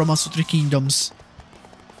for Romance of Three Kingdoms.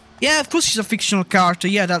 Yeah, of course she's a fictional character.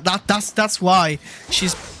 Yeah, that's why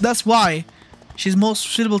she's most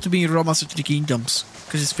suitable to be in Romance of Three Kingdoms,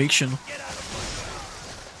 because it's fictional.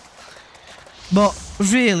 But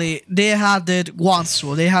really, they added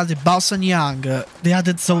Guansu, they added Bao Sanyang, they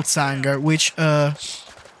added Zhou Zhang, which yeah,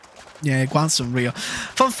 Guansu real.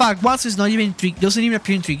 Fun fact: Guansu is not even doesn't even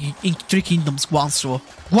appear in Three Kingdoms. Guansu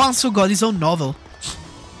got his own novel.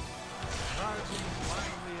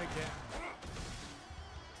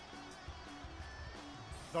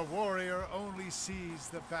 The warrior only sees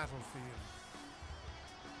the battlefield.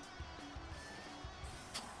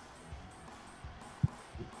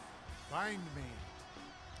 Find me.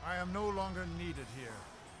 I am no longer needed here.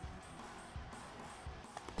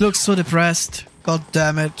 Looks so depressed. God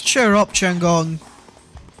damn it. Cheer up, Changong.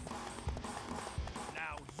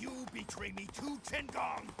 Now you betray me to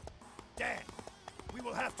Changong. Then we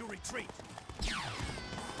will have to retreat.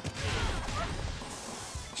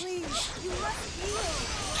 Please, you must heal.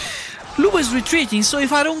 Lubu is retreating, so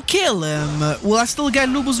if I don't kill him, will I still get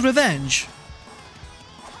Lubu's revenge?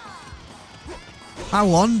 I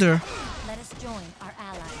wonder. Let us join our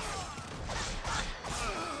allies.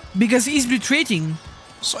 Because he's retreating.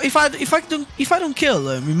 So if I don't kill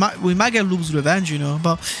him, we might get Lubu's revenge, you know,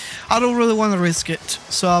 but I don't really want to risk it.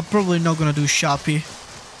 So I'm probably not gonna do Shapi.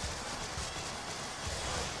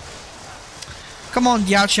 Come on,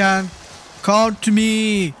 Diao-chan. Come to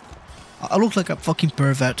me. I look like a fucking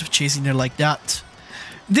pervert chasing her like that.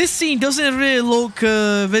 This scene doesn't really look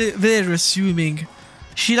very, very assuming.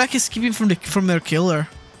 She like escaping from her killer.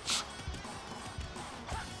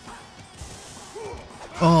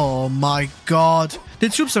 Oh my god. The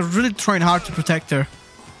troops are really trying hard to protect her.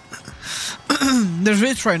 They're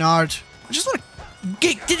really trying hard. I just want to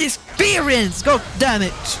get the experience. God damn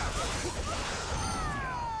it.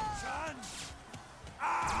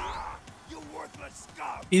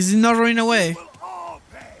 Is he not running away? Oh,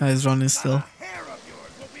 he's running still.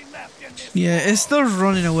 Yeah, he's still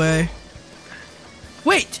running away.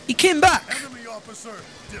 Wait, he came back.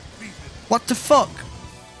 What the fuck?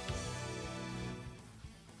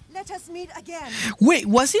 Let us meet again. Wait,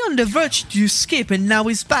 was he on the verge to escape and now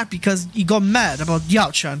he's back because he got mad about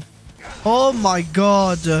Diao-chan? Oh my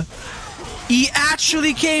god. He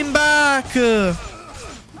actually came back.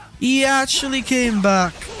 He actually came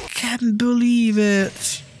back. Can't believe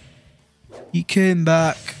it. He came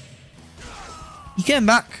back. He came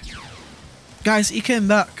back. Guys, he came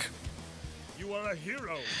back. You are a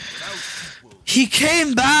hero without equal. He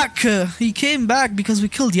came back. He came back because we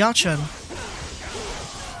killed Diao-chan.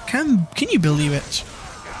 Can you believe it?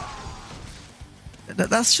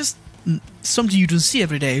 That's just something you don't see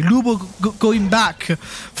every day. Lubu going back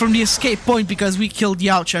from the escape point because we killed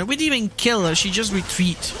Diao-chan. We didn't even kill her, she just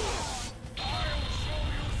retreat.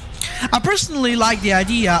 I personally like the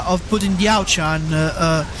idea of putting Diao-chan,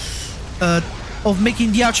 of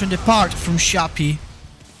making Diao-chan depart from Shapi.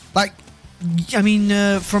 Like, I mean,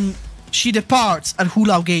 she departs at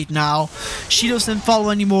Hulao Gate now. She doesn't follow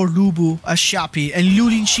anymore Lubu as Shapi, and Liu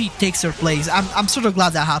Lingqi takes her place. I'm sort of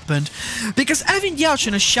glad that happened, because having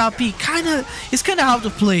Diao-chan as Shapi is kind of out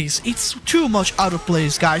of place. It's too much out of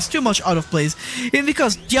place, guys. Too much out of place, and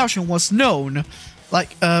because Diao-chan was known,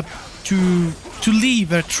 like, to leave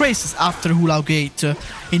her traces after Hulao Gate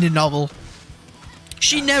in the novel.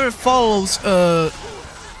 She never follows Lubu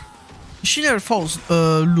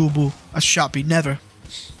as Shapi, never.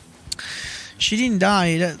 She didn't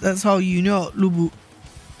die. That's how you know Lubu.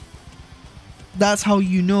 That's how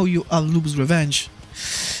you know you have Lubu's revenge.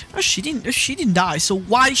 She didn't die. So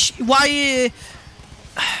why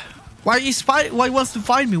wants to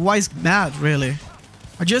fight me? Why is mad, really?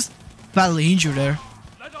 I just badly injured her.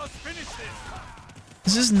 Let us finish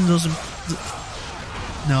This doesn't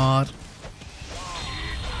not.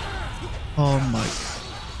 Oh my.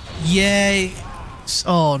 Yay.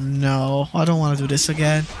 Oh no, I don't want to do this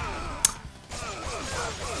again.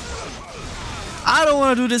 I don't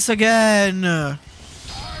want to do this again.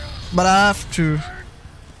 But I have to.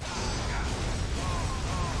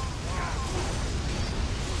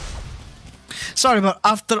 Sorry, but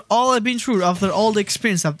after all I've been through, after all the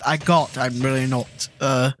experience I got, I'm really not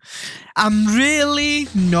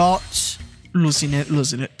losing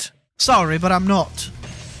it. Sorry, but I'm not.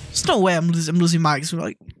 There's no way I'm losing my...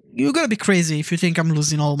 Like, you're gonna be crazy if you think I'm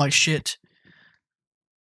losing all my shit.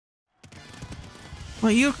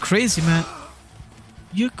 Well, you're crazy, man.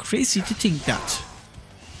 You're crazy to think that.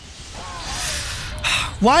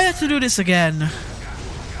 Why have to do this again?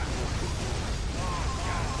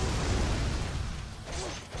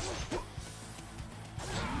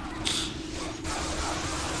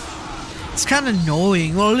 It's kind of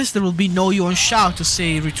annoying. Well, at least there will be no Yuan Shao to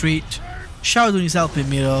say retreat. Xiaodun is helping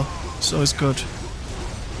me though, so it's good.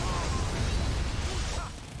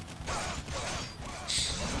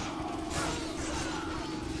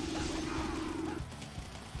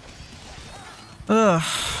 Ugh.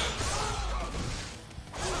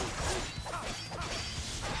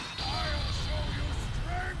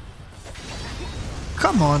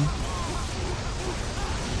 Come on.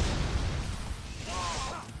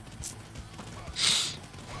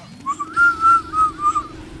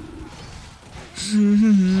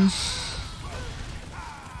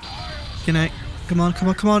 Can I? Come on, come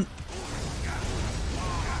on, come on.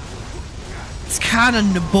 It's kind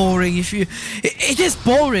of boring if you... It is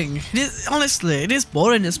boring. It is, honestly, it is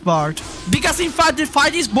boring, this part. Because in fact, the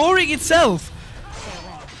fight is boring itself.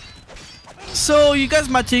 So you guys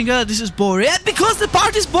might think, this is boring. Yeah, because the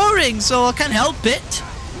part is boring, so I can't help it.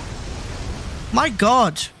 My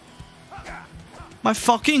god. My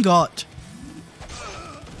fucking god.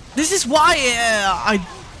 This is why I...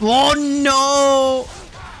 Oh no!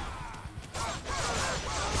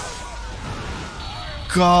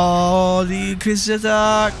 God, the increased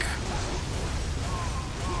attack.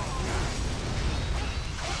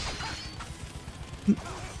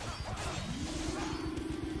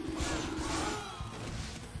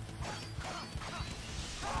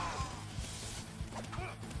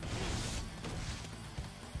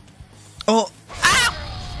 Oh,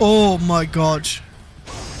 ah! Oh my god.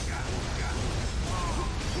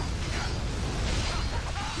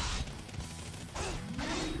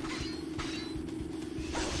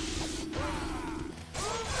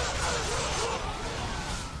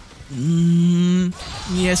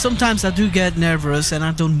 Yeah, sometimes I do get nervous and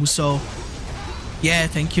I don't Musou. Yeah,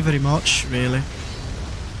 thank you very much, really.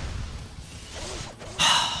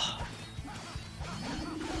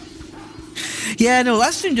 Yeah, no,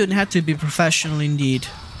 last stream didn't have to be professional indeed.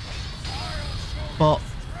 But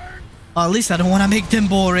at least I don't want to make them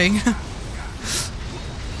boring.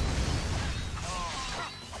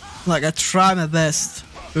 Like, I try my best.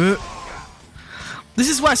 This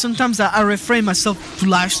is why sometimes I refrain myself to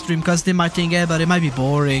live stream, because they might think, yeah, but it might be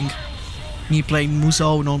boring. Me playing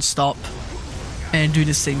Musou non-stop and doing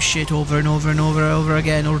the same shit over and over and over and over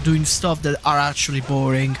again, or doing stuff that are actually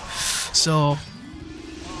boring. So...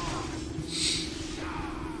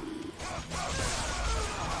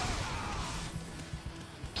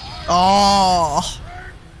 Oh!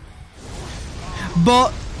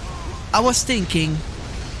 But I was thinking,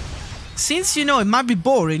 since, you know, it might be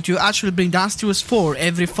boring to actually bring Dynasty 4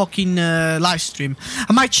 every fucking live stream,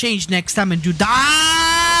 I might change next time and do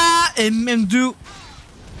that and do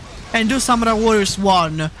Samurai Warriors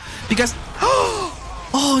 1, because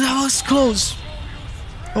oh, that was close.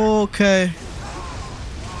 Okay.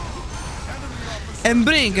 And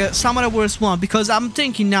bring Samurai Warriors 1, because I'm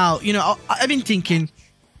thinking now, you know, I've been thinking,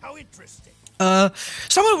 How interesting.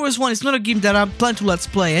 Samurai Warriors 1 is not a game that I plan to let's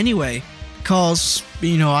play anyway. Because,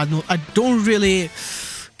 you know, I don't really...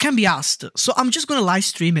 Can be asked. So I'm just gonna live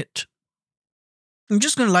stream it.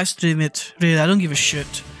 Really, I don't give a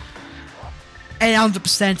shit. And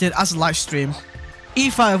 100% it as a live stream.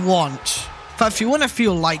 If I want. If you wanna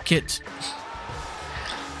feel like it.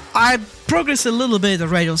 I progressed a little bit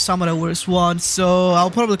already on Samurai Warriors 1, so I'll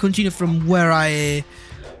probably continue from where I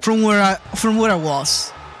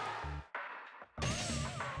was.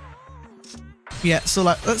 Yeah, so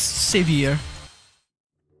like, let's save here.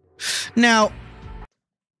 Now,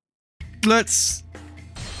 let's...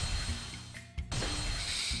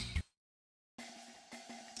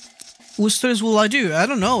 What stories will I do? I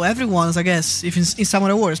don't know, everyone's, I guess. If in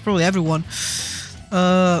Samurai Warriors, probably everyone.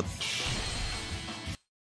 Yeah,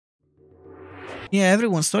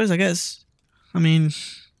 everyone's stories, I guess. I mean...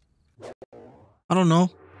 I don't know.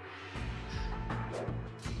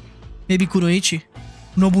 Maybe Kunoichi.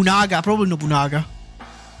 Nobunaga, probably Nobunaga.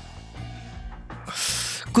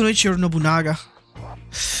 Kunoichi or Nobunaga.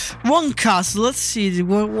 One cast, let's see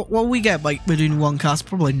what we get by doing one cast.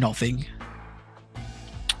 Probably nothing.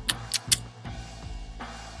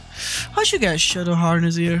 How should you get Shadow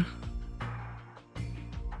Harness here?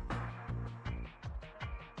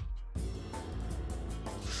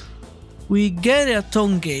 We get a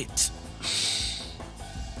Tongue Gate.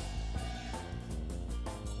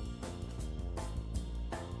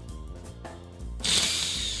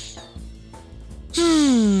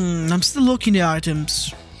 I'm still looking at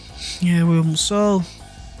items. Yeah, we almost saw.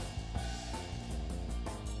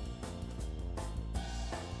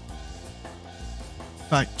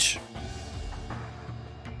 Right.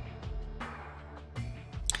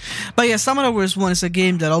 But yeah, Samurai Wars 1 is a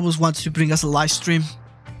game that I always wanted to bring us a live stream.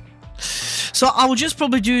 So I will just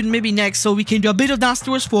probably do it maybe next, so we can do a bit of Dynasty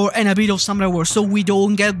Wars 4 and a bit of Samurai Wars, so we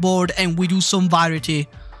don't get bored and we do some variety.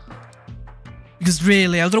 Because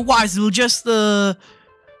really, otherwise we'll just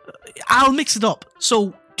I'll mix it up.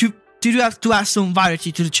 So to have to add some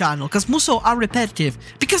variety to the channel, because Musou are repetitive,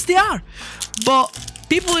 because they are, but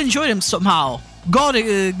people enjoy them somehow. God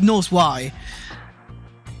knows why.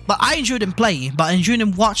 But I enjoy them playing, but I enjoy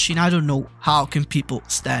them watching. I don't know how can people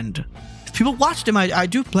stand. If people watch them, I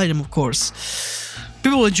do play them, of course.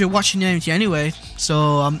 People enjoy watching anything anyway,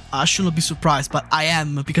 so I shouldn't be surprised, but I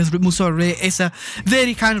am, because Musou is a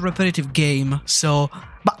very kind of repetitive game, so...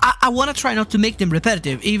 But I want to try not to make them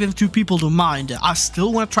repetitive, even if two people don't mind. I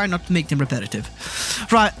still want to try not to make them repetitive.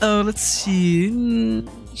 Right, let's see...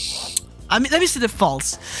 I mean, let me see the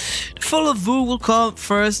falls. The fall of Wu will come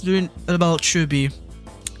first during about Shubi.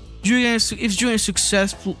 If Julian is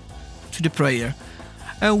successful to the prayer,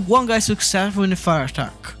 and one guy is successful in the fire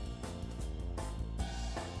attack.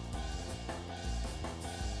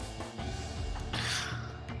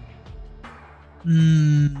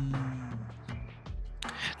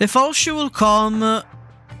 The fall shoe will come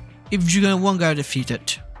if Julian and one guy are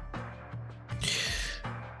defeated.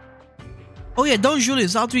 Oh yeah, Don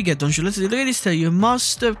Julius, how do we get Don Julius? Look at this, you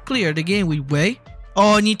must have cleared the game with Wei.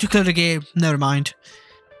 Oh, I need to clear the game, never mind.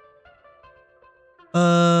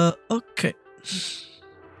 Okay.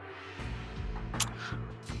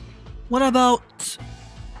 What about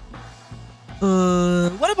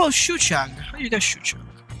Shuchang? How do you get Shuchang?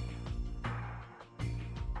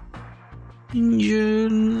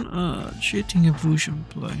 Engine, cheating evolution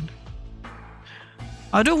plane.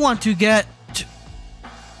 I don't want to get.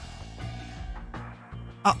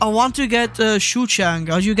 I want to get Shuchang.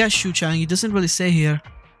 How do you get Shuchang? It doesn't really say here.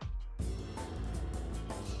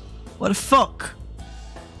 What the fuck?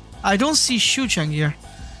 I don't see Shuchang here.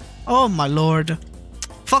 Oh my lord.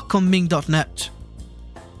 Fuck on Ming.net.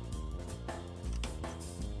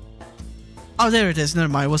 Oh, there it is. Never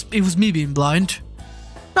mind. It was me being blind.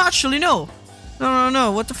 No, actually, no.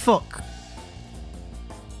 No. What the fuck?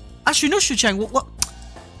 Actually, no, Shuchang. What?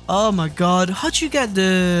 Oh my god. How'd you get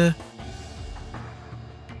the...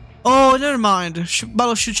 Oh, never mind.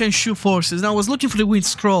 Battle of Shuchang Shu Forces. Now I was looking for the Wind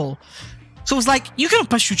Scroll. So it was like, you cannot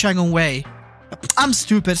pass Shuchang away. I'm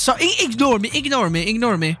stupid. So ignore me.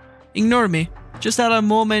 Just had a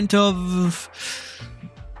moment of,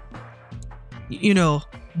 you know,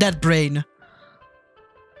 dead brain.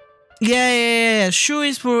 Yeah. Shu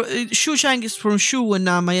is for Shuchang is from Shu and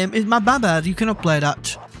I am. It's my bad. You cannot play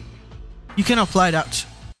that. You cannot play that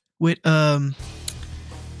with Cao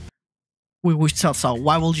Cao.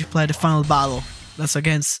 Why would you play the final battle? That's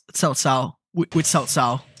against Cao Cao with Cao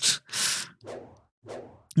Cao.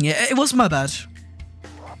 Yeah, it was my bad.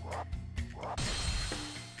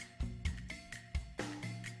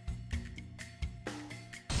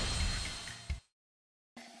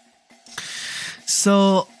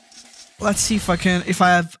 So let's see if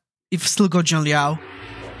if still got Zhang Liao.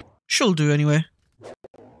 She'll do anyway.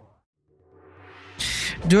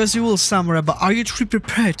 Do as you will, Samurai, but are you truly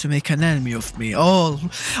prepared to make an enemy of me? Oh,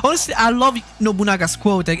 honestly, I love Nobunaga's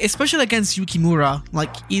quote, especially against Yukimura.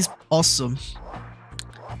 Like, he's awesome.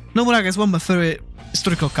 Nobunaga is one of my favorite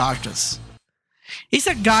historical characters. He's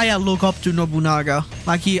a guy I look up to, Nobunaga.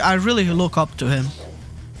 Like, I really look up to him.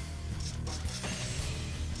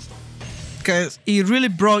 Because he really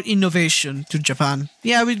brought innovation to Japan.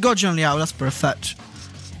 Yeah, we got Zhang Liao, that's perfect.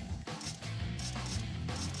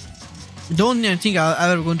 Don't think I'm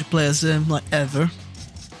ever going to play as him, like, ever.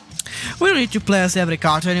 We don't need to play as every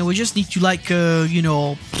character anyway, we just need to, like, you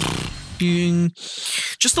know...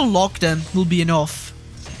 just unlock them will be enough.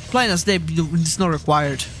 Playing as them is not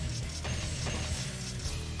required.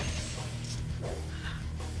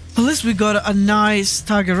 At least we got a nice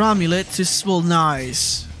Tiger Amulet, it's well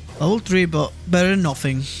nice. Level 3, but better than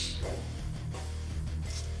nothing.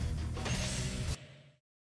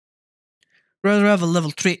 Rather have a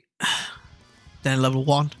level 3 than level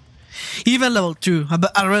 1. Even level 2,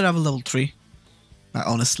 but I'd rather have a level 3.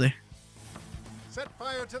 Honestly. Set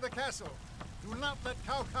fire to the castle. Do not let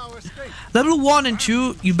Cao Cao escape. Level 1 and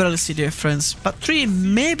 2, you barely see the difference. But 3,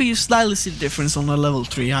 maybe you slightly see the difference on a level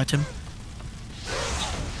 3 item.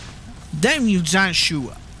 Damn you,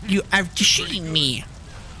 Zanshu. You have deceived me.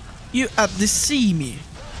 You have deceived me.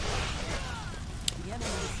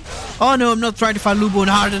 Oh no, I'm not trying to find Lu Bu and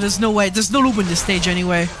Harder. There's no way. There's no Lu Bu in this stage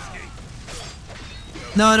anyway.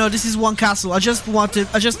 No, this is one castle. I just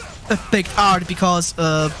picked hard because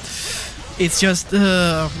it's just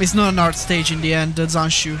it's not an art stage in the end,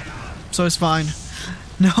 Zanshu. So it's fine.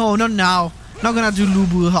 No, not now. Not gonna do Lu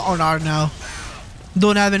Bu on hard now.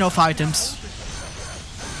 Don't have enough items.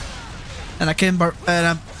 And I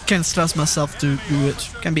can't trust myself to do it.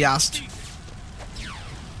 Can be asked.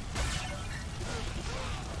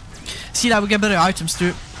 See that we get better items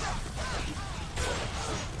too.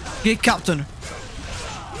 Get Captain.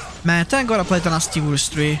 Man, thank God I played Dynasty Wars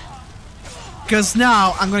 3. Because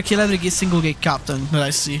now I'm gonna kill every single gate captain that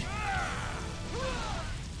I see.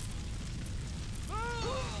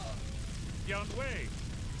 Young Wei,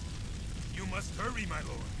 you must hurry, my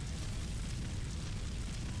lord.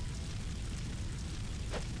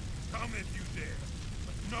 Come if you dare,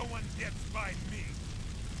 but no one gets by me.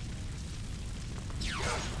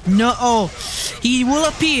 No, oh, he will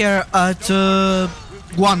appear at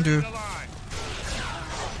Guandu.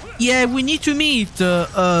 Yeah, we need to meet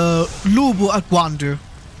Lu Bu at Guandu.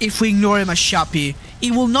 If we ignore him as Shapi,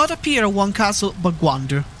 he will not appear at one castle but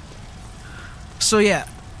Guandu. So yeah,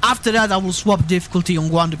 after that I will swap difficulty on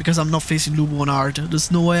Guandu because I'm not facing Lu Bu on hard. There's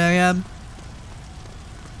no way I am.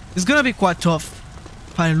 It's gonna be quite tough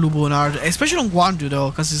finding Lu Bu on hard, especially on Guandu though,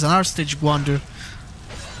 because it's an hard stage Guandu.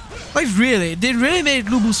 Like really, they really made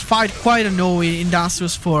Lu Bu's fight quite annoying in Dynasty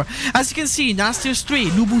Wars 4. As you can see in Dynasty Wars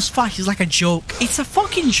 3, Lu Bu's fight is like a joke. It's a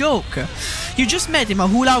fucking joke. You just met him at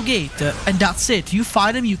Hulao Gate and that's it. You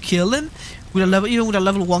fight him, you kill him with a level, even with a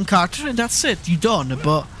level 1 character, and that's it. You're done.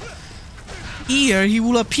 But here he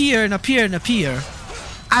will appear and appear and appear.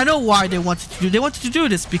 I know why they wanted to do. They wanted to do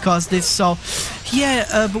this because they saw,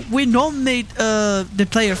 yeah, but we not made the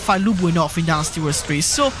player fight Lu Bu enough in Dynasty Wars 3.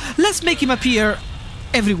 So let's make him appear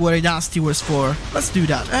everywhere in Dynasty Wars 4. Let's do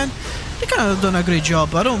that. And they kind of done a great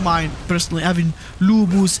job. I don't mind personally having Lu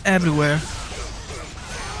Bu's everywhere.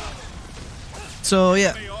 So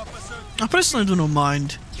yeah, I personally do not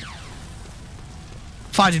mind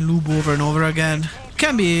fighting Lu Bu over and over again.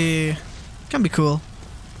 Can be cool.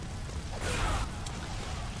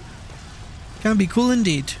 Can be cool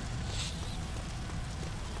indeed.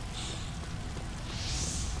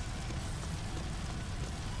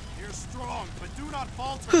 You're strong, but do not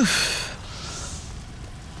falter.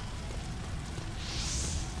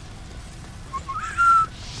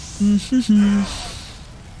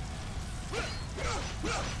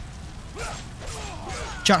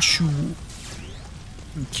 Jashu.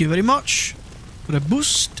 Thank you very much for the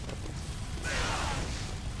boost.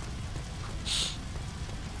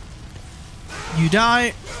 You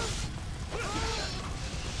die.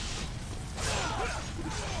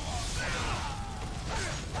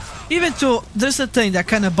 Even though there's a thing that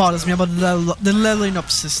kind of bothers me about the leveling up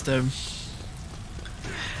system.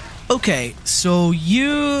 Okay, so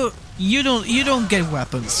you don't get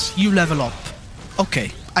weapons. You level up.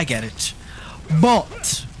 Okay, I get it.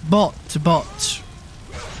 But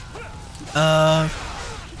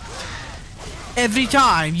every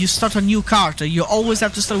time you start a new character, you always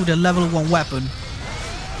have to start with a level 1 weapon.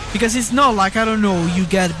 Because it's not like, I don't know, you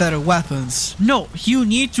get better weapons. No, you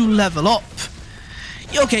need to level up.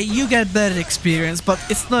 Okay, you get better experience, but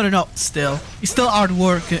it's not enough still. It's still hard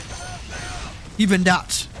work. Even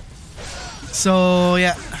that. So,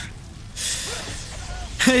 yeah.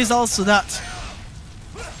 It's also that.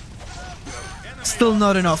 Still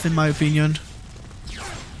not enough in my opinion.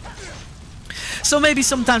 So maybe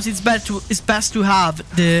sometimes it's best to have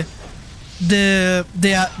the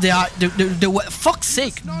fuck's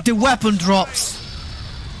sake, the weapon drops.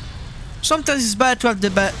 Sometimes it's better to have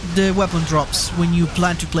the weapon drops when you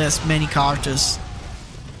plan to play as many characters.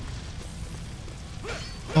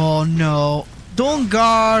 Oh no! Don't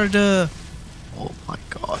guard. Oh my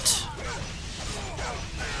god!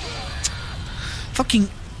 Fucking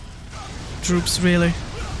troops, really.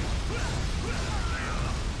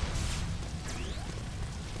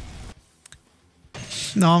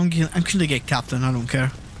 No, I'm gonna get captain. I don't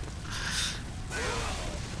care.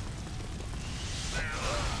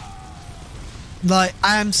 Like,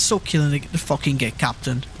 I am so killing the fucking gate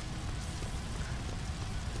captain.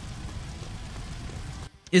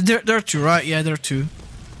 There are two, right? Yeah, there are two.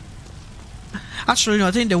 Actually, no,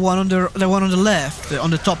 I think the one on the left, on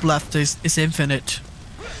the top left, is infinite.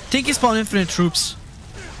 I think he spawned infinite troops.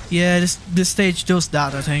 Yeah, this stage does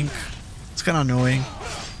that, I think. It's kind of annoying.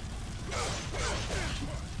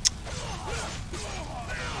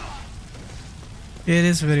 It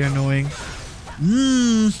is very annoying.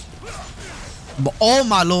 But oh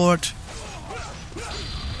my lord.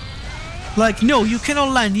 Like, no, you cannot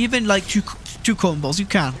land even like two combos. You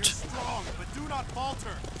can't.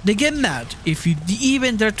 They get mad if you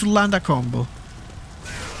even dare to land a combo.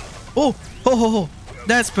 Oh, ho ho ho.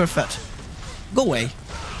 That's perfect. Go away.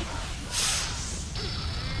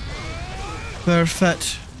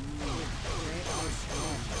 Perfect.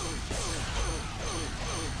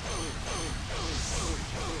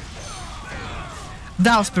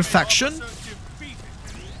 That was perfection.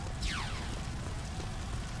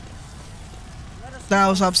 That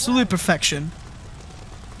was absolute perfection.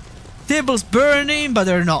 Tables burning, but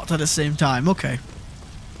they're not at the same time. Okay.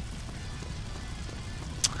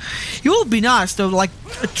 It would be nice though, like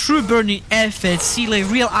a true burning effort, see like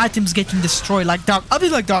real items getting destroyed, like a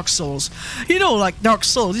bit like Dark Souls. You know, like Dark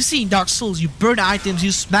Souls. You see in Dark Souls, you burn items,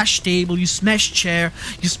 you smash table, you smash chair,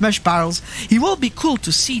 you smash barrels. It will be cool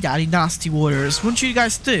to see that in Dynasty Warriors, wouldn't you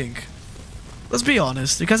guys think? Let's be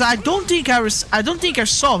honest, because I don't think I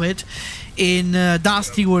saw it in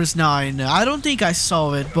Dynasty Warriors 9. I don't think I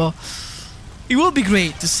saw it, but it will be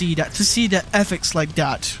great to see that, to see the effects like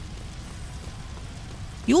that.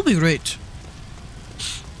 It will be great.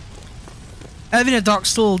 Having a Dark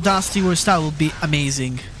Soul Dynasty Warriors style will be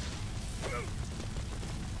amazing.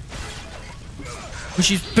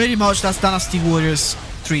 Which is pretty much that's Dynasty Warriors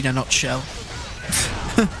 3 in a nutshell.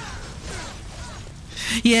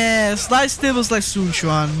 Yeah, slice tables like Sun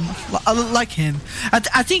Quan, like him.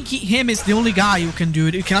 I think him is the only guy who can do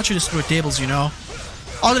it. Who can actually destroy tables, you know.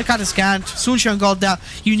 Other characters can't. Sun Quan got that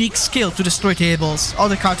unique skill to destroy tables.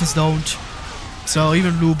 Other characters don't. So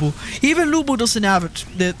even Lubu doesn't have it,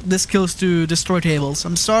 the skills to destroy tables.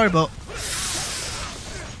 I'm sorry, but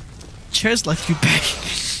chairs like you back.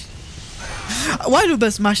 Why do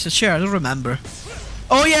best smash the chair? I don't remember.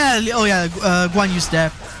 Oh yeah, Guan Yu's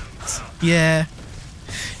death. Yeah.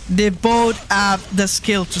 They both have the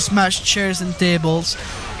skill to smash chairs and tables.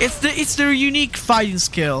 It's their unique fighting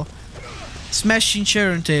skill. Smashing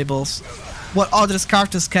chairs and tables. What other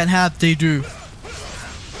characters can have, they do.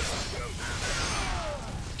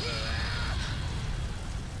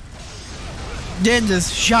 Then there's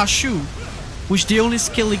Jashu, which the only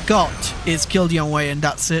skill he got is kill the Anwei, and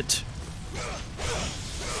that's it.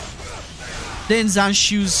 Then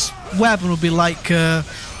Zanshu's weapon will be like a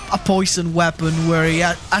poison weapon, where he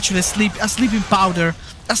actually a sleeping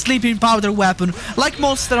powder weapon, like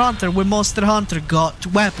Monster Hunter, where Monster Hunter got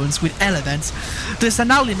weapons with elements. There's an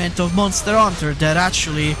element of Monster Hunter that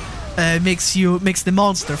actually makes the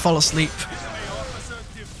monster fall asleep.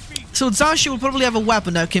 So Zanshu will probably have a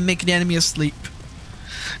weapon that can make the enemy asleep.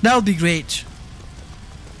 That would be great.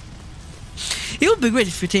 It would be great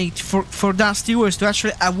if you think for Dynasty Warriors to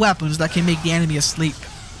actually have weapons that can make the enemy asleep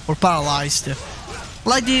or paralyzed.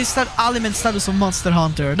 Like the element status of Monster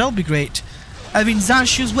Hunter. That would be great. Having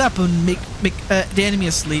Zanshu's weapon make the enemy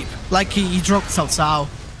asleep. Like he dropped Cao Cao.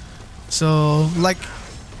 So, like,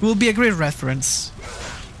 it will be a great reference.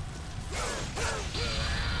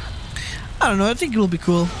 I don't know, I think it will be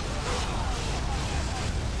cool.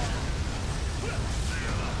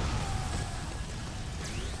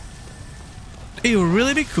 It will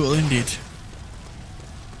really be cool indeed.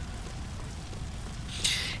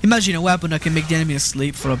 Imagine a weapon that can make the enemy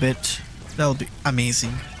asleep for a bit. That would be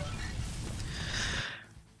amazing.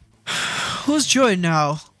 Who's joined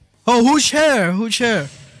now? Oh, Hoosh Hair! Hoosh Hair!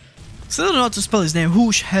 Still don't know how to spell his name.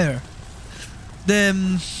 Hoosh Hair.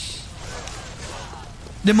 The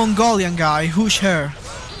Mongolian guy, Hoosh Hair.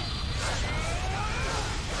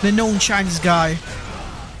 The known Chinese guy.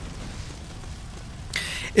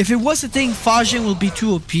 If it was a thing, Fajin will be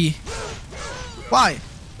too OP. Why?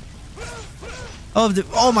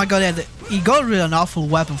 Oh my god, yeah, he got really an awful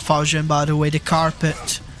weapon, Fajin, by the way, the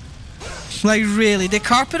carpet. Like really, the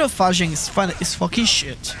carpet of Fajin is fucking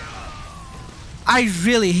shit. I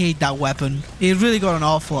really hate that weapon. It really got an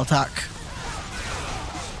awful attack.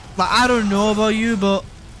 Like, I don't know about you, but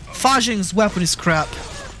Fajin's weapon is crap.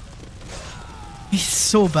 It's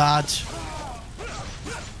so bad.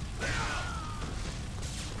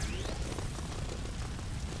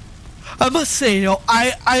 I must say, you know,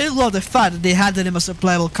 I love the fact that they had him as a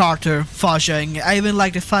playable character, Fajin. I even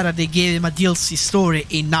like the fact that they gave him a DLC story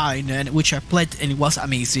in 9, which I played and it was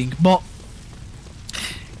amazing. But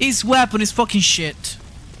his weapon is fucking shit.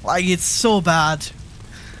 Like, it's so bad.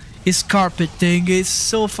 His carpet thing is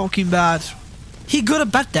so fucking bad. he got a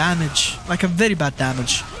bad damage, like a very bad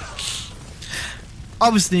damage.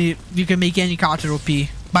 Obviously, you can make any character OP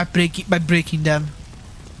by breaking them,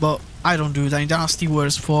 but I don't do that in Dynasty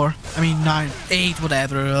Wars 4. I mean 9, 8,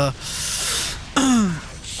 whatever.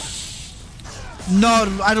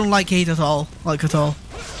 No, I don't like 8 at all. Like at all.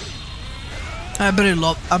 I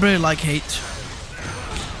really like 8.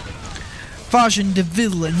 Fajan the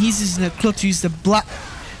villain, he's using a cloth to use the black.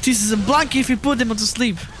 To use a blanket if you put them to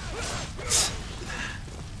sleep.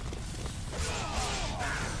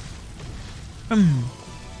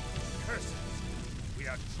 Curses. We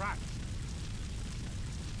are trapped.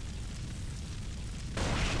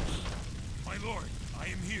 My lord, I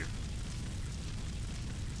am here.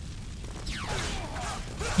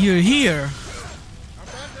 You're here.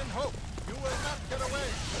 Abandon hope. You will not get away.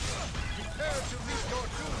 Prepare to meet your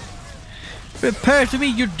doom. Prepare to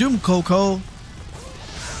meet your doom, Coco.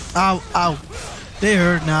 Ow, ow. They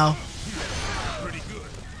hurt now. Pretty good.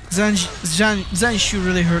 Zanshu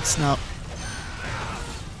really hurts now.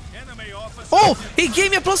 Enemy officer. Oh! He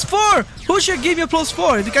gave me a +4! Hushare gave me a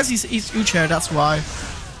 +4 because he's Hushare, that's why.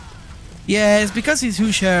 Yeah, it's because he's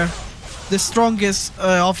Hushare. The strongest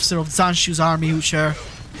officer of Zanshu's army, Hushare.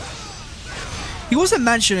 He wasn't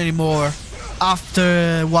mentioned anymore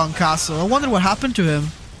after one castle. I wonder what happened to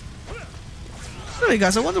him. Really,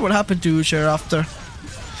 guys, I wonder what happened to Hushare after.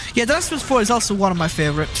 Yeah, Dynasty 4 is also one of my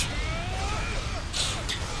favorite.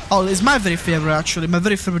 Oh, it's my very favorite actually. My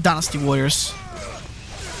very favorite Dynasty Warriors.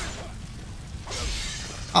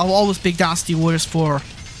 I'll always pick Dynasty Warriors 4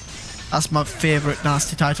 as my favorite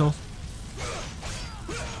Dynasty title.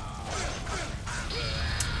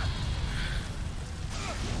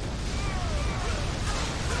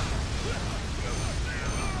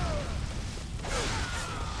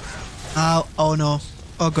 Oh no.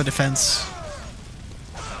 Oh, good defense.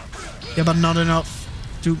 Yeah, but not enough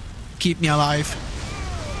to keep me alive.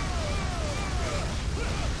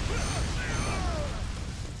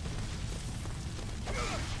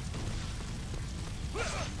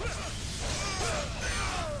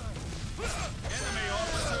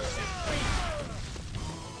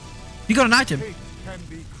 You got an item. Fate can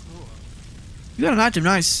be cruel. You got an item,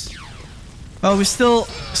 nice. Well, we still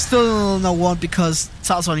not won because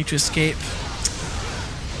Salsa need to escape.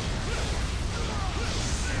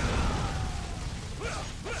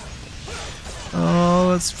 Oh,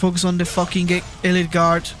 let's focus on the fucking elite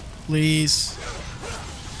guard, please.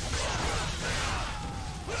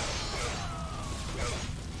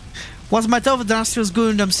 What's my top of Dynasty was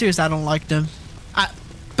Gundam series? I don't like them.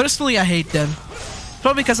 Personally, I hate them.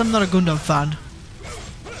 Probably because I'm not a Gundam fan.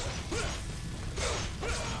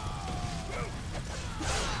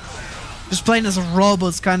 Just playing as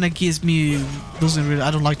robots kind of gives me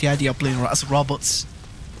I don't like the idea of playing as robots.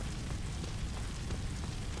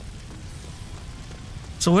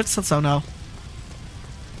 So where's Satsao now?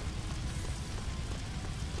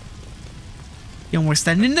 Yeah, we're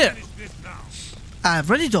standing there. I've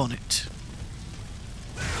already done it.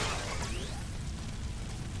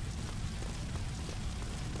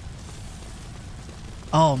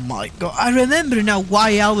 Oh my god, I remember now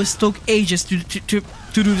why I always took ages to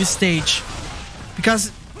do this stage.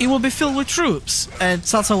 Because it will be filled with troops, and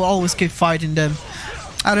Cao will always keep fighting them.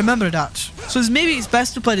 I remember that. So maybe it's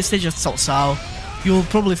best to play the stage as Cao. You'll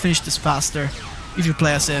probably finish this faster if you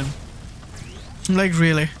play as him. Like,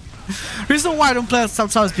 really. Reason why I don't play as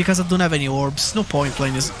Cao is because I don't have any orbs. No point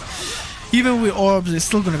playing this. Even with orbs, it's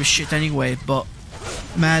still gonna be shit anyway, but...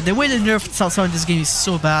 Man, the way they nerfed Cao in this game is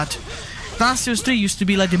so bad. Dynasty 3 used to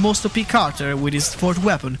be like the most OP character with his 4th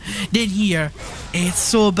weapon. Then here, it's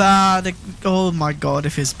so bad. Oh my god,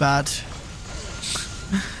 if it's bad.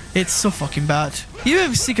 It's so fucking bad. Even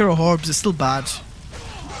with Sekiro Orbs, it's still bad.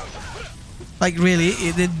 Like really,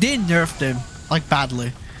 they nerfed him like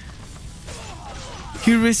badly.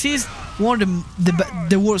 He receives one of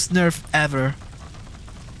the worst nerf ever.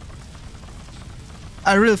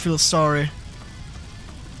 I really feel sorry.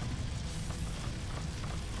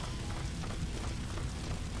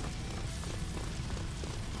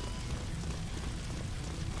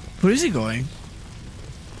 Where is he going?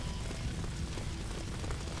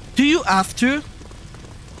 Do you have to?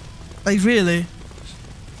 Like really?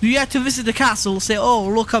 Do you have to visit the castle, say, oh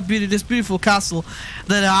look how beautiful this beautiful castle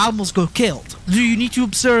that I almost got killed? Do you need to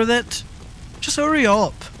observe it? Just hurry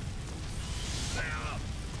up.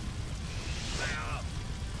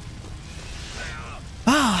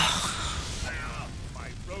 My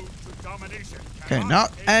road to domination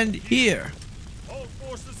Cannot end here. All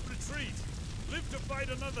forces retreat. Live to fight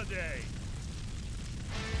another day.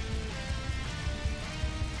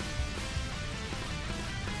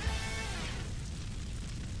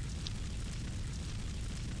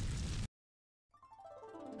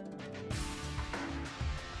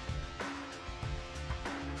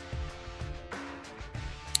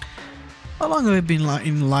 How long have I been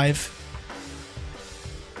in live?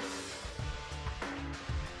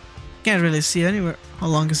 Can't really see anywhere. How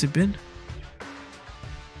long has it been?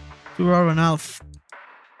 2 hours and a half.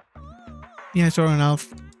 Yeah, 2 hours and a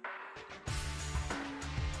half.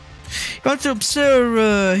 You want to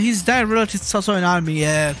observe his direct relative Sasso an army?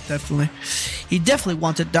 Yeah, definitely. He definitely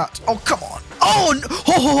wanted that. Oh, come on.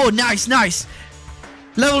 Oh, nice, nice.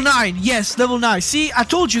 Level 9. Yes, level 9. See, I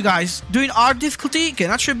told you guys, doing hard difficulty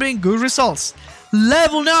can actually bring good results.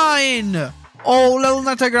 Level 9. Oh, level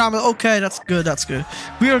 9 diagram. Okay, that's good, that's good.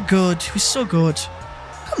 We are good. We're so good.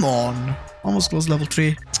 Come on. Almost close level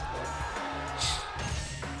 3.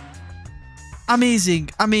 Amazing,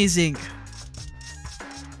 amazing.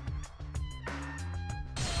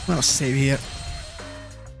 I'm gonna save here.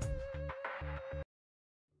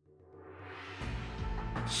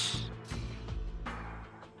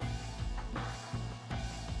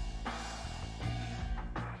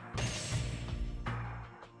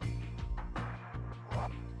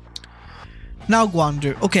 Now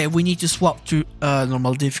Guander. Okay, we need to swap to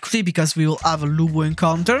normal difficulty because we will have a Lubu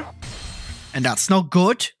encounter. And that's not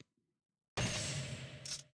good.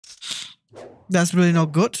 That's really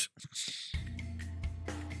not good.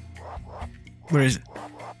 Where is it?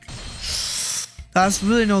 That's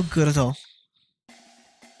really not good at all.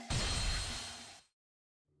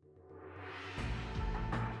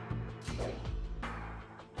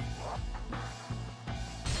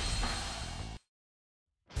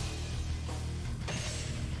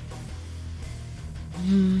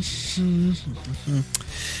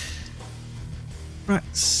 Right,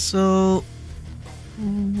 so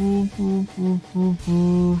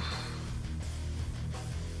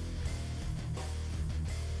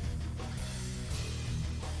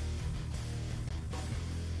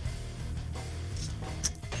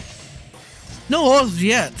no orbs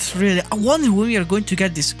yet, really. I wonder when we are going to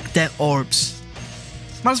get these dead orbs.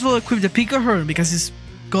 Might as well equip the Pico Horn because it's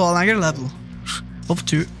got a higher level of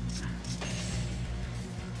 2.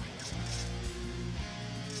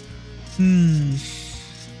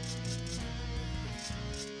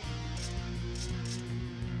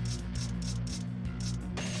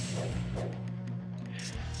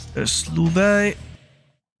 There's Lubei.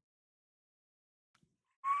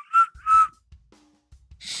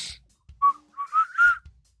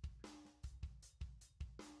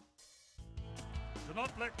 Do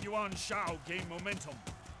not let Yuan Shao gain momentum.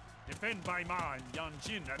 Defend Bai Ma and Yan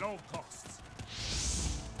Jin at all costs.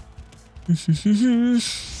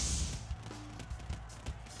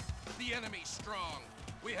 The enemy's strong.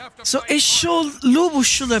 We have to So it should, Lubu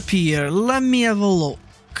should appear. Let me have a look,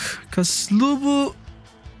 because Lubu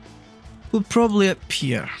will probably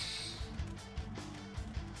appear.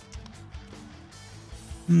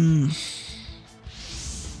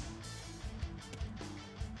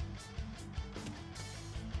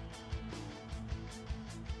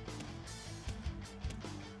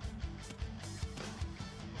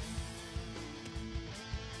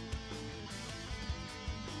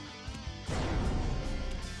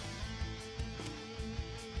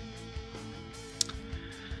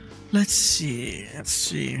 Let's see.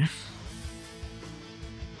 Let's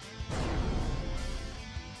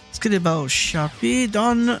get about Sharpie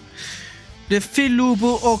done. The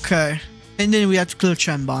Filubu, okay. And then we have to clear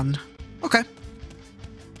Chanban. Okay.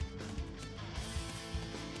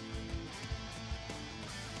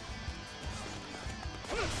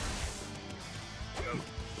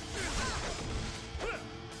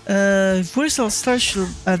 Where's our special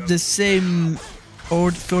at the same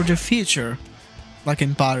or for the future? Like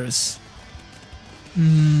in Paris.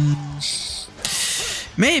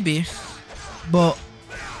 Maybe. But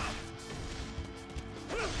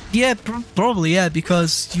yeah, probably, yeah,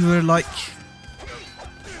 because you were like,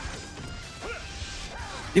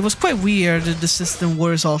 it was quite weird that the system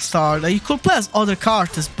was all star. Like, you could play as other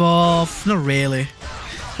characters, but not really.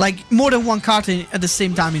 Like more than one card at the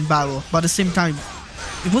same time in battle, but at the same time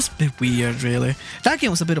it was a bit weird, really. That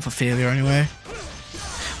game was a bit of a failure anyway.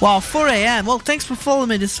 Wow, 4 AM. Well, thanks for following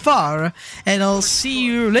me this far, and I'll see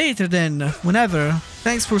you later then, whenever.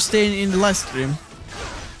 Thanks for staying in the live stream.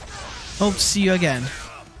 Hope to see you again.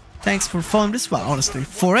 Thanks for following this far, honestly.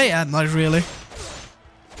 4 AM, not really.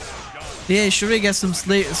 Yeah, should we get some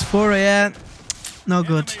sleep? It's 4 AM. No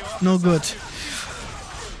good. No good.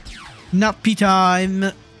 Nappy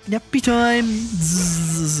time. Nappy time.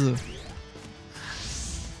 Zzz.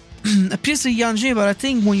 Appears to Yanji, but I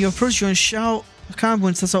think when you approach Yuan Shao, can't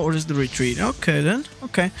when Sasa orders the retreat. Okay then.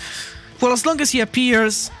 Okay. Well, as long as he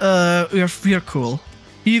appears, we are cool.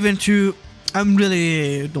 Even to, I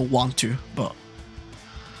really don't want to, but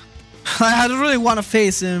I don't really want to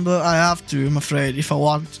face him, but I have to. I'm afraid if I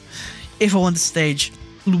want. if I won the stage.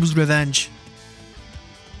 Lubu's Revenge.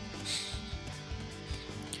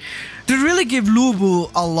 They really give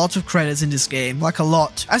Lubu a lot of credits in this game, like a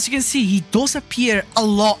lot. As you can see, he does appear a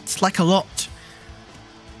lot, like a lot.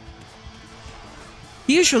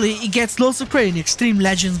 Usually he gets lots of credit in Extreme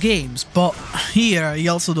Legends games, but here he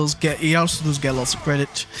also does get lots of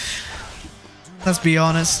credit. Let's be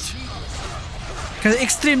honest. Because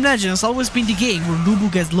Extreme Legends has always been the game where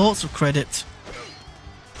Lubu gets lots of credit.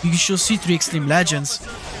 You should see 3 Extreme Legends.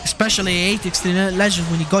 Especially 8 Extreme Legends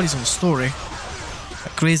when he got his own story.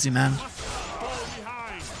 Crazy, man.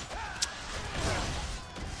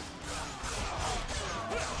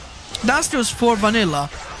 Dynasty was 4 vanilla,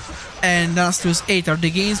 and Dynasty was 8 are the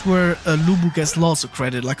games where Lubu gets lots of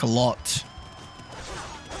credit, like a lot.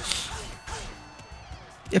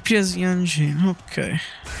 It appears Yanjin, okay.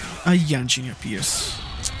 Yanjin appears.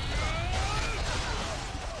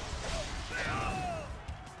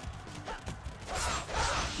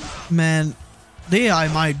 Man, the AI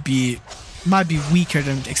might be weaker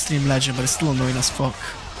than Extreme Legend, but it's still annoying as fuck.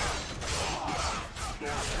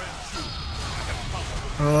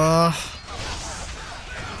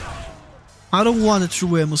 I don't want to throw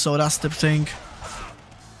away Musou, that's the thing.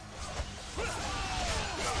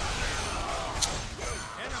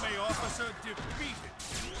 Enemy officer defeated.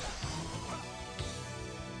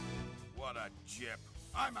 What a jip.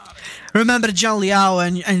 I'm out of here. Remember Zhang Liao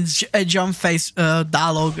and Zhang Fei's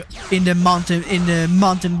dialogue in the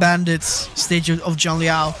Mountain Bandits stage of Zhang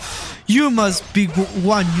Liao. You must be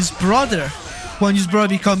Guan Yu's brother. Guan Yu's brother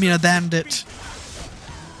becoming a bandit.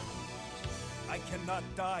 I cannot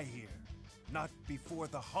die here. Not before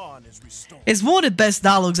the Han is restored. It's one of the best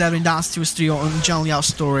dialogues ever in Dynasty 3 on Zhang Liao's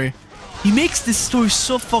story. He makes this story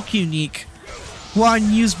so fucking unique.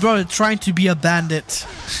 Guan Yu's brother trying to be a bandit,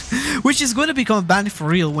 which is going to become a bandit for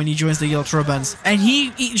real when he joins the Yellow Turbans, and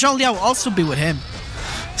Zhang Liao will also be with him.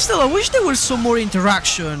 Still, I wish there was some more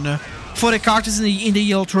interaction for the characters in the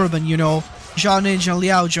Yellow Turban, you know, Zhang Ning, Zhang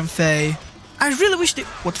Liao, Zhang Fei. I really wish they...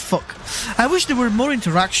 What the fuck? I wish there were more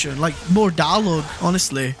interaction, like more dialogue,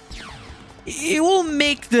 honestly. It will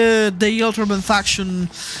make the Yellow Turban faction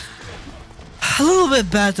a little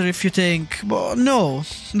bit better if you think, but no,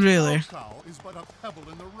 really. Is but a pebble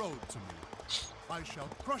in the road to me. I shall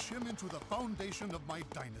crush him into the foundation of my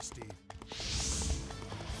dynasty.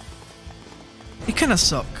 It kinda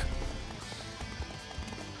suck.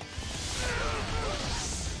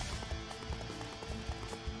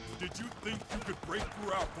 Did you think you could break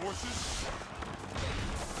through our forces?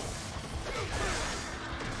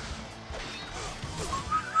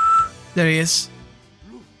 There he is.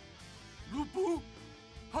 Lubu?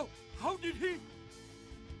 How did he?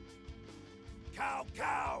 Cow,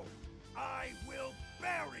 cow! I will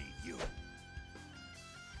bury you!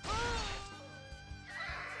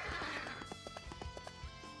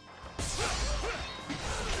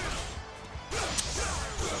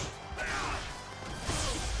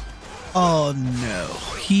 Oh no,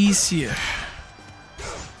 he's here.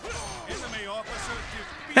 Enemy officer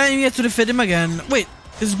defeated. And you have to defeat him again. Wait,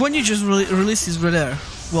 is when you just released is right there.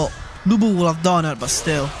 Well, Lubu will have done it, but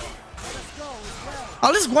still.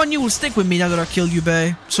 At least Guan Yu will stick with me now that I killed Yu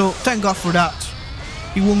Bei. So thank God for that.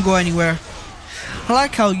 He won't go anywhere. I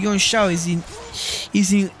like how Yuan Shao is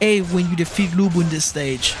in A when you defeat Lubu in this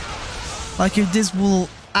stage. Like if this will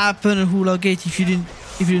happen in Hula Gate if you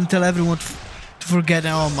didn't tell everyone to forget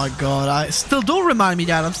it. Oh my god, I still don't remind me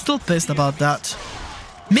that. I'm still pissed about that.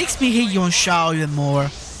 Makes me hate Yuan Shao even more.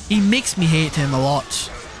 He makes me hate him a lot.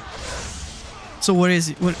 So where is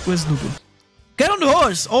he? Where's Lubu? Get on the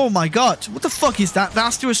horse! Oh my god, what the fuck is that?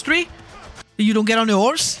 That's Steelers 3? You don't get on the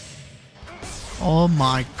horse? Oh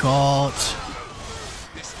my god.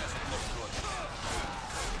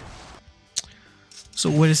 So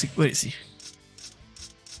where is he? Where is he?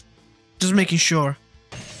 Just making sure.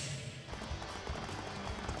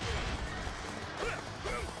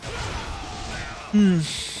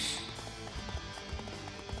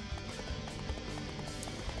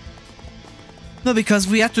 No, because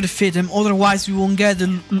we have to defeat him, otherwise we won't get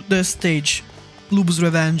the stage. Lubu's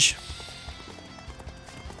Revenge.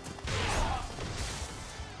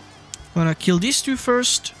 Gonna kill these two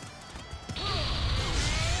first.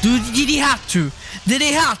 Dude, did he have to? Did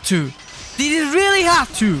he have to? Did he really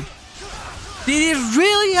have to? Did he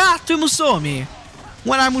really have to Musou me?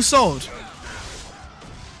 When I Musou'd?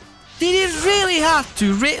 Did he really have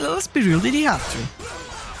to? Let's be real, did he have to?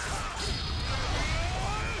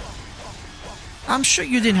 I'm sure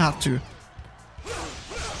you didn't have to.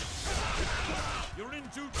 You're in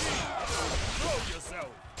too deep. Throw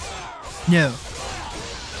yourself. No.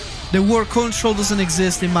 The word control doesn't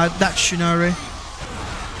exist in my dictionary.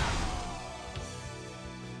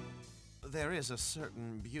 a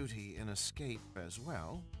certain beauty in escape as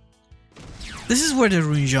well. This is where they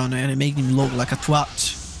ruin John and make him look like a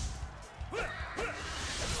twat.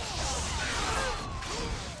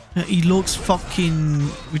 He looks fucking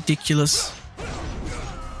ridiculous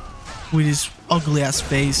with his ugly ass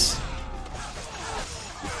face.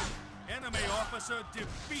 Enemy officer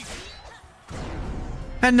defeated.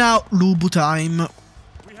 And now Lubu time.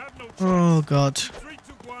 We have no choice. Oh god. Retreat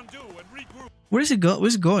to Guandu and regroup. Where is it go?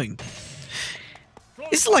 Where's it going?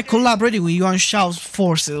 It's like collaborating with Yuan Shao's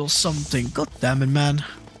forces or something. God damn it, man.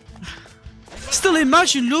 Still,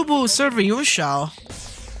 imagine Lubu serving Yuan Shao.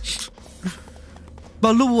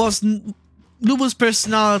 But Lubu's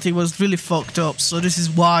personality was really fucked up, so this is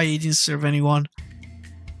why he didn't serve anyone.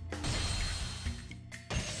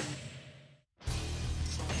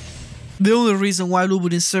 The only reason why Lubu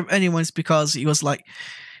didn't serve anyone is because he was like,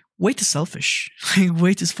 way too selfish.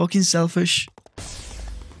 Way too fucking selfish.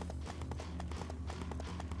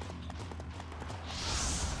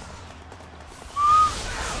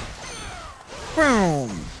 Boom.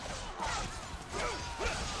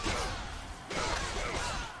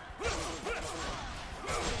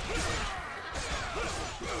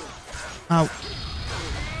 Ow.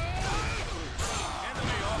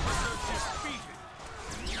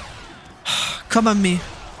 Come on me.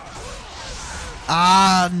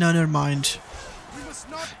 Ah, no, never mind.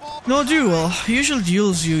 No duel. Usually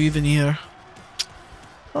duels you even here.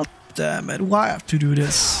 Oh, damn it. Why I have to do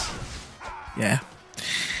this? Yeah.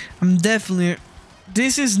 I'm definitely...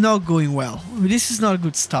 This is not going well. This is not a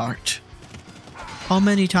good start. How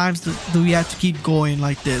many times do we have to keep going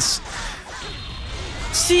like this?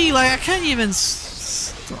 See, like, I can't even...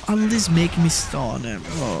 At least make me stun him.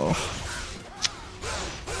 Oh.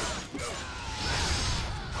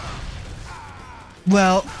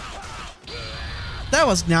 Well, that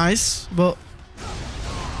was nice, but...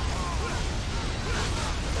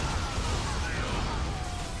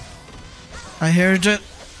 I heard it.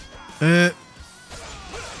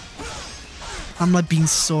 I'm not being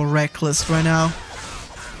so reckless right now.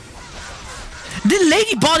 The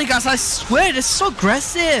lady bodyguards, I swear, they're so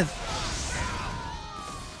aggressive.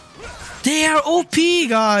 They are OP,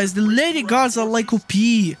 guys. The lady guards are like OP.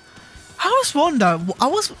 I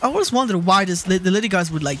was wondering why the lady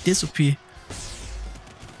guys would like this OP.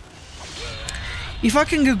 If I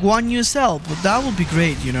can get Guan Yu's help, that would be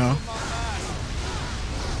great, you know.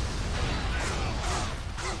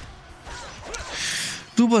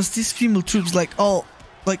 Dubas, these female troops, like all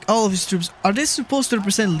of his troops, are they supposed to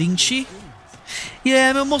represent Lin Chi?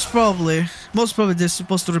 Yeah, but most probably they're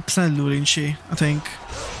supposed to represent Lin Chi, I think.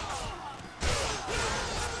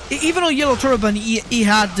 Even on Yellow Turban, he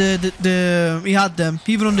had he had them.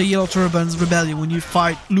 Even on the Yellow Turban's rebellion, when you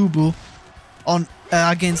fight Lubu on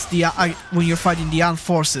against the when you're fighting the armed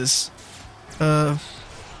forces,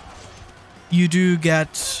 you do get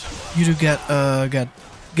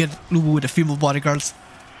Lubu with the female bodyguards.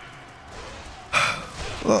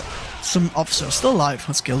 Well, some officers still alive.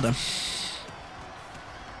 Let's kill them.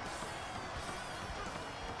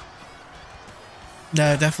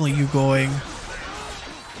 No, definitely you going.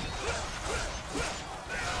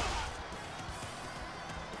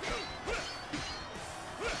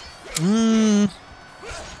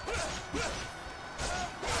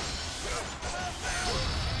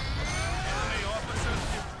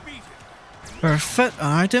 Perfect, an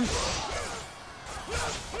item.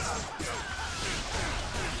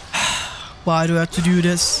 Why do I have to do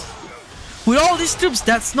this? With all these troops,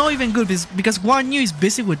 that's not even good because Guan Yu is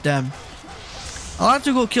busy with them. I'll have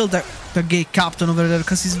to go kill the gay captain over there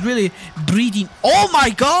because he's really breeding. Oh my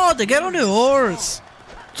god, they get on the horse.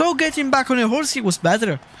 So getting back on the horse, he was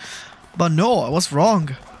better. But no, I was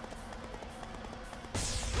wrong.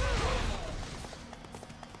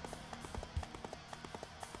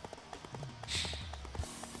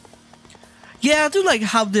 Yeah, I do like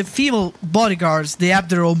how the female bodyguards, they have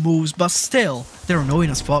their own moves, but still, they're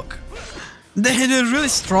annoying as fuck. They're really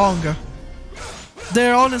strong.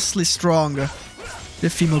 They're honestly strong, the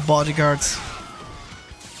female bodyguards.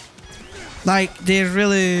 Like, they're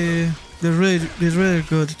really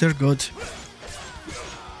good. They're good.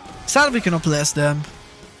 Sadly, we cannot bless them.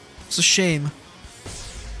 It's a shame.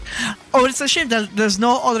 Oh, it's a shame that there's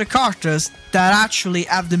no other characters that actually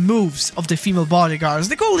have the moves of the female bodyguards.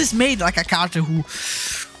 They could at least made like a character who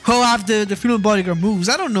have the female bodyguard moves.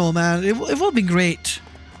 I don't know, man. It would have been great.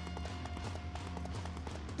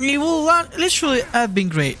 It will literally have been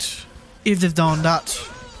great if they've done that.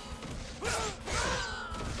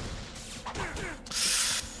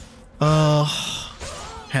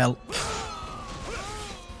 Help.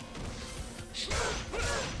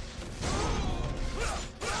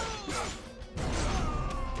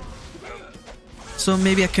 So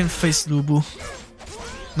maybe I can face Lubu.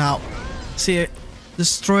 Now, see,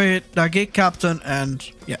 destroy the gate captain and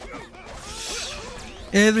yeah.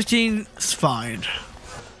 Everything's fine.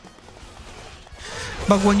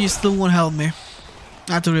 But when you still won't help me,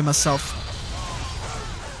 I have to read myself.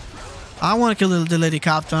 I want to kill the lady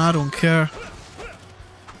captain, I don't care.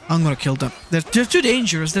 I'm gonna kill them. They're too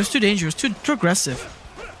dangerous, they're too dangerous, too aggressive.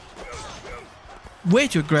 Way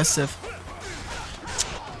too aggressive.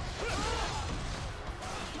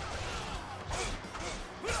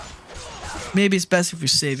 Maybe it's best if we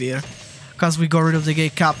save here. Because we got rid of the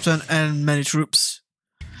gate captain and many troops.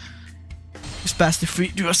 It's best if we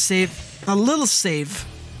do a save. A little save.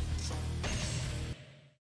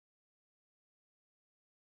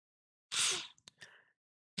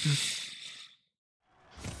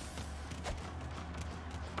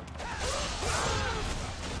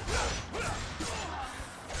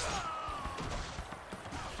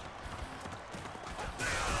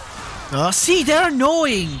 Oh, see, they're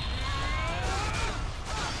annoying.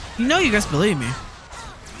 You know you guys believe me.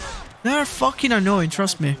 They're fucking annoying,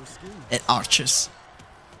 trust me. And archers.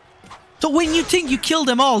 So when you think you kill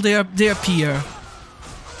them all, they appear.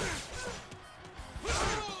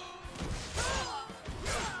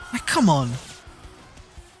 Like, come on.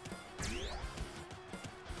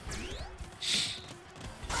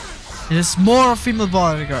 There's more female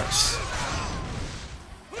bodyguards.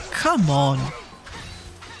 Come on.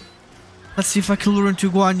 Let's see if I can lure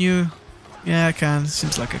into Guan Yu. Yeah, I can.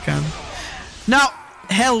 Seems like I can. Now,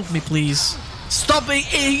 help me, please. Stop it.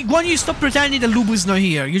 Guan Yu, stop pretending that Lubu's not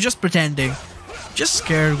here. You're just pretending. Just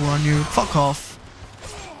scared, Guan Yu. Fuck off.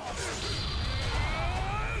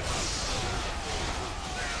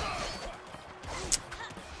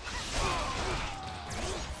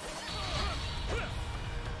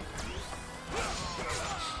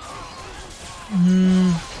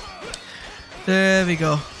 There we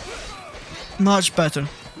go. Much better.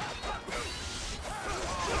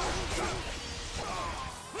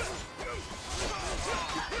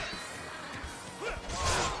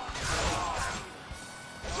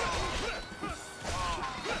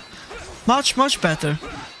 Much better.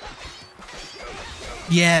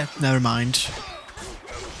 Yeah, never mind.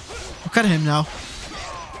 Look at him now.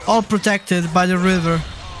 All protected by the river.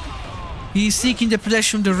 He's seeking the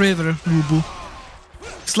protection of the river, Lubu.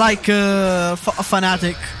 It's like a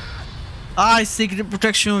fanatic. I seek the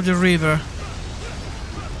protection of the river.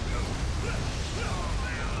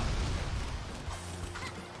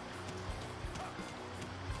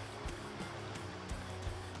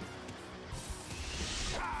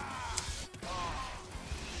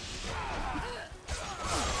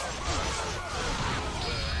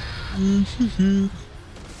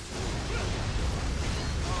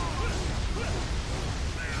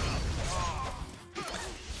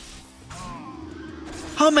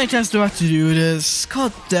 How many times do I have to do this?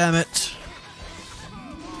 God damn it.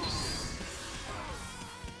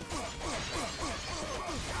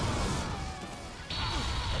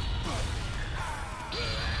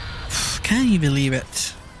 Can you believe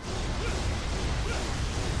it?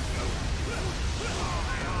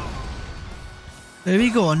 There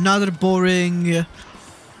we go, another boring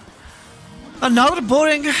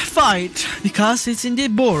fight, because it's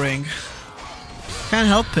indeed boring. Can't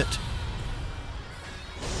help it.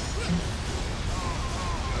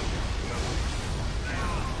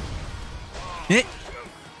 Eh,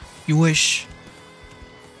 you wish.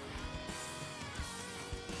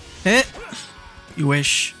 Eh, you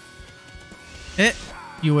wish. Eh,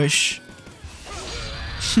 you wish.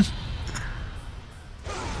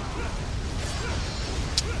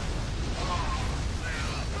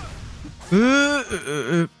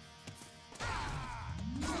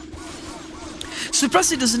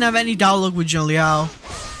 Surprised he doesn't have any dialogue with Zhang Liao.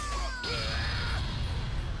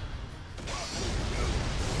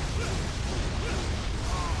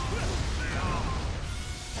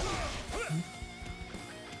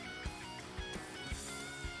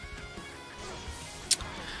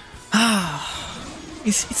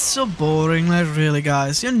 It's so boring, like really,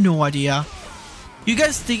 guys. You have no idea. You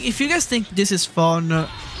guys think, if you guys think this is fun, nah!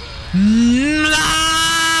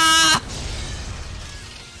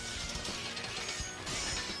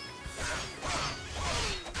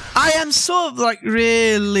 I am so like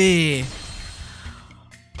really.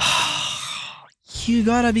 You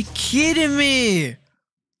gotta be kidding me.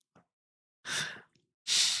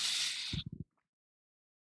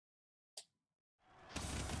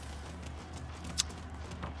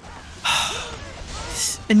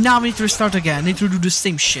 And now we need to restart again. I need to do the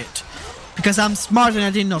same shit. Because I'm smart and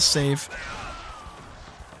I did not save.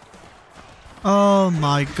 Oh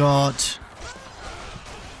my god.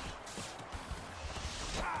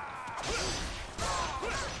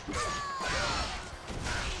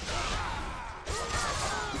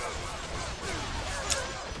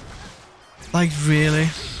 Like, really?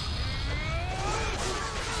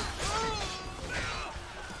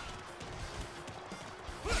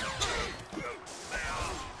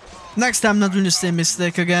 Next time, I'm not doing the same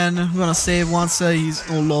mistake again. I'm gonna save once he's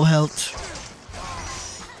on low health.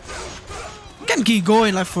 You can keep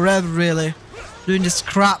going like forever, really. Doing this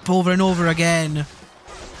crap over and over again.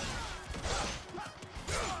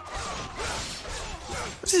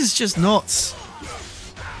 This is just nuts.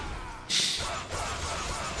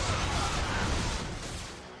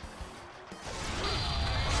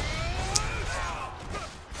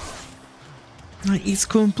 It's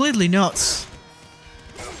completely nuts.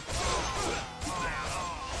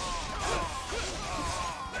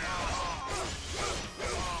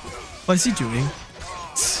 What is he doing?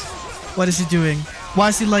 What is he doing? Why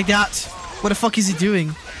is he like that? What the fuck is he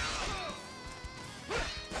doing?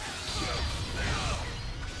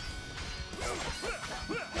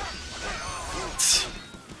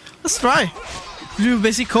 Let's try. Do a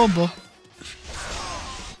basic combo.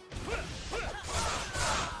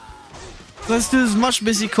 Let's do as much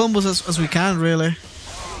basic combos as we can, really.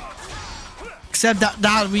 Except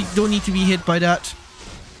that we don't need to be hit by that.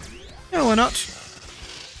 Yeah, why not?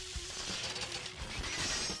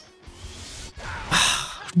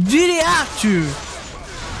 Did he have to?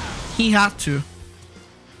 He had to.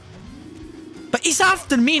 But he's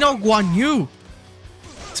after me, not Guan Yu.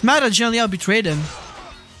 It's mad that Jian Liao betrayed him.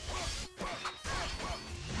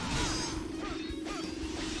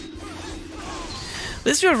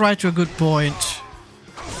 This will right to a good point.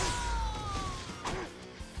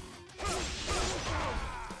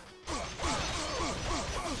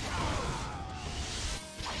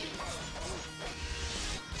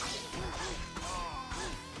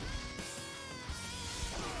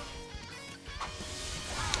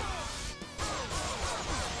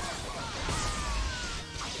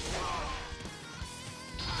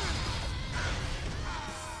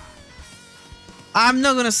 I'm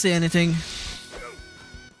not gonna say anything.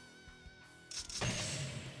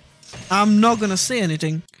 I'm not gonna say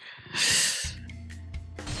anything.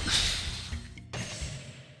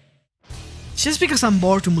 Just because I'm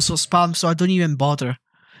bored to Musou spam, so I don't even bother.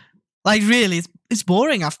 Like, really, it's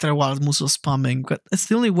boring after a while, Musou spamming, but it's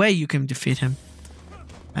the only way you can defeat him.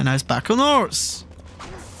 And now he's back on horse.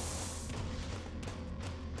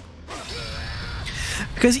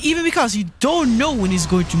 Because you don't know when he's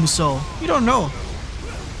going to Musou. You don't know.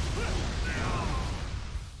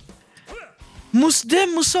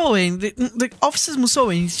 The officer's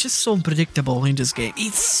Musouing is just so unpredictable in this game.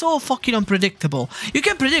 It's so fucking unpredictable. You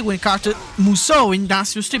can predict when character Musou in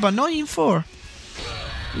Dynasty 3, but not in 4.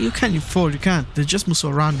 You can in 4, you can't. They just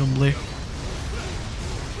Musou randomly.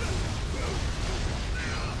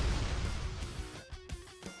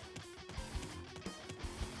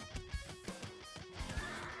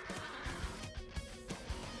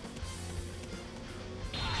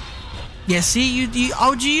 Yeah, see,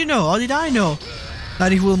 how do you know? How did I know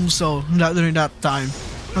that he will Musou during that time?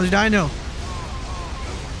 How did I know?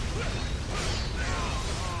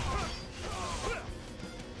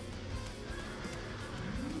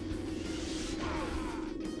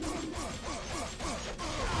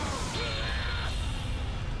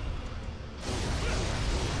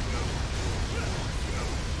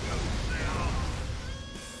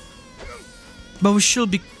 But we should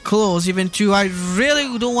be close even to... I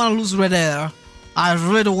really don't want to lose Red Air. I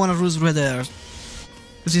really don't want to lose Red Air.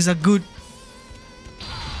 Because he's a good...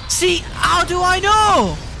 See, how do I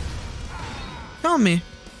know? Tell me.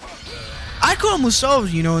 I could have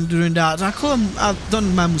Musou, you know, during that. I could have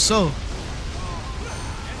done my Musou.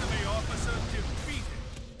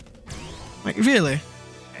 Like, really?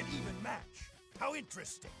 An even match. How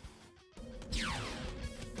interesting.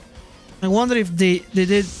 I wonder if they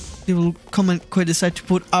will come and quite decide to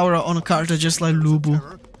put aura on a character just like Lu Bu.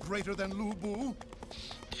 Greater than Lu Bu?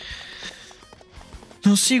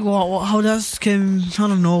 Now see how that can, I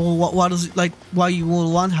don't know what does it like, why you will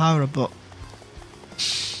want aura, but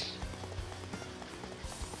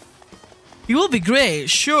it will be great,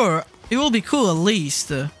 sure. It will be cool at least.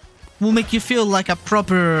 Will make you feel like a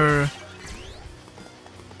proper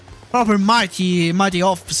mighty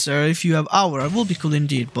officer if you have aura. It will be cool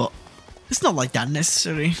indeed, but it's not like that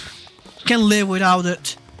necessary. You can live without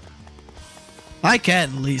it. I can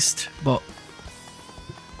at least, but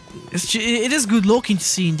it is good looking to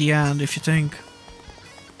see in the end if you think.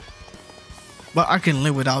 But I can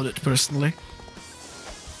live without it personally.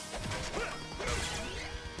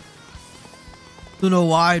 Don't know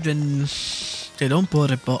why then they don't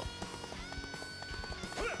put it, but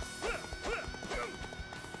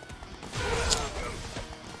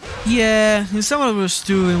yeah, in some of us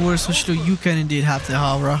too, in worse you can indeed have the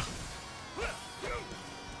aura.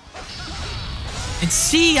 And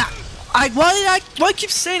see, why I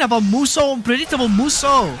keep saying about Musou, unpredictable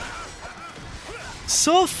Musou?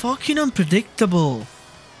 So fucking unpredictable.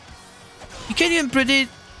 You can't even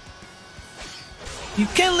predict. You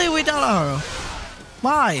can't live without her.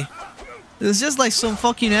 Why? It's just like some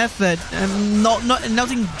fucking effort and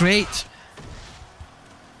nothing great.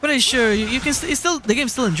 But I'm sure you can still the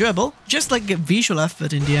game's still enjoyable. Just like a visual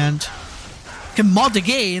effort in the end. You can mod the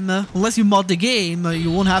game. Unless you mod the game, you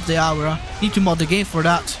won't have the aura. You need to mod the game for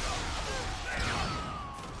that.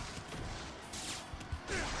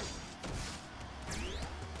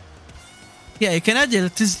 Yeah, you can add the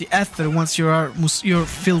electricity effort once you're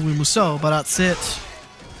filled with Musou, but that's it.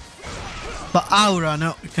 But aura,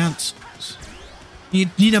 no, you can't. You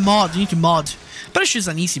need a mod. You need to mod. But it's just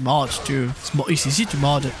an easy mod too. It's easy to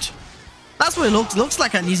mod it. That's what it looks. It looks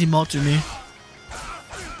like an easy mod to me.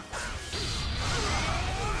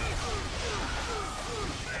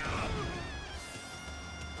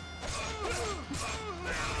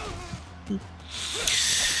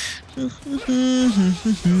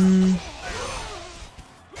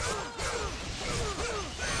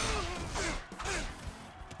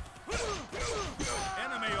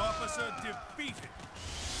 Enemy officer defeated.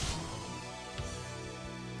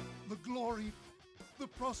 The glory, the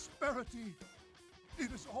prosperity,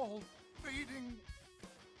 it is all fading.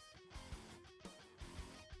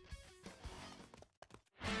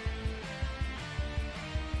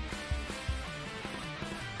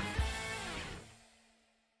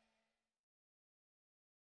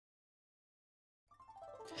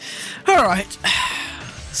 Alright.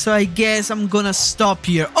 So I guess I'm gonna stop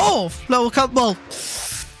here. Oh! Level cut ball.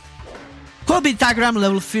 Could be diagram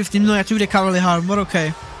level 15. No, I have to recover the armor.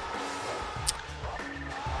 Okay.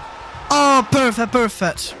 Oh, perfect,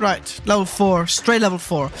 perfect. Right. Level 4. Straight level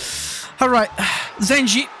 4. Alright.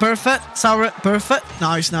 Zenji, perfect. Saura, perfect.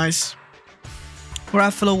 Nice, nice.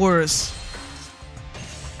 Alright, followers.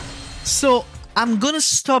 So I'm gonna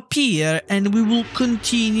stop here and we will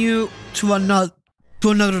continue to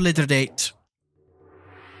another later date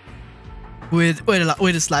with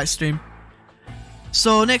this live stream.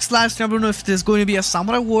 So next live stream, I don't know if there's going to be a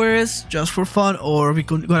Samurai Warriors just for fun or we're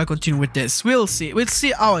gonna continue with this. We'll see. We'll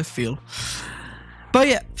see how I feel. But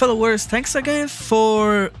yeah, fellow warriors, thanks again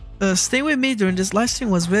for staying with me during this live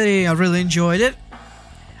stream. I really enjoyed it.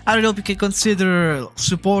 I don't know if you can consider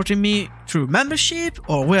supporting me through membership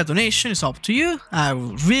or with a donation. It's up to you. I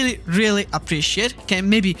will really appreciate it. Can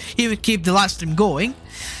maybe even keep the live stream going.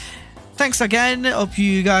 Thanks again. Hope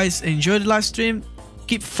you guys enjoyed the live stream.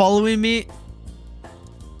 Keep following me.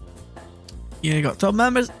 Here you go, top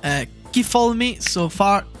members. Keep following me so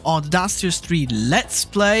far on the Dynasty 3 Let's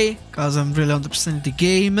Play, because I'm really 100% in the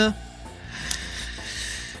game. And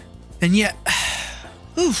yeah,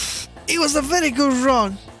 oof, it was a very good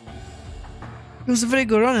run. It was a very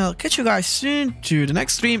good run. I'll catch you guys soon to the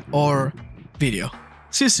next stream or video.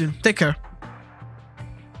 See you soon. Take care.